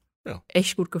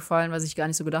echt gut gefallen, was ich gar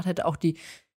nicht so gedacht hätte. Auch die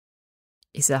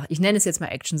ich nenne es jetzt mal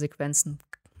Actionsequenzen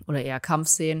oder eher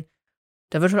Kampfszenen.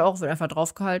 Da wird einfach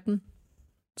draufgehalten.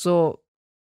 So,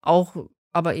 auch,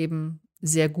 aber eben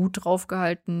sehr gut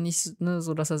draufgehalten. Nicht, ne,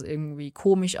 so, dass das irgendwie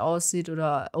komisch aussieht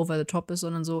oder over the top ist,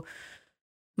 sondern so,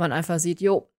 man einfach sieht,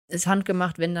 ist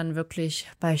handgemacht, wenn dann wirklich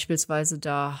beispielsweise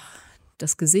da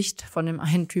das Gesicht von dem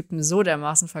einen Typen so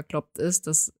dermaßen verkloppt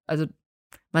ist, also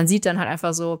man sieht dann halt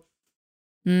einfach so,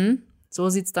 so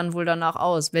sieht es dann wohl danach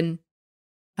aus, wenn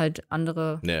halt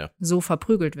andere so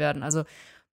verprügelt werden. Also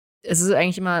es ist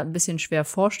eigentlich immer ein bisschen schwer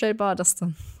vorstellbar, dass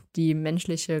dann die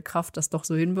menschliche Kraft das doch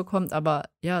so hinbekommt, aber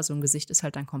ja, so ein Gesicht ist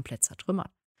halt dann komplett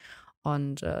zertrümmert.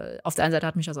 Und auf der einen Seite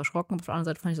hat mich das erschrocken, auf der anderen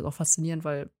Seite fand ich das auch faszinierend,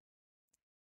 weil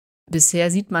bisher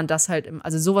sieht man das halt,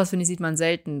 also sowas, finde ich, sieht man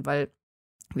selten, weil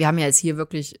wir haben ja jetzt hier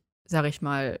wirklich, sag ich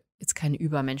mal, jetzt keine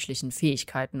übermenschlichen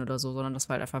Fähigkeiten oder so, sondern das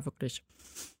war halt einfach wirklich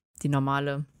die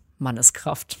normale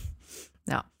Manneskraft.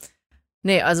 Ja.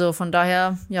 Nee, also von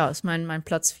daher, ja, ist mein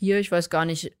Platz 4. Ich weiß gar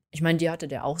nicht, ich meine, dir hatte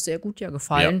der auch sehr gut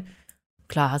gefallen. Ja.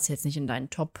 Klar, hast du jetzt nicht in deinen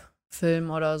Top-Film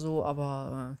oder so,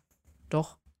 aber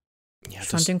doch. Ja, ich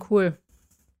fand den cool.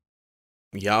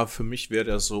 Ja, für mich wäre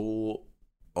der so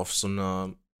auf so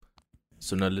einer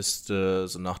Liste,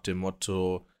 so nach dem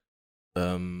Motto,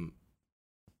 du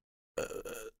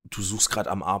suchst gerade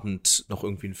am Abend noch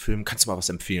irgendwie einen Film, kannst du mal was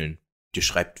empfehlen? Dir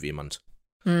schreibt jemand.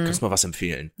 Kannst du mal was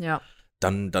empfehlen? Ja.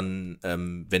 Dann,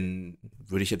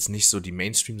 würde ich jetzt nicht so die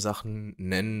Mainstream-Sachen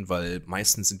nennen, weil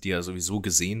meistens sind die ja sowieso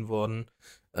gesehen worden.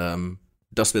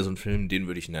 Das wäre so ein Film, den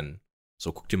würde ich nennen.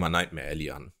 So, guck dir mal Nightmare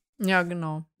Alley an. Ja,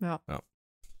 genau, ja.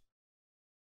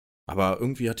 Aber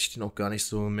irgendwie hatte ich den auch gar nicht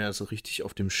so mehr so richtig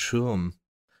auf dem Schirm,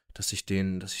 dass ich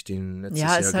den letztes Jahr gesehen habe.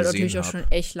 Ja, ist halt natürlich auch schon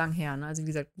echt lang her, ne? Also wie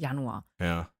gesagt, Januar.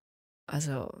 Ja.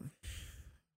 Also,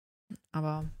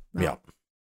 aber, ja.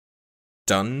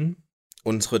 Dann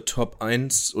unsere Top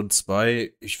 1 und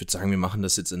 2, ich würde sagen, wir machen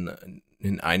das jetzt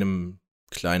in einem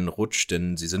kleinen Rutsch,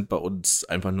 denn sie sind bei uns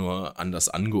einfach nur anders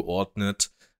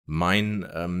angeordnet.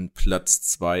 Mein Platz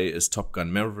 2 ist Top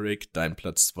Gun Maverick, dein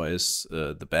Platz 2 ist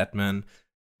The Batman.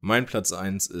 Mein Platz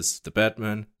 1 ist The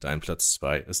Batman, dein Platz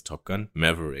 2 ist Top Gun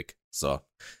Maverick. So,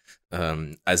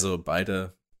 also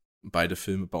beide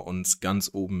Filme bei uns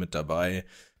ganz oben mit dabei.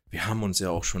 Wir haben uns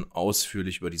ja auch schon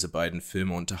ausführlich über diese beiden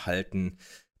Filme unterhalten,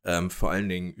 vor allen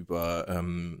Dingen über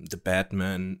The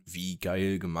Batman, wie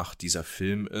geil gemacht dieser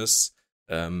Film ist.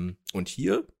 Und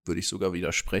hier würde ich sogar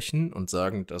widersprechen und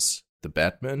sagen, dass The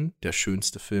Batman der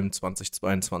schönste Film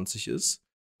 2022 ist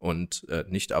und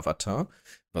nicht Avatar,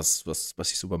 was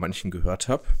ich so bei manchen gehört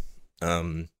habe.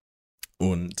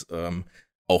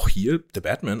 Auch hier, The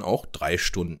Batman, auch 3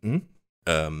 Stunden,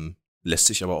 lässt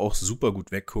sich aber auch super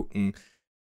gut weggucken,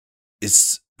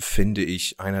 ist, finde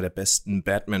ich, einer der besten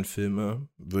Batman-Filme,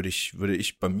 würde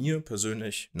ich bei mir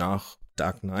persönlich nach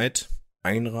Dark Knight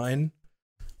einreihen.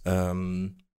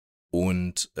 Bin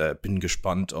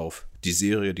gespannt auf die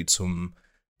Serie, die zum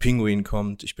Pinguin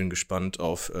kommt. Ich bin gespannt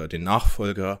auf den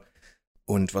Nachfolger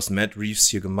und was Matt Reeves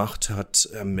hier gemacht hat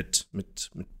mit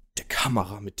der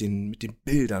Kamera, mit den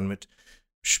Bildern, mit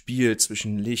Spiel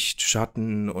zwischen Licht,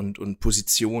 Schatten und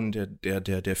Position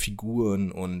der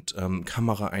Figuren und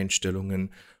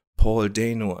Kameraeinstellungen. Paul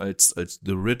Dano als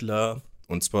The Riddler,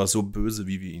 und zwar so böse,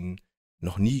 wie wir ihn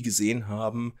noch nie gesehen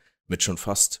haben, mit schon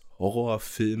fast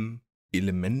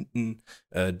Horrorfilm-Elementen,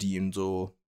 die ihn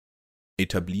so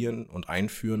etablieren und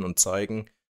einführen und zeigen.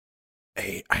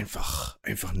 Ey, einfach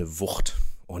eine Wucht.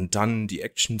 Und dann die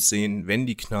Action-Szenen, wenn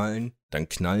die knallen, dann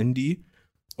knallen die.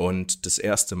 Und das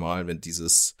erste Mal, wenn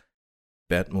dieses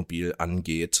Batmobil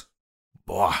angeht,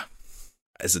 boah,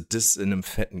 also das in einem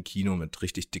fetten Kino mit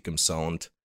richtig dickem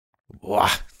Sound, boah,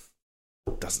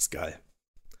 das ist geil.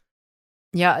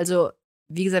 Ja, also,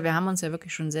 wie gesagt, wir haben uns ja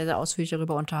wirklich schon sehr, sehr ausführlich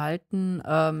darüber unterhalten.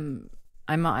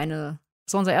 Einmal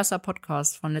das war unser erster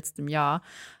Podcast von letztem Jahr,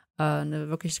 eine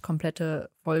wirklich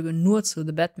komplette Folge nur zu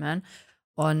The Batman.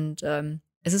 Und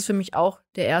es ist für mich auch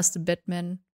der erste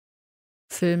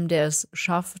Batman-Film, der es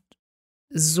schafft,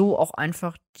 so auch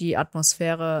einfach die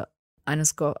Atmosphäre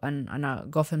einer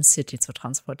Gotham City zu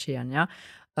transportieren, ja.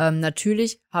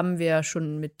 Natürlich haben wir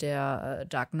schon mit der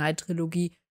Dark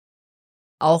Knight-Trilogie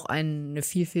auch eine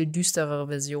viel, viel düsterere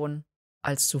Version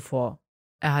als zuvor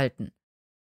erhalten.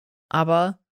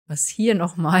 Aber was hier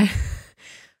nochmal,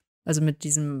 also mit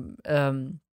diesem,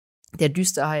 der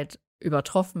Düsterheit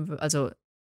übertroffen wird, also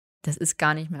das ist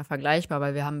gar nicht mehr vergleichbar,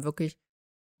 weil wir haben wirklich,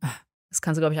 das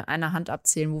kannst du, glaube ich, an einer Hand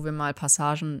abzählen, wo wir mal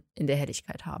Passagen in der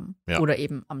Helligkeit haben. Ja. Oder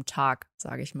eben am Tag,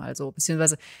 sage ich mal so.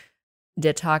 Beziehungsweise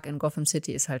der Tag in Gotham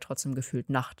City ist halt trotzdem gefühlt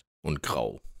Nacht. Und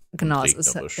grau. Genau, und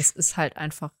es ist halt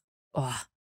einfach,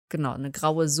 genau, eine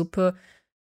graue Suppe.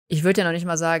 ich würde ja noch nicht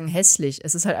mal sagen hässlich.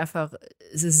 Es ist halt einfach,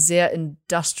 es ist sehr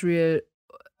industrial,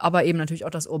 aber eben natürlich auch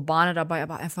das Urbane dabei,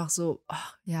 aber einfach so,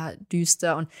 ja,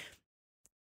 düster. Und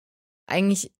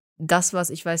eigentlich das, was,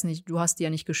 ich weiß nicht, du hast die ja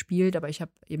nicht gespielt, aber ich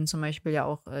habe eben zum Beispiel ja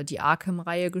auch die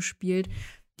Arkham-Reihe gespielt,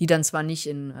 die dann zwar nicht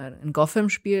in Gotham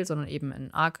spielt, sondern eben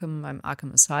in Arkham, beim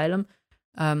Arkham Asylum.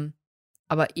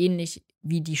 Aber ähnlich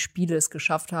wie die Spiele es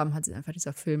geschafft haben, hat es einfach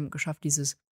dieser Film geschafft,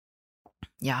 dieses,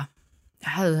 ja,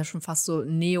 das ist ja schon fast so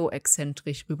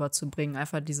neo-exzentrisch rüberzubringen.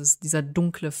 Einfach dieser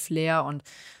dunkle Flair und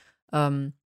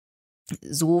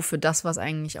so für das, was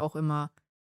eigentlich auch immer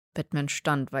Batman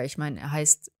stand. Weil ich meine, er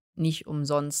heißt nicht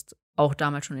umsonst, auch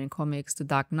damals schon in den Comics, The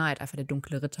Dark Knight, einfach der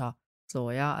dunkle Ritter. So,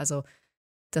 ja, also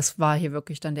das war hier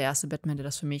wirklich dann der erste Batman, der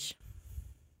das für mich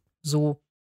so,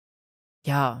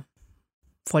 ja,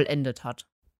 vollendet hat.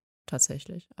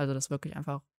 Tatsächlich. Also das wirklich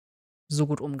einfach so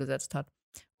gut umgesetzt hat.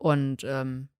 Und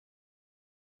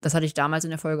das hatte ich damals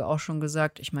in der Folge auch schon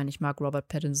gesagt. Ich meine, ich mag Robert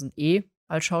Pattinson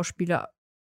als Schauspieler.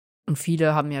 Und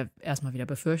viele haben ja erstmal wieder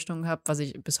Befürchtungen gehabt, was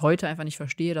ich bis heute einfach nicht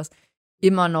verstehe, dass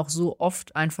immer noch so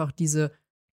oft einfach diese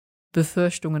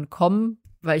Befürchtungen kommen.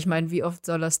 Weil ich meine, wie oft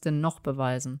soll er es denn noch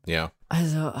beweisen? Ja.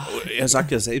 Also. Er sagt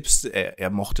ja selbst, er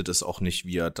mochte das auch nicht,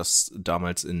 wie er das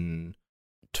damals in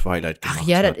Twilight gemacht hat. Ach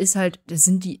ja, das ist halt, das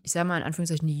sind die, ich sag mal in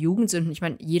Anführungszeichen, die Jugendsünden. Ich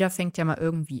meine, jeder fängt ja mal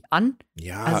irgendwie an.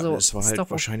 Ja, also, es war halt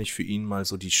wahrscheinlich für ihn mal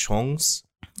so die Chance,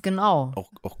 genau,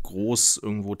 auch groß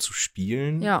irgendwo zu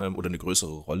spielen, ja. Oder eine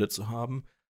größere Rolle zu haben.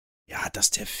 Ja, dass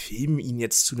der Film ihn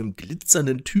jetzt zu einem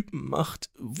glitzernden Typen macht,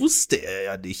 wusste er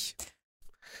ja nicht.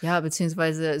 Ja,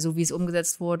 beziehungsweise so wie es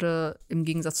umgesetzt wurde, im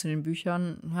Gegensatz zu den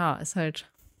Büchern, ja, ist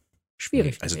halt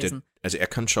schwierig gewesen. Also er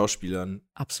kann Schauspielern.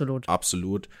 Absolut.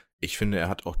 Absolut. Ich finde, er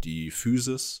hat auch die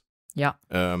Physis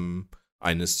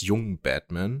eines jungen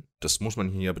Batman. Das muss man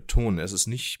hier ja betonen. Es ist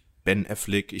nicht Ben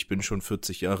Affleck, ich bin schon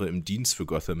 40 Jahre im Dienst für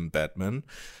Gotham Batman.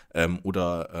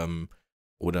 Oder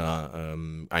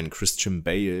ein Christian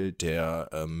Bale, der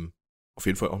auf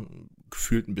jeden Fall auch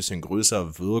gefühlt ein bisschen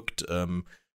größer wirkt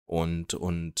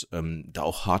und da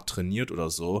auch hart trainiert oder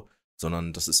so,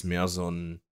 sondern das ist mehr so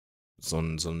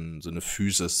eine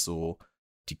Physis, so,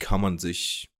 die kann man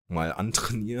sich mal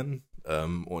antrainieren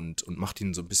und macht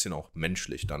ihn so ein bisschen auch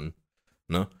menschlich dann,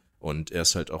 ne? Und er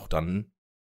ist halt auch dann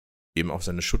eben auf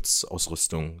seine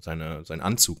Schutzausrüstung, seinen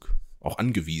Anzug auch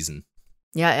angewiesen.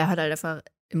 Ja, er hat halt einfach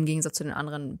im Gegensatz zu den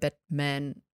anderen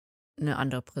Batman eine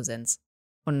andere Präsenz.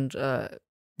 Und wir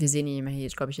sehen ihn hier,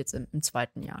 glaube ich, jetzt im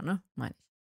zweiten Jahr, ne? Meine ich.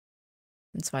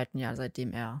 Im zweiten Jahr,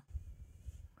 seitdem er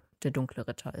der dunkle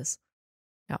Ritter ist.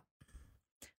 Ja.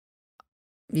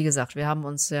 Wie gesagt, wir haben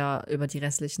uns ja über die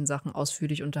restlichen Sachen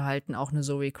ausführlich unterhalten. Auch eine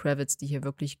Zoe Kravitz, die hier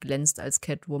wirklich glänzt als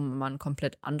Catwoman, mal ein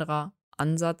komplett anderer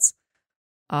Ansatz.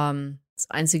 Das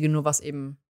Einzige nur, was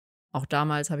eben auch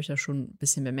damals habe ich das schon ein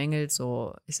bisschen bemängelt,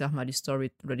 so, ich sag mal, die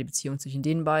Story oder die Beziehung zwischen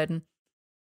den beiden.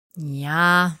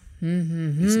 Ja,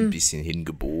 Ist ein bisschen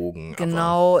hingebogen.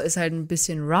 Genau, ist halt ein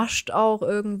bisschen rushed auch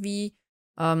irgendwie.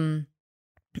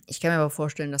 Ich kann mir aber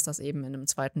vorstellen, dass das eben in einem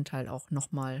zweiten Teil auch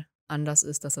nochmal anders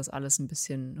ist, dass das alles ein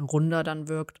bisschen runder dann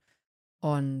wirkt.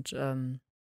 Und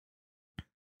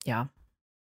ja,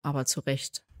 aber zu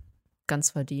Recht, ganz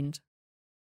verdient.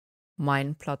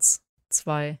 Mein Platz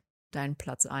 2, dein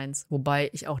Platz 1.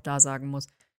 Wobei ich auch da sagen muss,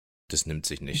 das nimmt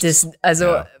sich nicht.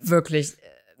 Wirklich.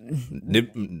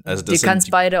 Du kannst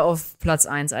beide auf Platz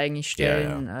 1 eigentlich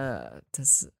stellen. Ja.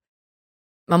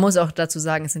 Man muss auch dazu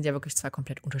sagen, es sind ja wirklich zwei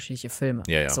komplett unterschiedliche Filme.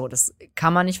 Ja. So, das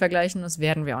kann man nicht vergleichen, das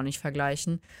werden wir auch nicht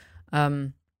vergleichen.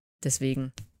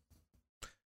 Deswegen.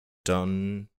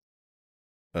 Dann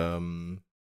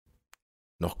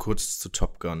noch kurz zu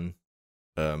Top Gun.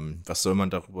 Was soll man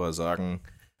darüber sagen,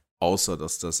 außer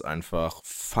dass das einfach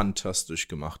fantastisch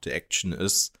gemachte Action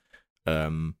ist.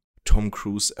 Tom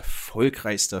Cruise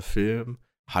erfolgreichster Film,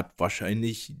 hat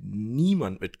wahrscheinlich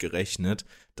niemand mit gerechnet,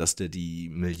 dass der die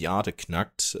Milliarde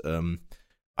knackt.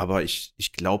 Aber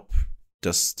ich glaube,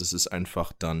 das ist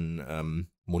einfach dann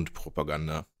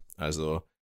Mundpropaganda. Also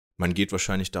man geht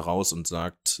wahrscheinlich da raus und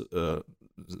sagt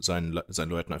seinen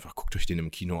Leuten einfach, guckt euch den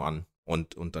im Kino an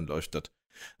und dann läuft das.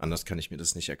 Anders kann ich mir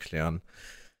das nicht erklären.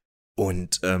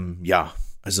 Und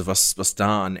also was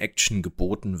da an Action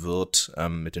geboten wird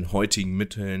mit den heutigen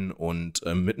Mitteln und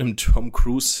mit einem Tom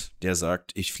Cruise, der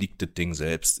sagt, ich flieg das Ding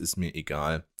selbst, ist mir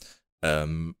egal.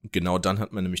 Genau dann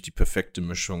hat man nämlich die perfekte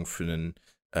Mischung für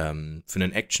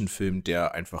einen Actionfilm,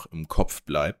 der einfach im Kopf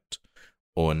bleibt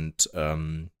und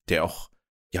der auch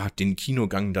den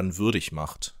Kinogang dann würdig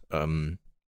macht.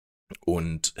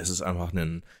 Und es ist einfach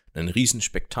ein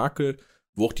Riesenspektakel,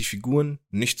 wo auch die Figuren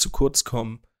nicht zu kurz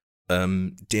kommen,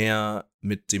 der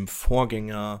mit dem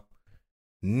Vorgänger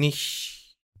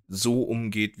nicht so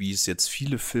umgeht, wie es jetzt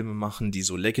viele Filme machen, die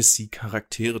so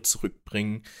Legacy-Charaktere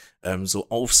zurückbringen, so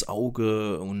aufs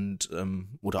Auge und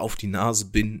oder auf die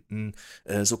Nase binden,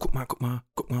 so guck mal,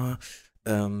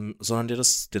 sondern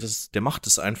der macht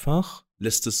es einfach,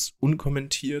 lässt es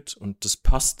unkommentiert und das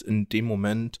passt in dem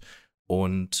Moment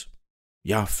und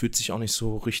ja, fühlt sich auch nicht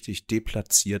so richtig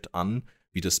deplatziert an,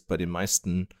 wie das bei den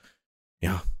meisten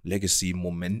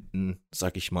Legacy-Momenten,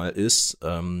 sag ich mal, ist.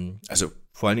 Also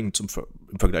vor allen Dingen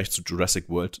im Vergleich zu Jurassic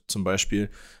World zum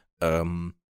Beispiel.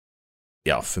 Für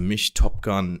mich Top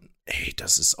Gun, ey,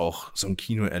 das ist auch so ein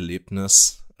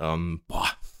Kinoerlebnis.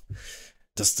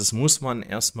 Das muss man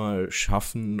erstmal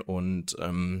schaffen und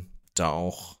da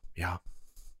auch,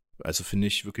 also finde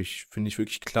ich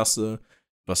wirklich klasse,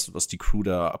 was die Crew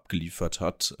da abgeliefert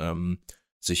hat.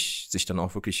 Sich dann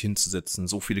auch wirklich hinzusetzen,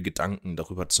 so viele Gedanken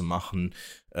darüber zu machen,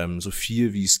 so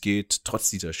viel wie es geht,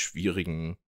 trotz dieser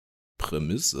schwierigen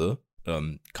Prämisse,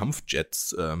 Kampfjets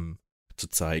zu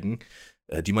zeigen,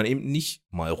 die man eben nicht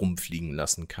mal rumfliegen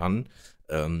lassen kann,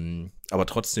 aber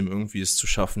trotzdem irgendwie es zu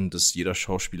schaffen, dass jeder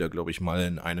Schauspieler, glaube ich, mal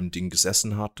in einem Ding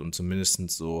gesessen hat und zumindest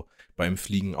so beim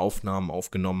Fliegen Aufnahmen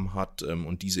aufgenommen hat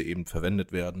und diese eben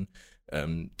verwendet werden.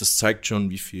 Das zeigt schon,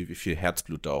 wie viel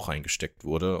Herzblut da auch reingesteckt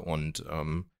wurde. Und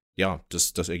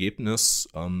das Ergebnis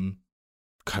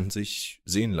kann sich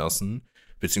sehen lassen,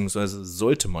 beziehungsweise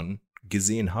sollte man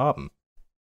gesehen haben.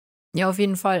 Ja, auf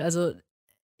jeden Fall. Also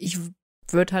ich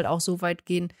würde halt auch so weit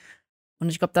gehen. Und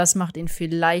ich glaube, das macht ihn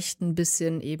vielleicht ein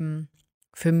bisschen eben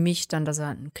für mich dann, dass er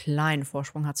einen kleinen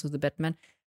Vorsprung hat zu The Batman,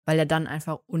 weil er dann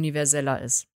einfach universeller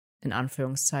ist, in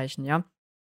Anführungszeichen, ja.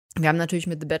 Wir haben natürlich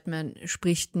mit The Batman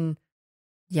spricht ein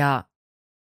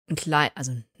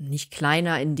also nicht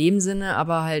kleiner in dem Sinne,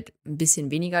 aber halt ein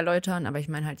bisschen weniger Leute an. Aber ich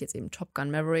meine halt jetzt eben Top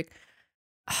Gun Maverick.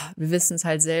 Wir wissen es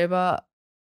halt selber.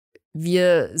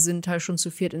 Wir sind halt schon zu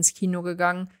viert ins Kino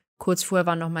gegangen. Kurz vorher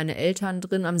waren noch meine Eltern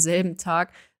drin am selben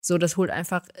Tag. So, das holt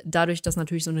einfach dadurch, dass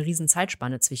natürlich so eine riesen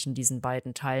Zeitspanne zwischen diesen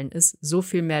beiden Teilen ist, so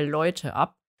viel mehr Leute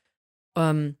ab.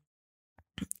 Und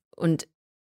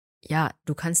ja,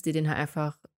 du kannst dir den halt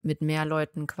einfach mit mehr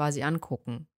Leuten quasi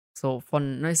angucken. So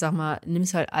ich sag mal,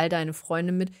 nimmst halt all deine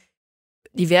Freunde mit.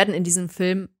 Die werden in diesem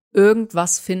Film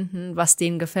irgendwas finden, was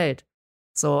denen gefällt.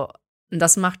 So, und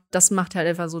das macht halt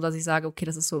einfach so, dass ich sage, okay,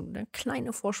 das ist so ein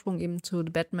kleiner Vorsprung eben zu The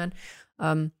Batman,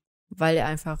 weil er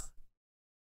einfach,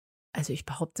 also ich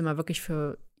behaupte mal wirklich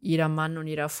für jeder Mann und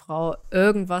jeder Frau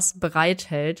irgendwas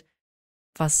bereithält,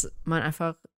 was man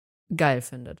einfach geil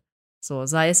findet. So,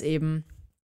 sei es eben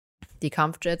die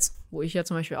Kampfjets, wo ich ja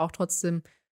zum Beispiel auch trotzdem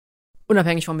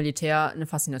unabhängig vom Militär eine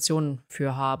Faszination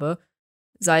für habe.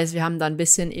 Sei es, wir haben da ein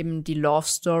bisschen eben die Love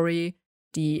Story,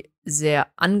 die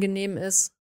sehr angenehm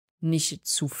ist, nicht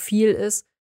zu viel ist.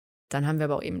 Dann haben wir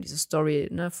aber auch eben diese Story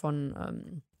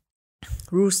von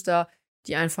Rooster,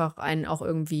 die einfach einen auch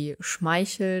irgendwie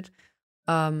schmeichelt.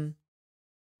 Dann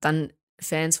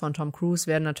Fans von Tom Cruise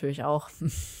werden natürlich auch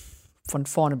von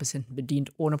vorne bis hinten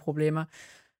bedient, ohne Probleme.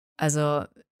 Also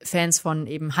Fans von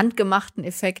eben handgemachten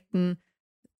Effekten.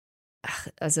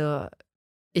 Also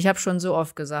ich habe schon so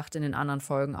oft gesagt in den anderen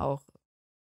Folgen auch,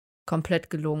 komplett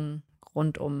gelungen,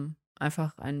 rundum.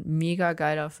 Einfach ein mega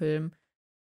geiler Film.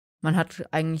 Man hat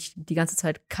eigentlich die ganze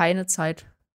Zeit keine Zeit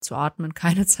zu atmen,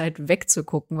 keine Zeit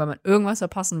wegzugucken, weil man irgendwas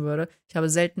verpassen würde. Ich habe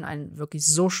selten einen wirklich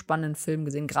so spannenden Film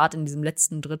gesehen, gerade in diesem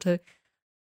letzten Drittel.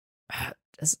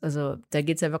 Da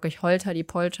geht es ja wirklich holter die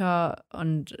Polter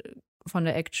und von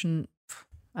der Action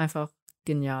einfach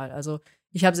genial. Also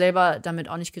ich habe selber damit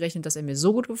auch nicht gerechnet, dass er mir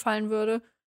so gut gefallen würde.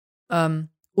 Und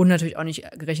natürlich auch nicht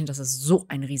gerechnet, dass es so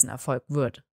ein Riesenerfolg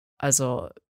wird. Also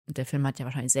der Film hat ja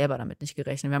wahrscheinlich selber damit nicht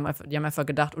gerechnet. Die haben einfach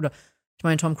gedacht, oder ich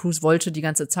meine, Tom Cruise wollte die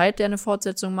ganze Zeit eine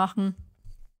Fortsetzung machen,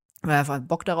 weil er einfach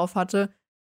Bock darauf hatte.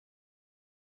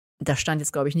 Da stand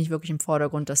jetzt, glaube ich, nicht wirklich im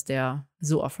Vordergrund, dass der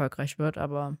so erfolgreich wird.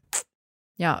 Aber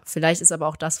ja, vielleicht ist aber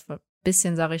auch das ein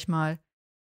bisschen, sage ich mal,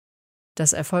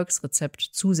 das Erfolgsrezept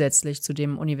zusätzlich zu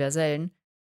dem Universellen,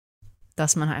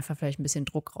 dass man einfach vielleicht ein bisschen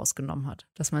Druck rausgenommen hat.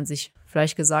 Dass man sich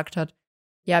vielleicht gesagt hat,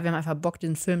 ja, wir haben einfach Bock,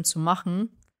 den Film zu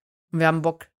machen. Und wir haben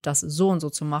Bock, das so und so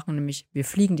zu machen, nämlich wir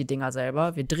fliegen die Dinger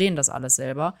selber, wir drehen das alles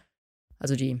selber,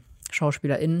 also die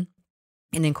SchauspielerInnen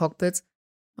in den Cockpits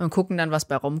und gucken dann, was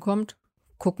bei rumkommt,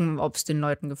 gucken, ob es den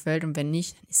Leuten gefällt und wenn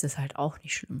nicht, ist es halt auch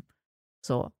nicht schlimm.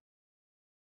 So.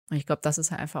 Und ich glaube, das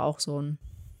ist halt einfach auch so ein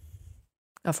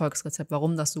Erfolgsrezept,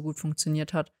 warum das so gut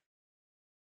funktioniert hat,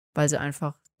 weil sie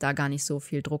einfach da gar nicht so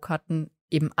viel Druck hatten.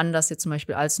 Eben anders jetzt zum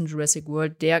Beispiel als in Jurassic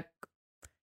World, der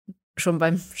schon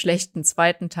beim schlechten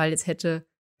zweiten Teil jetzt hätte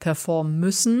performen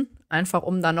müssen, einfach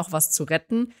um da noch was zu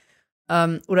retten.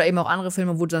 Oder eben auch andere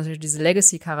Filme, wo dann natürlich diese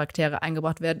Legacy-Charaktere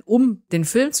eingebracht werden, um den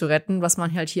Film zu retten, was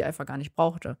man halt hier einfach gar nicht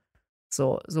brauchte.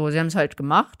 So, sie haben es halt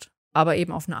gemacht, aber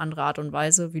eben auf eine andere Art und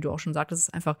Weise, wie du auch schon sagtest,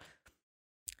 ist einfach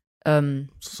so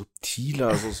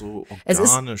subtiler, so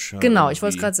organischer. Genau, ich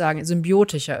wollte es gerade sagen,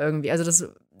 symbiotischer irgendwie. Also das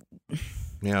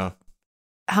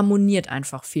harmoniert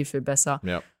einfach viel, viel besser.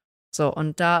 Ja. So,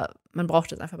 und man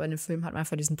braucht jetzt einfach bei dem Film, hat man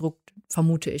einfach diesen Druck,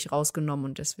 vermute ich, rausgenommen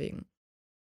und deswegen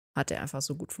hat er einfach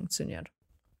so gut funktioniert.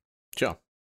 Tja,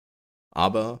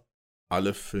 aber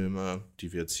alle Filme,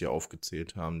 die wir jetzt hier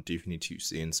aufgezählt haben, definitiv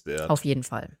sehenswert. Auf jeden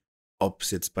Fall. Ob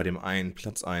es jetzt bei dem einen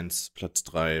Platz 1, Platz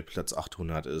 3, Platz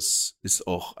 800 ist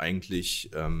auch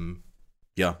eigentlich eine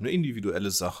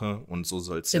individuelle Sache und so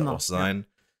soll es ja auch sein.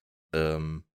 Ja.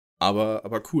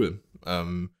 Aber cool.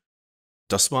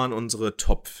 Das waren unsere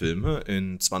Top-Filme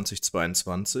in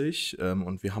 2022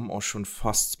 und wir haben auch schon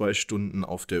fast 2 Stunden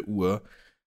auf der Uhr.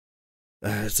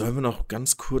 Sollen wir noch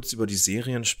ganz kurz über die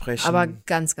Serien sprechen? Aber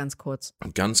ganz, ganz kurz.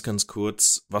 Ganz, ganz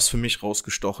kurz. Was für mich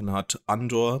rausgestochen hat,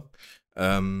 Andor.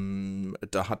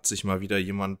 Da hat sich mal wieder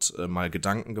jemand mal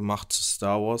Gedanken gemacht zu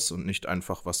Star Wars und nicht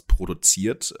einfach was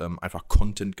produziert, einfach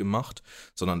Content gemacht,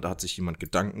 sondern da hat sich jemand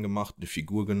Gedanken gemacht, eine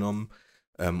Figur genommen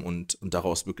und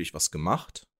daraus wirklich was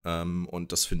gemacht.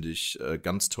 Und das finde ich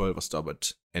ganz toll, was da bei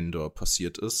Endor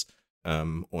passiert ist.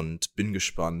 Und bin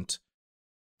gespannt.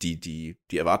 Die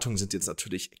Erwartungen sind jetzt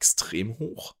natürlich extrem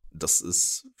hoch. Das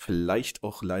ist vielleicht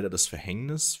auch leider das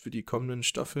Verhängnis für die kommenden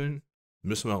Staffeln.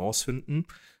 Müssen wir herausfinden.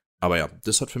 Aber ja,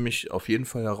 das hat für mich auf jeden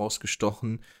Fall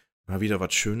herausgestochen. Mal wieder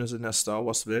was Schönes in der Star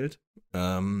Wars-Welt.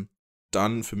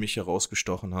 Dann für mich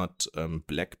herausgestochen hat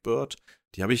Blackbird.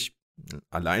 Die habe ich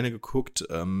alleine geguckt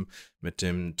mit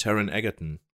dem Taron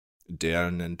Egerton, der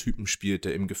einen Typen spielt,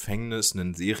 der im Gefängnis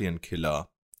einen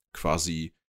Serienkiller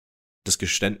quasi das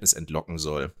Geständnis entlocken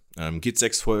soll. Geht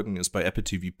 6 Folgen, ist bei Apple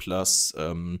TV Plus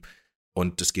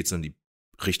und das geht so in die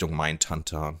Richtung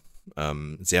Mindhunter.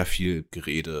 Sehr viel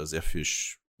Gerede, sehr viel,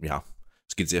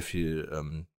 es geht sehr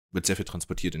viel, wird sehr viel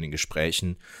transportiert in den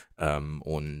Gesprächen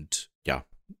und ja,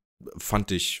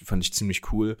 fand ich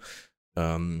ziemlich cool.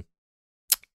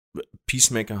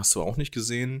 Peacemaker hast du auch nicht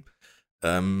gesehen.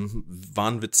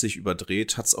 Wahnwitzig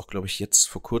überdreht, hat es auch, glaube ich, jetzt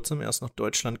vor kurzem erst nach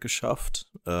Deutschland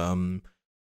geschafft.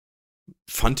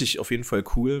 Fand ich auf jeden Fall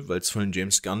cool, weil es von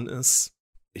James Gunn ist.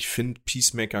 Ich finde,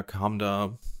 Peacemaker kam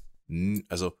da,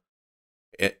 also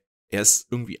er ist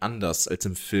irgendwie anders als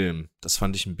im Film. Das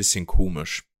fand ich ein bisschen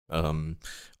komisch.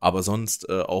 Aber sonst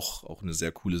auch eine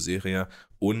sehr coole Serie.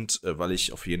 Und weil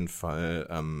ich auf jeden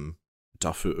Fall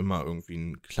dafür immer irgendwie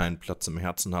einen kleinen Platz im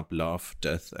Herzen habe, Love,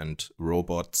 Death and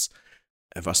Robots,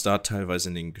 was da teilweise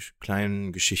in den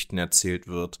kleinen Geschichten erzählt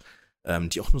wird,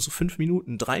 die auch nur so 5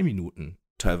 Minuten, 3 Minuten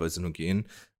teilweise nur gehen,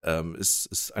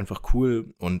 ist einfach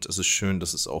cool und es ist schön,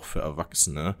 dass es auch für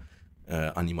Erwachsene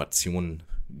Animationen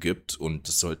gibt und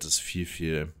das sollte es viel,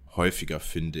 viel häufiger,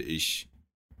 finde ich,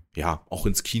 ja, auch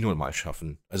ins Kino mal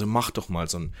schaffen. Also mach doch mal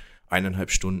so einen 1,5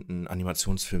 Stunden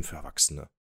Animationsfilm für Erwachsene.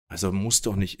 Also muss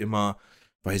doch nicht immer,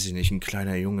 weiß ich nicht, ein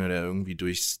kleiner Junge, der irgendwie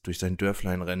durch sein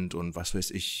Dörflein rennt und was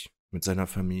weiß ich, mit seiner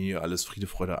Familie, alles Friede,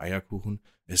 Freude, Eierkuchen.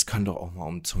 Es kann doch auch mal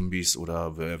um Zombies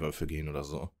oder Werwölfe gehen oder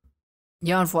so.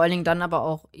 Ja, und vor allen Dingen dann aber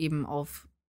auch eben auf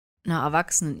einer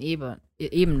erwachsenen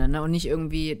Ebene, ne? Und nicht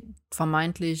irgendwie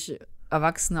vermeintlich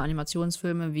erwachsene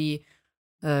Animationsfilme wie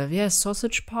heißt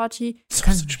Sausage Party?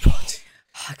 Sausage Party.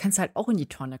 Kannst halt auch in die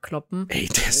Tonne kloppen. Ey,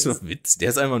 der ist so Witz. Der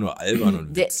ist einfach nur albern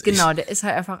und witzig. Genau, der ist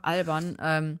halt einfach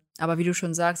albern. Aber wie du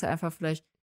schon sagst, einfach vielleicht,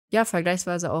 ja,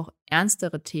 vergleichsweise auch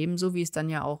ernstere Themen, so wie es dann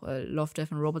ja auch Love,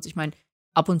 Death and Robots. Ich meine,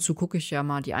 ab und zu gucke ich ja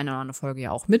mal die eine oder andere Folge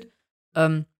ja auch mit.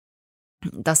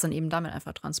 Das dann eben damit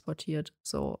einfach transportiert.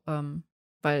 So,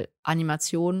 weil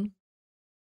Animationen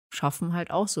schaffen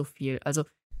halt auch so viel. Also,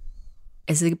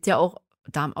 es gibt ja auch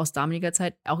aus damaliger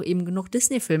Zeit auch eben genug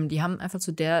Disney-Filme, die haben einfach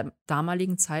zu der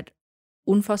damaligen Zeit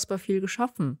unfassbar viel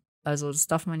geschaffen. Also, das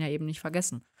darf man ja eben nicht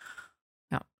vergessen.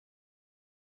 Ja.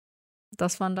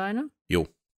 Das waren deine? Jo.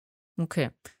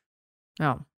 Okay.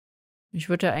 Ja. Ich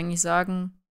würde ja eigentlich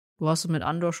sagen, du hast es mit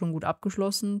Andor schon gut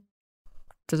abgeschlossen.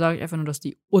 Da sage ich einfach nur, dass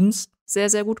die uns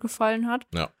sehr, sehr gut gefallen hat.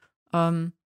 Ja.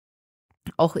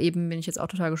 Auch eben bin ich jetzt auch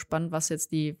total gespannt, was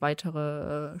jetzt die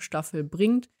weitere Staffel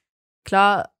bringt.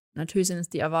 Klar, natürlich sind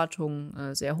jetzt die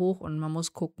Erwartungen sehr hoch und man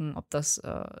muss gucken, ob das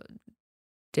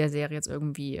der Serie jetzt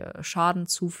irgendwie Schaden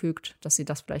zufügt, dass sie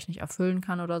das vielleicht nicht erfüllen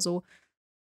kann oder so.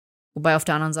 Wobei auf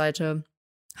der anderen Seite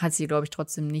hat sie, glaube ich,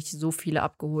 trotzdem nicht so viele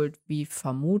abgeholt wie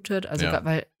vermutet. Also,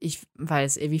 weil ich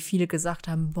weiß, wie viele gesagt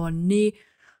haben, boah, nee,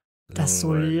 das ist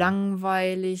so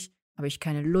langweilig, habe ich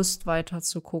keine Lust weiter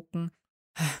zu gucken.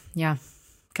 Ja,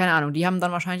 keine Ahnung, die haben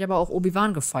dann wahrscheinlich aber auch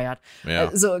Obi-Wan gefeiert. Ja.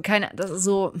 Das ist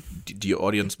so. Die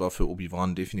Audience war für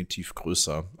Obi-Wan definitiv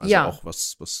größer. Also Ja. auch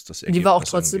was das Ergebnis Die war auch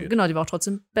trotzdem, angeht. genau, die war auch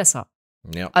trotzdem besser.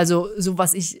 Ja. Also, so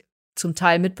was ich zum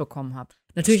Teil mitbekommen habe.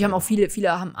 Natürlich haben auch Deswegen.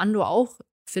 viele haben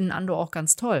finden Andor auch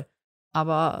ganz toll.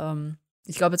 Aber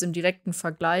ich glaube, jetzt im direkten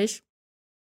Vergleich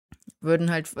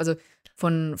würden halt, also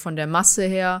von der Masse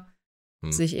her,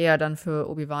 sich eher dann für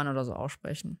Obi-Wan oder so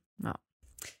aussprechen. Ja.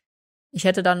 Ich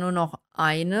hätte dann nur noch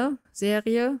eine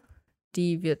Serie,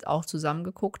 die wir auch zusammen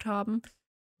geguckt haben.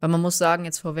 Weil man muss sagen,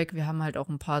 jetzt vorweg, wir haben halt auch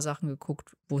ein paar Sachen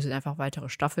geguckt, wo es einfach weitere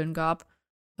Staffeln gab.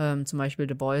 Zum Beispiel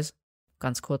The Boys,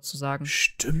 ganz kurz zu sagen.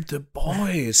 Stimmt, The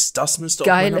Boys. Das müsste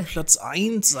Geil. auf meiner Platz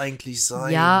 1 eigentlich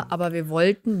sein. Ja, aber wir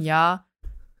wollten ja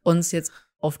uns jetzt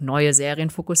auf neue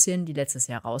Serien fokussieren, die letztes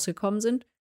Jahr rausgekommen sind.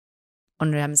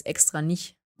 Und wir haben es extra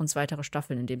nicht uns weitere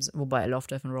Staffeln in dem, wobei Love,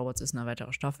 Death and Robots ist eine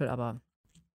weitere Staffel, aber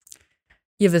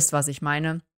ihr wisst, was ich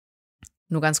meine.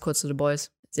 Nur ganz kurz zu The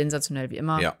Boys. Sensationell wie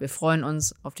immer. Ja. Wir freuen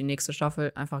uns auf die nächste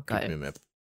Staffel. Einfach Gib geil. mir mehr.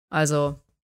 Also,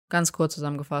 ganz kurz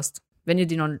zusammengefasst. Wenn ihr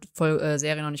die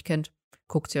Serie noch nicht kennt,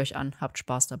 guckt sie euch an, habt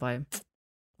Spaß dabei.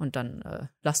 Und dann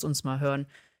lasst uns mal hören,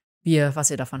 was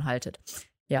ihr davon haltet.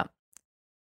 Ja.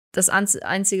 Das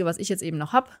Einzige, was ich jetzt eben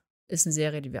noch habe, ist eine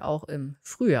Serie, die wir auch im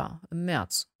Frühjahr, im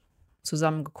März,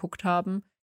 zusammen geguckt haben,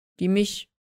 die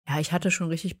mich, ich hatte schon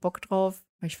richtig Bock drauf.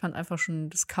 Ich fand einfach schon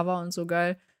das Cover und so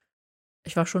geil.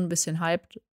 Ich war schon ein bisschen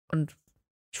hyped und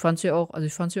ich fand sie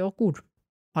auch gut.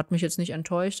 Hat mich jetzt nicht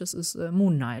enttäuscht, das ist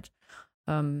Moon Knight.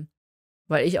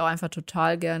 Weil ich auch einfach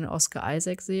total gerne Oscar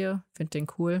Isaac sehe. Finde den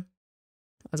cool.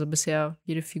 Also bisher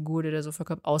jede Figur, die der so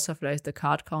verkörpert, außer vielleicht The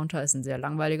Card Counter, ist ein sehr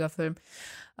langweiliger Film.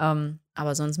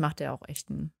 Aber sonst macht er auch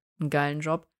echt einen geilen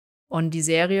Job. Und die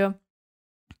Serie,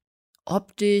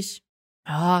 optisch,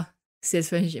 ist jetzt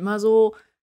vielleicht nicht immer so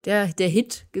der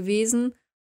Hit gewesen.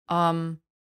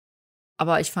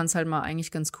 Aber ich fand es halt mal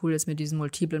eigentlich ganz cool, jetzt mit diesen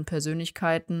multiplen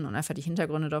Persönlichkeiten und einfach die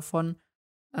Hintergründe davon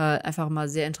einfach mal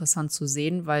sehr interessant zu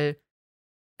sehen, weil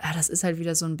das ist halt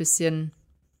wieder so ein bisschen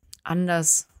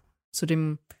anders zu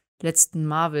dem letzten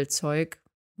Marvel-Zeug,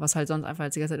 was halt sonst einfach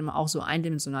jetzt die ganze Zeit immer auch so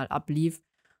eindimensional ablief.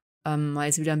 Mal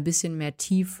jetzt wieder ein bisschen mehr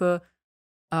Tiefe,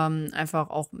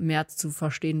 einfach auch mehr zu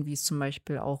verstehen, wie es zum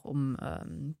Beispiel auch um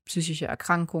psychische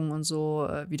Erkrankungen und so,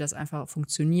 wie das einfach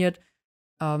funktioniert.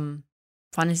 Fand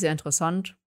ich sehr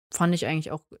interessant. Fand ich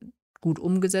eigentlich auch gut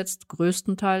umgesetzt,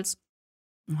 größtenteils.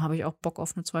 Habe ich auch Bock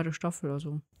auf eine zweite Staffel.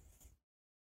 Also,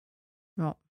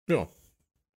 ja. Ja.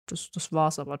 Das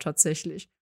war's aber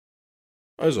tatsächlich.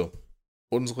 Also,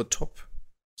 unsere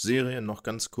Top-Serien noch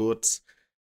ganz kurz.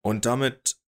 Und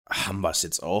damit haben wir es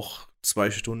jetzt auch.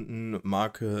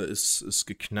 2-Stunden-Marke ist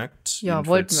geknackt. Ja,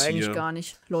 wollten wir eigentlich gar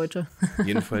nicht, Leute.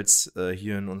 Jedenfalls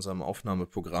hier in unserem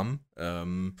Aufnahmeprogramm.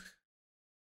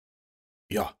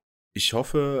 Ja, ich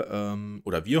hoffe,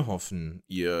 oder wir hoffen,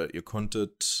 ihr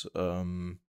konntet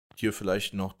hier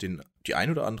vielleicht noch die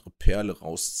ein oder andere Perle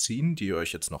rausziehen, die ihr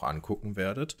euch jetzt noch angucken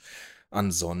werdet.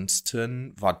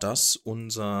 Ansonsten war das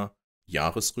unser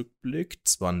Jahresrückblick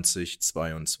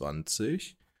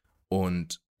 2022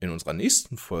 und in unserer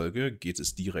nächsten Folge geht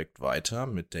es direkt weiter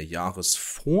mit der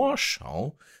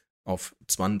Jahresvorschau auf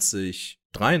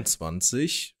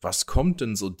 2023. Was kommt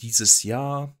denn so dieses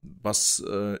Jahr? Was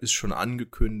ist schon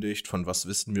angekündigt? Von was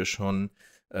wissen wir schon,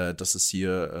 dass es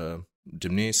hier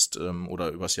demnächst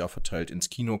oder übers Jahr verteilt ins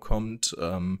Kino kommt?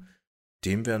 Dem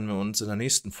werden wir uns in der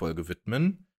nächsten Folge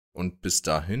widmen. Und bis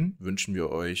dahin wünschen wir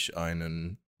euch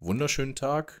einen wunderschönen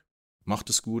Tag. Macht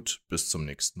es gut. Bis zum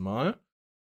nächsten Mal.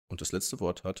 Und das letzte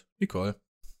Wort hat Nicole.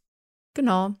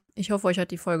 Genau. Ich hoffe, euch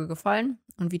hat die Folge gefallen.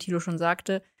 Und wie Thilo schon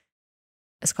sagte,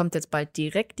 es kommt jetzt bald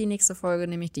direkt die nächste Folge,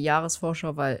 nämlich die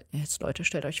Jahresvorschau, weil jetzt, Leute,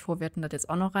 stellt euch vor, wir hätten das jetzt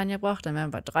auch noch reingebracht. Dann wären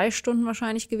wir bei 3 Stunden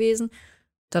wahrscheinlich gewesen.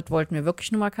 Das wollten wir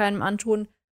wirklich nur mal keinem antun.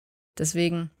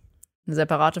 Deswegen eine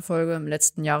separate Folge. Im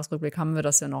letzten Jahresrückblick haben wir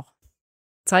das ja noch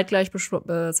zeitgleich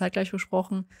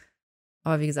besprochen.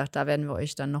 Aber wie gesagt, da werden wir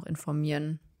euch dann noch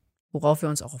informieren, worauf wir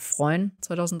uns auch freuen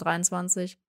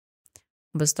 2023.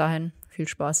 Und bis dahin viel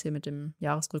Spaß hier mit dem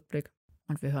Jahresrückblick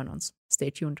und wir hören uns.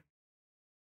 Stay tuned.